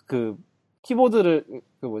그 키보드를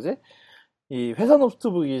이 회사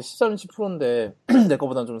노트북이 13인치 프로인데 내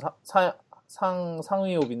거보다는 좀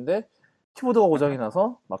상위옵인데 키보드가 고장이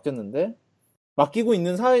나서 맡겼는데 맡기고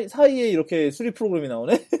있는 사이에 이렇게 수리 프로그램이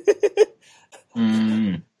나오네.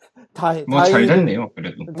 뭐 잘 됐네요.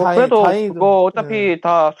 그래도. 그래도 그거 어차피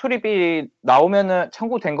다 수리비 나오면은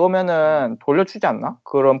청구된 거면은 돌려주지 않나?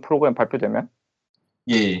 그런 프로그램 발표되면?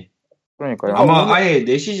 예. 그러니까요. 아마 아예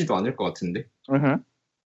내시지도 않을 것 같은데.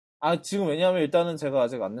 지금 왜냐하면 일단은 제가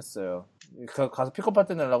아직 안 냈어요. 가서 픽업할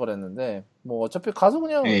때 내려고 그랬는데 뭐 어차피 가서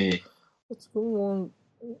그냥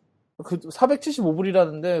그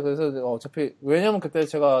 475불이라는데 그래서 어차피 왜냐면 그때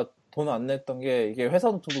제가 돈 안 냈던 게 이게 회사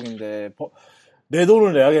노트북인데 내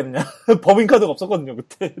돈을 내야겠냐 법인카드가 없었거든요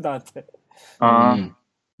그때 나한테.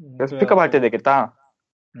 그래서 픽업할 때 내겠다.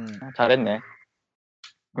 잘했네.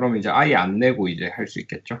 그럼 이제 아예 안 내고 이제 할 수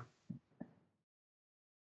있겠죠?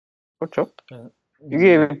 그렇죠.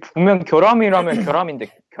 이게 분명 결함이라면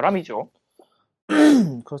결함인데 결함이죠.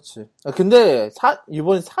 그렇지. 근데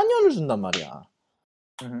이번에 4년을 준단 말이야.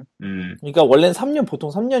 음. 그러니까 원래는 3년, 보통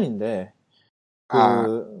 3년인데, 아.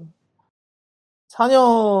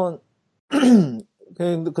 4년,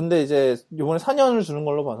 근데 이제 이번에 4년을 주는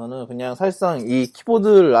걸로 봐서는 그냥 사실상 이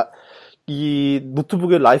이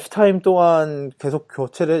노트북의 라이프타임 동안 계속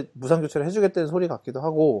무상 교체를 해주겠다는 소리 같기도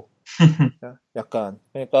하고, 약간.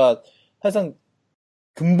 그러니까 사실상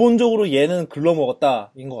근본적으로 얘는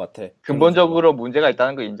글러먹었다인 것 같아. 근본적으로 문제가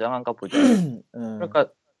있다는 걸 인정한가 보죠. 그러니까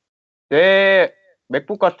내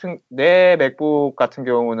맥북 같은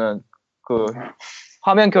경우는 그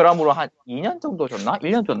화면 결함으로 한 2년 정도 줬나?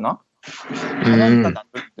 1년 줬나? 4년까지 안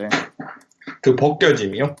줬대. 그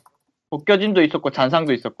벗겨짐이요? 벗겨짐도 있었고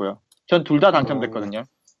잔상도 있었고요. 전 둘 다 당첨됐거든요.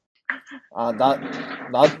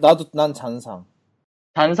 난 잔상.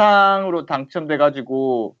 잔상으로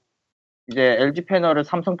당첨돼가지고 이제 LG 패널을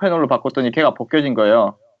삼성 패널로 바꿨더니 걔가 벗겨진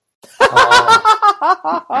거예요.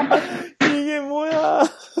 이게 뭐야?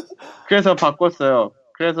 그래서 바꿨어요.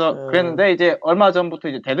 그랬는데 이제 얼마 전부터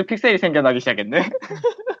이제 데드 픽셀이 생겨나기 시작했네.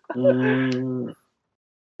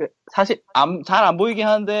 사실 잘 안 보이긴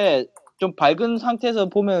하는데 좀 밝은 상태에서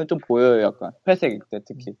보면 좀 보여요. 약간 회색일 때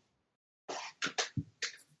특히.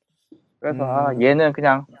 그래서 얘는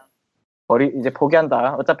그냥 이제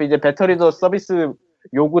포기한다. 어차피 이제 배터리도 서비스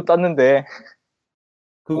요구 떴는데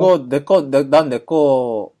그거 난 내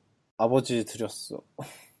거 아버지 드렸어.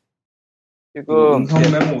 지금 음성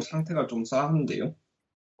메모 상태가 좀 싸한데요?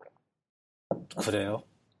 그래요?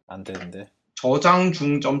 안 되는데. 저장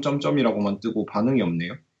중 점점점이라고만 뜨고 반응이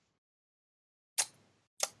없네요.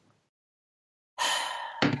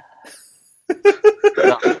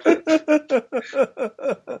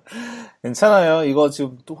 괜찮아요. 이거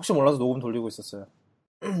지금 또 혹시 몰라서 녹음 돌리고 있었어요.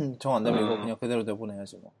 정 안 되면 이거 그냥 그대로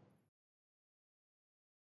내보내야지 뭐.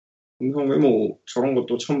 음성 메모 저런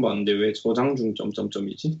것도 처음 봤는데 왜 저장 중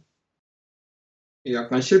점점점이지?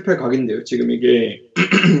 약간 실패 각인데요. 지금 이게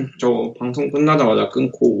저 방송 끝나자마자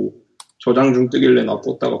끊고 저장 중 뜨길래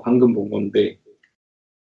놔뒀다가 방금 본 건데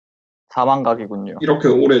사망각이군요. 이렇게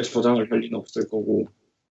오래 저장을 할 리는 없을 거고.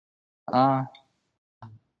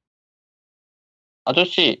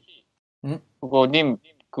 아저씨,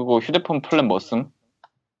 그거 휴대폰 플랜 뭐 쓴?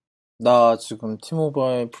 나 지금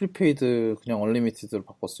티모바일 프리페이드 그냥 얼리미티드로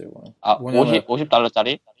바꿨어요, 이거는.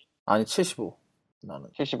 50달러짜리? 아니, 75. 나는.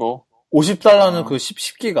 75? 50달러는 그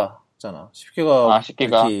 10기가잖아. 10기가.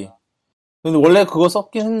 10기가. 근데 원래 그거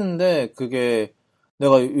썼긴 했는데, 그게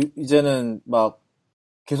내가 이제는 막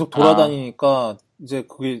계속 돌아다니니까 이제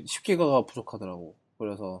그게 10기가가 부족하더라고.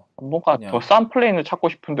 그래서. 뭔가 더 싼 플랜을 찾고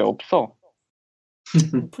싶은데 없어.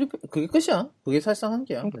 그게 끝이야. 그게 사실상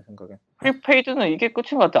한계야, 내 생각엔. 프리페이드는 이게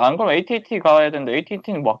끝인 것 같아. 안 그러면 AT&T 가야 되는데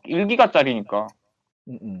AT&T는 막 1기가짜리니까.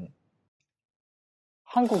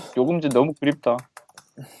 한국 요금제 너무 그립다.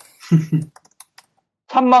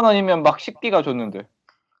 3만 원이면 막 10기가 줬는데.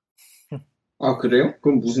 아, 그래요?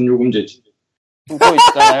 그럼 무슨 요금제지? 그거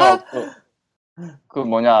있잖아요. 그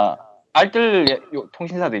뭐냐 알뜰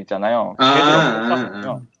통신사들 있잖아요.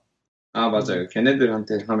 맞아요.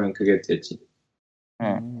 걔네들한테 하면 그게 되지.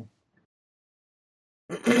 네.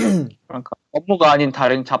 그러니까 업무가 아닌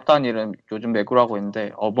다른 잡다한 일은 요즘 매구라고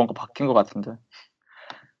있는데 뭔가 바뀐 것 같은데.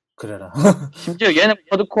 그래라. 심지어 얘는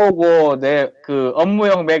쿼드코어고 내 그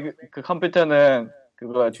업무용 그 컴퓨터는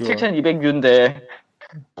그거 7200U인데.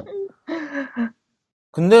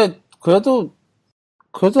 근데 그래도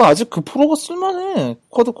아직 그 프로가 쓸만해.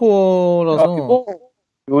 쿼드코어라서.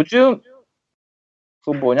 요즘 그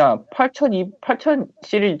뭐냐 8000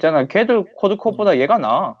 시리즈 있잖아. 걔들 쿼드코어보다 얘가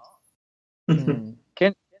나아.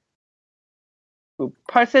 걔 그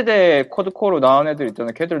 8세대 쿼드코어로 나온 애들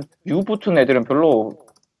있잖아. 걔들 U 붙은 애들은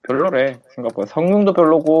별로래. 생각보다 성능도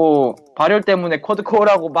별로고 발열 때문에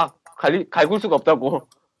쿼드코어라고 막 갈굴 수가 없다고.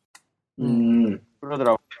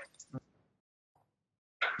 그러더라고.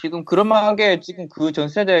 지금 그럴만하게 지금 그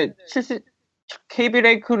전세대 KB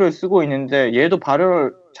레이크를 쓰고 있는데 얘도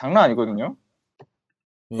발열 장난 아니거든요.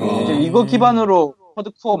 이제 이거 기반으로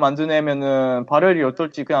쿼드코어 만드내면은 발열이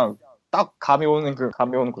어떨지 그냥 딱 감이 오는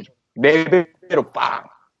거죠. 4배로 빵!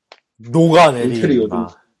 녹아내리마.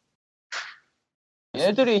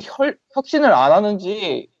 얘네들이 혁신을 안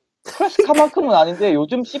하는지 프레스카만큼은 아닌데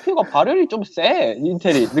요즘 CPU가 발열이 좀 세.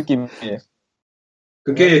 인텔이 느낌이.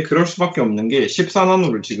 그게 그럴 수밖에 없는 게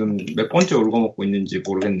 14나노를 지금 몇 번째 울거먹고 있는지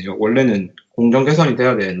모르겠네요. 원래는 공정 개선이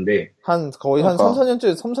돼야 되는데 거의 한 3,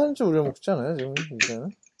 4년째 우려먹지 않아요, 지금 이제는?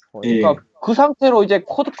 그러니까 그 상태로 이제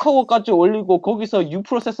쿼드코어까지 올리고 거기서 U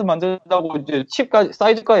프로세스 만든다고 이제 칩까지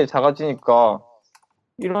사이즈까지 작아지니까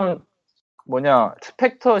이런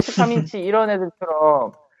스펙터 13인치 이런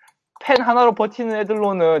애들처럼 펜 하나로 버티는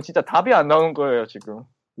애들로는 진짜 답이 안 나오는 거예요, 지금.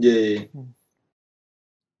 예.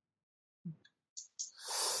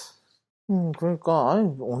 그러니까, 아니,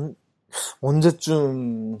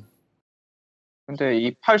 언제쯤, 근데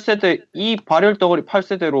이 8세대, 이 발열 덩어리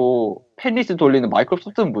 8세대로 펜리스 돌리는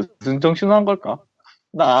마이크로소프트는 무슨 정신을 한 걸까?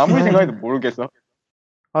 나 아무리 생각해도 모르겠어.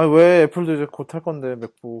 왜 애플도 이제 곧 할 건데,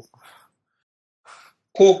 맥북.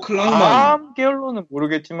 코 클락만 다음 계열로는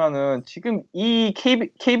모르겠지만은, 지금 이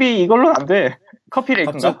KB 이걸로는 안 돼.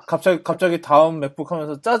 커피레이크인가? 갑자기 다음 맥북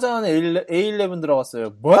하면서 짜잔 A11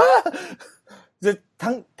 들어갔어요. 뭐야? 이제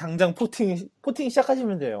당장 포팅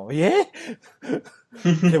시작하시면 돼요. 예?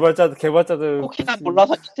 개발자들. 혹시나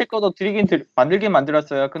몰라서 스티커도 만들긴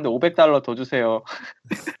만들었어요. 근데 $500 더 주세요.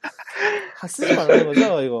 쓰지 말라는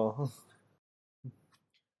거죠, 이거.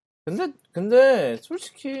 근데,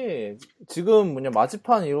 솔직히, 지금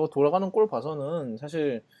마지판 이거 돌아가는 꼴 봐서는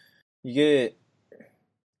사실, 이게,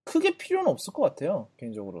 크게 필요는 없을 것 같아요,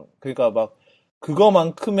 개인적으로. 그러니까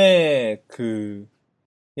그거만큼의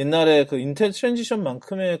옛날에 인텔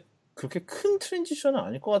트랜지션만큼의 그렇게 큰 트랜지션은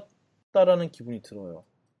아닐 것 같다라는 기분이 들어요.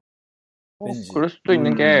 왠지. 그럴 수도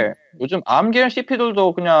있는 게 요즘 ARM 계열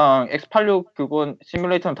CPU들도 그냥 X86 그건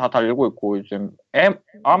시뮬레이터는 다 달리고 있고 요즘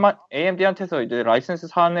AMD한테서 이제 라이센스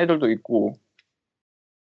사는 애들도 있고.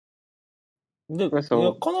 근데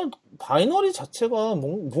그래서 커널 바이너리 자체가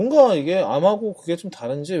뭔가 이게 암하고 그게 좀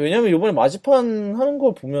다른지. 왜냐면 이번에 마지판 하는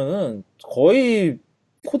걸 보면은 거의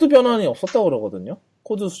코드 변환이 없었다고 그러거든요.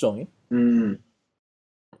 코드 수정이.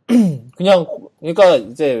 그냥 그러니까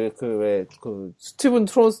이제 스티븐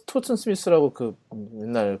토튼 스미스라고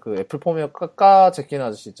옛날 애플 폼웨어 제끼는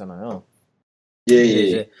아저씨 있잖아요. 예.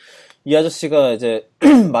 이제 이 아저씨가 이제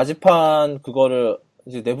마지판 그거를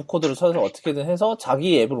이제 내부 코드를 찾아서 어떻게든 해서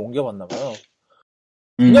자기 앱을 옮겨봤나 봐요.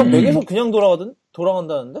 그냥 맥에서 그냥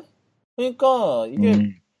돌아간다는데? 그러니까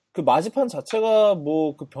이게 그 마지판 자체가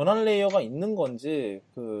그 변환 레이어가 있는 건지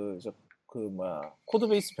코드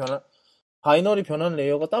베이스 바이너리 변환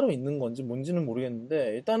레이어가 따로 있는 건지 뭔지는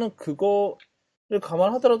모르겠는데 일단은 그거를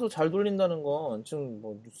감안하더라도 잘 돌린다는 건 지금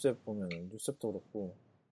뉴스앱 보면 뉴스앱도 그렇고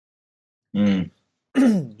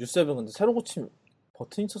뉴스앱은 근데 새로 고치면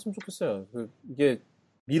버튼이 있었으면 좋겠어요. 이게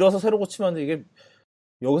밀어서 새로 고치면 하는데 이게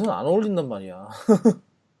여기서는 안 어울린단 말이야.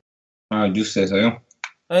 아, 뉴스에서요?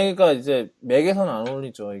 아니, 그러니까 이제 맥에서는 안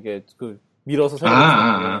어울리죠. 이게 밀어서 새로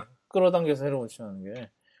고치는 게 끌어당겨서 새로 고치는 게.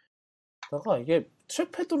 그러다가 이게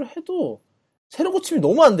트랙패드로 해도 새로 고치면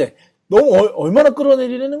너무 안 돼. 너무 얼마나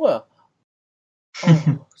끌어내리려는 거야.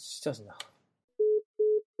 진짜 진짜.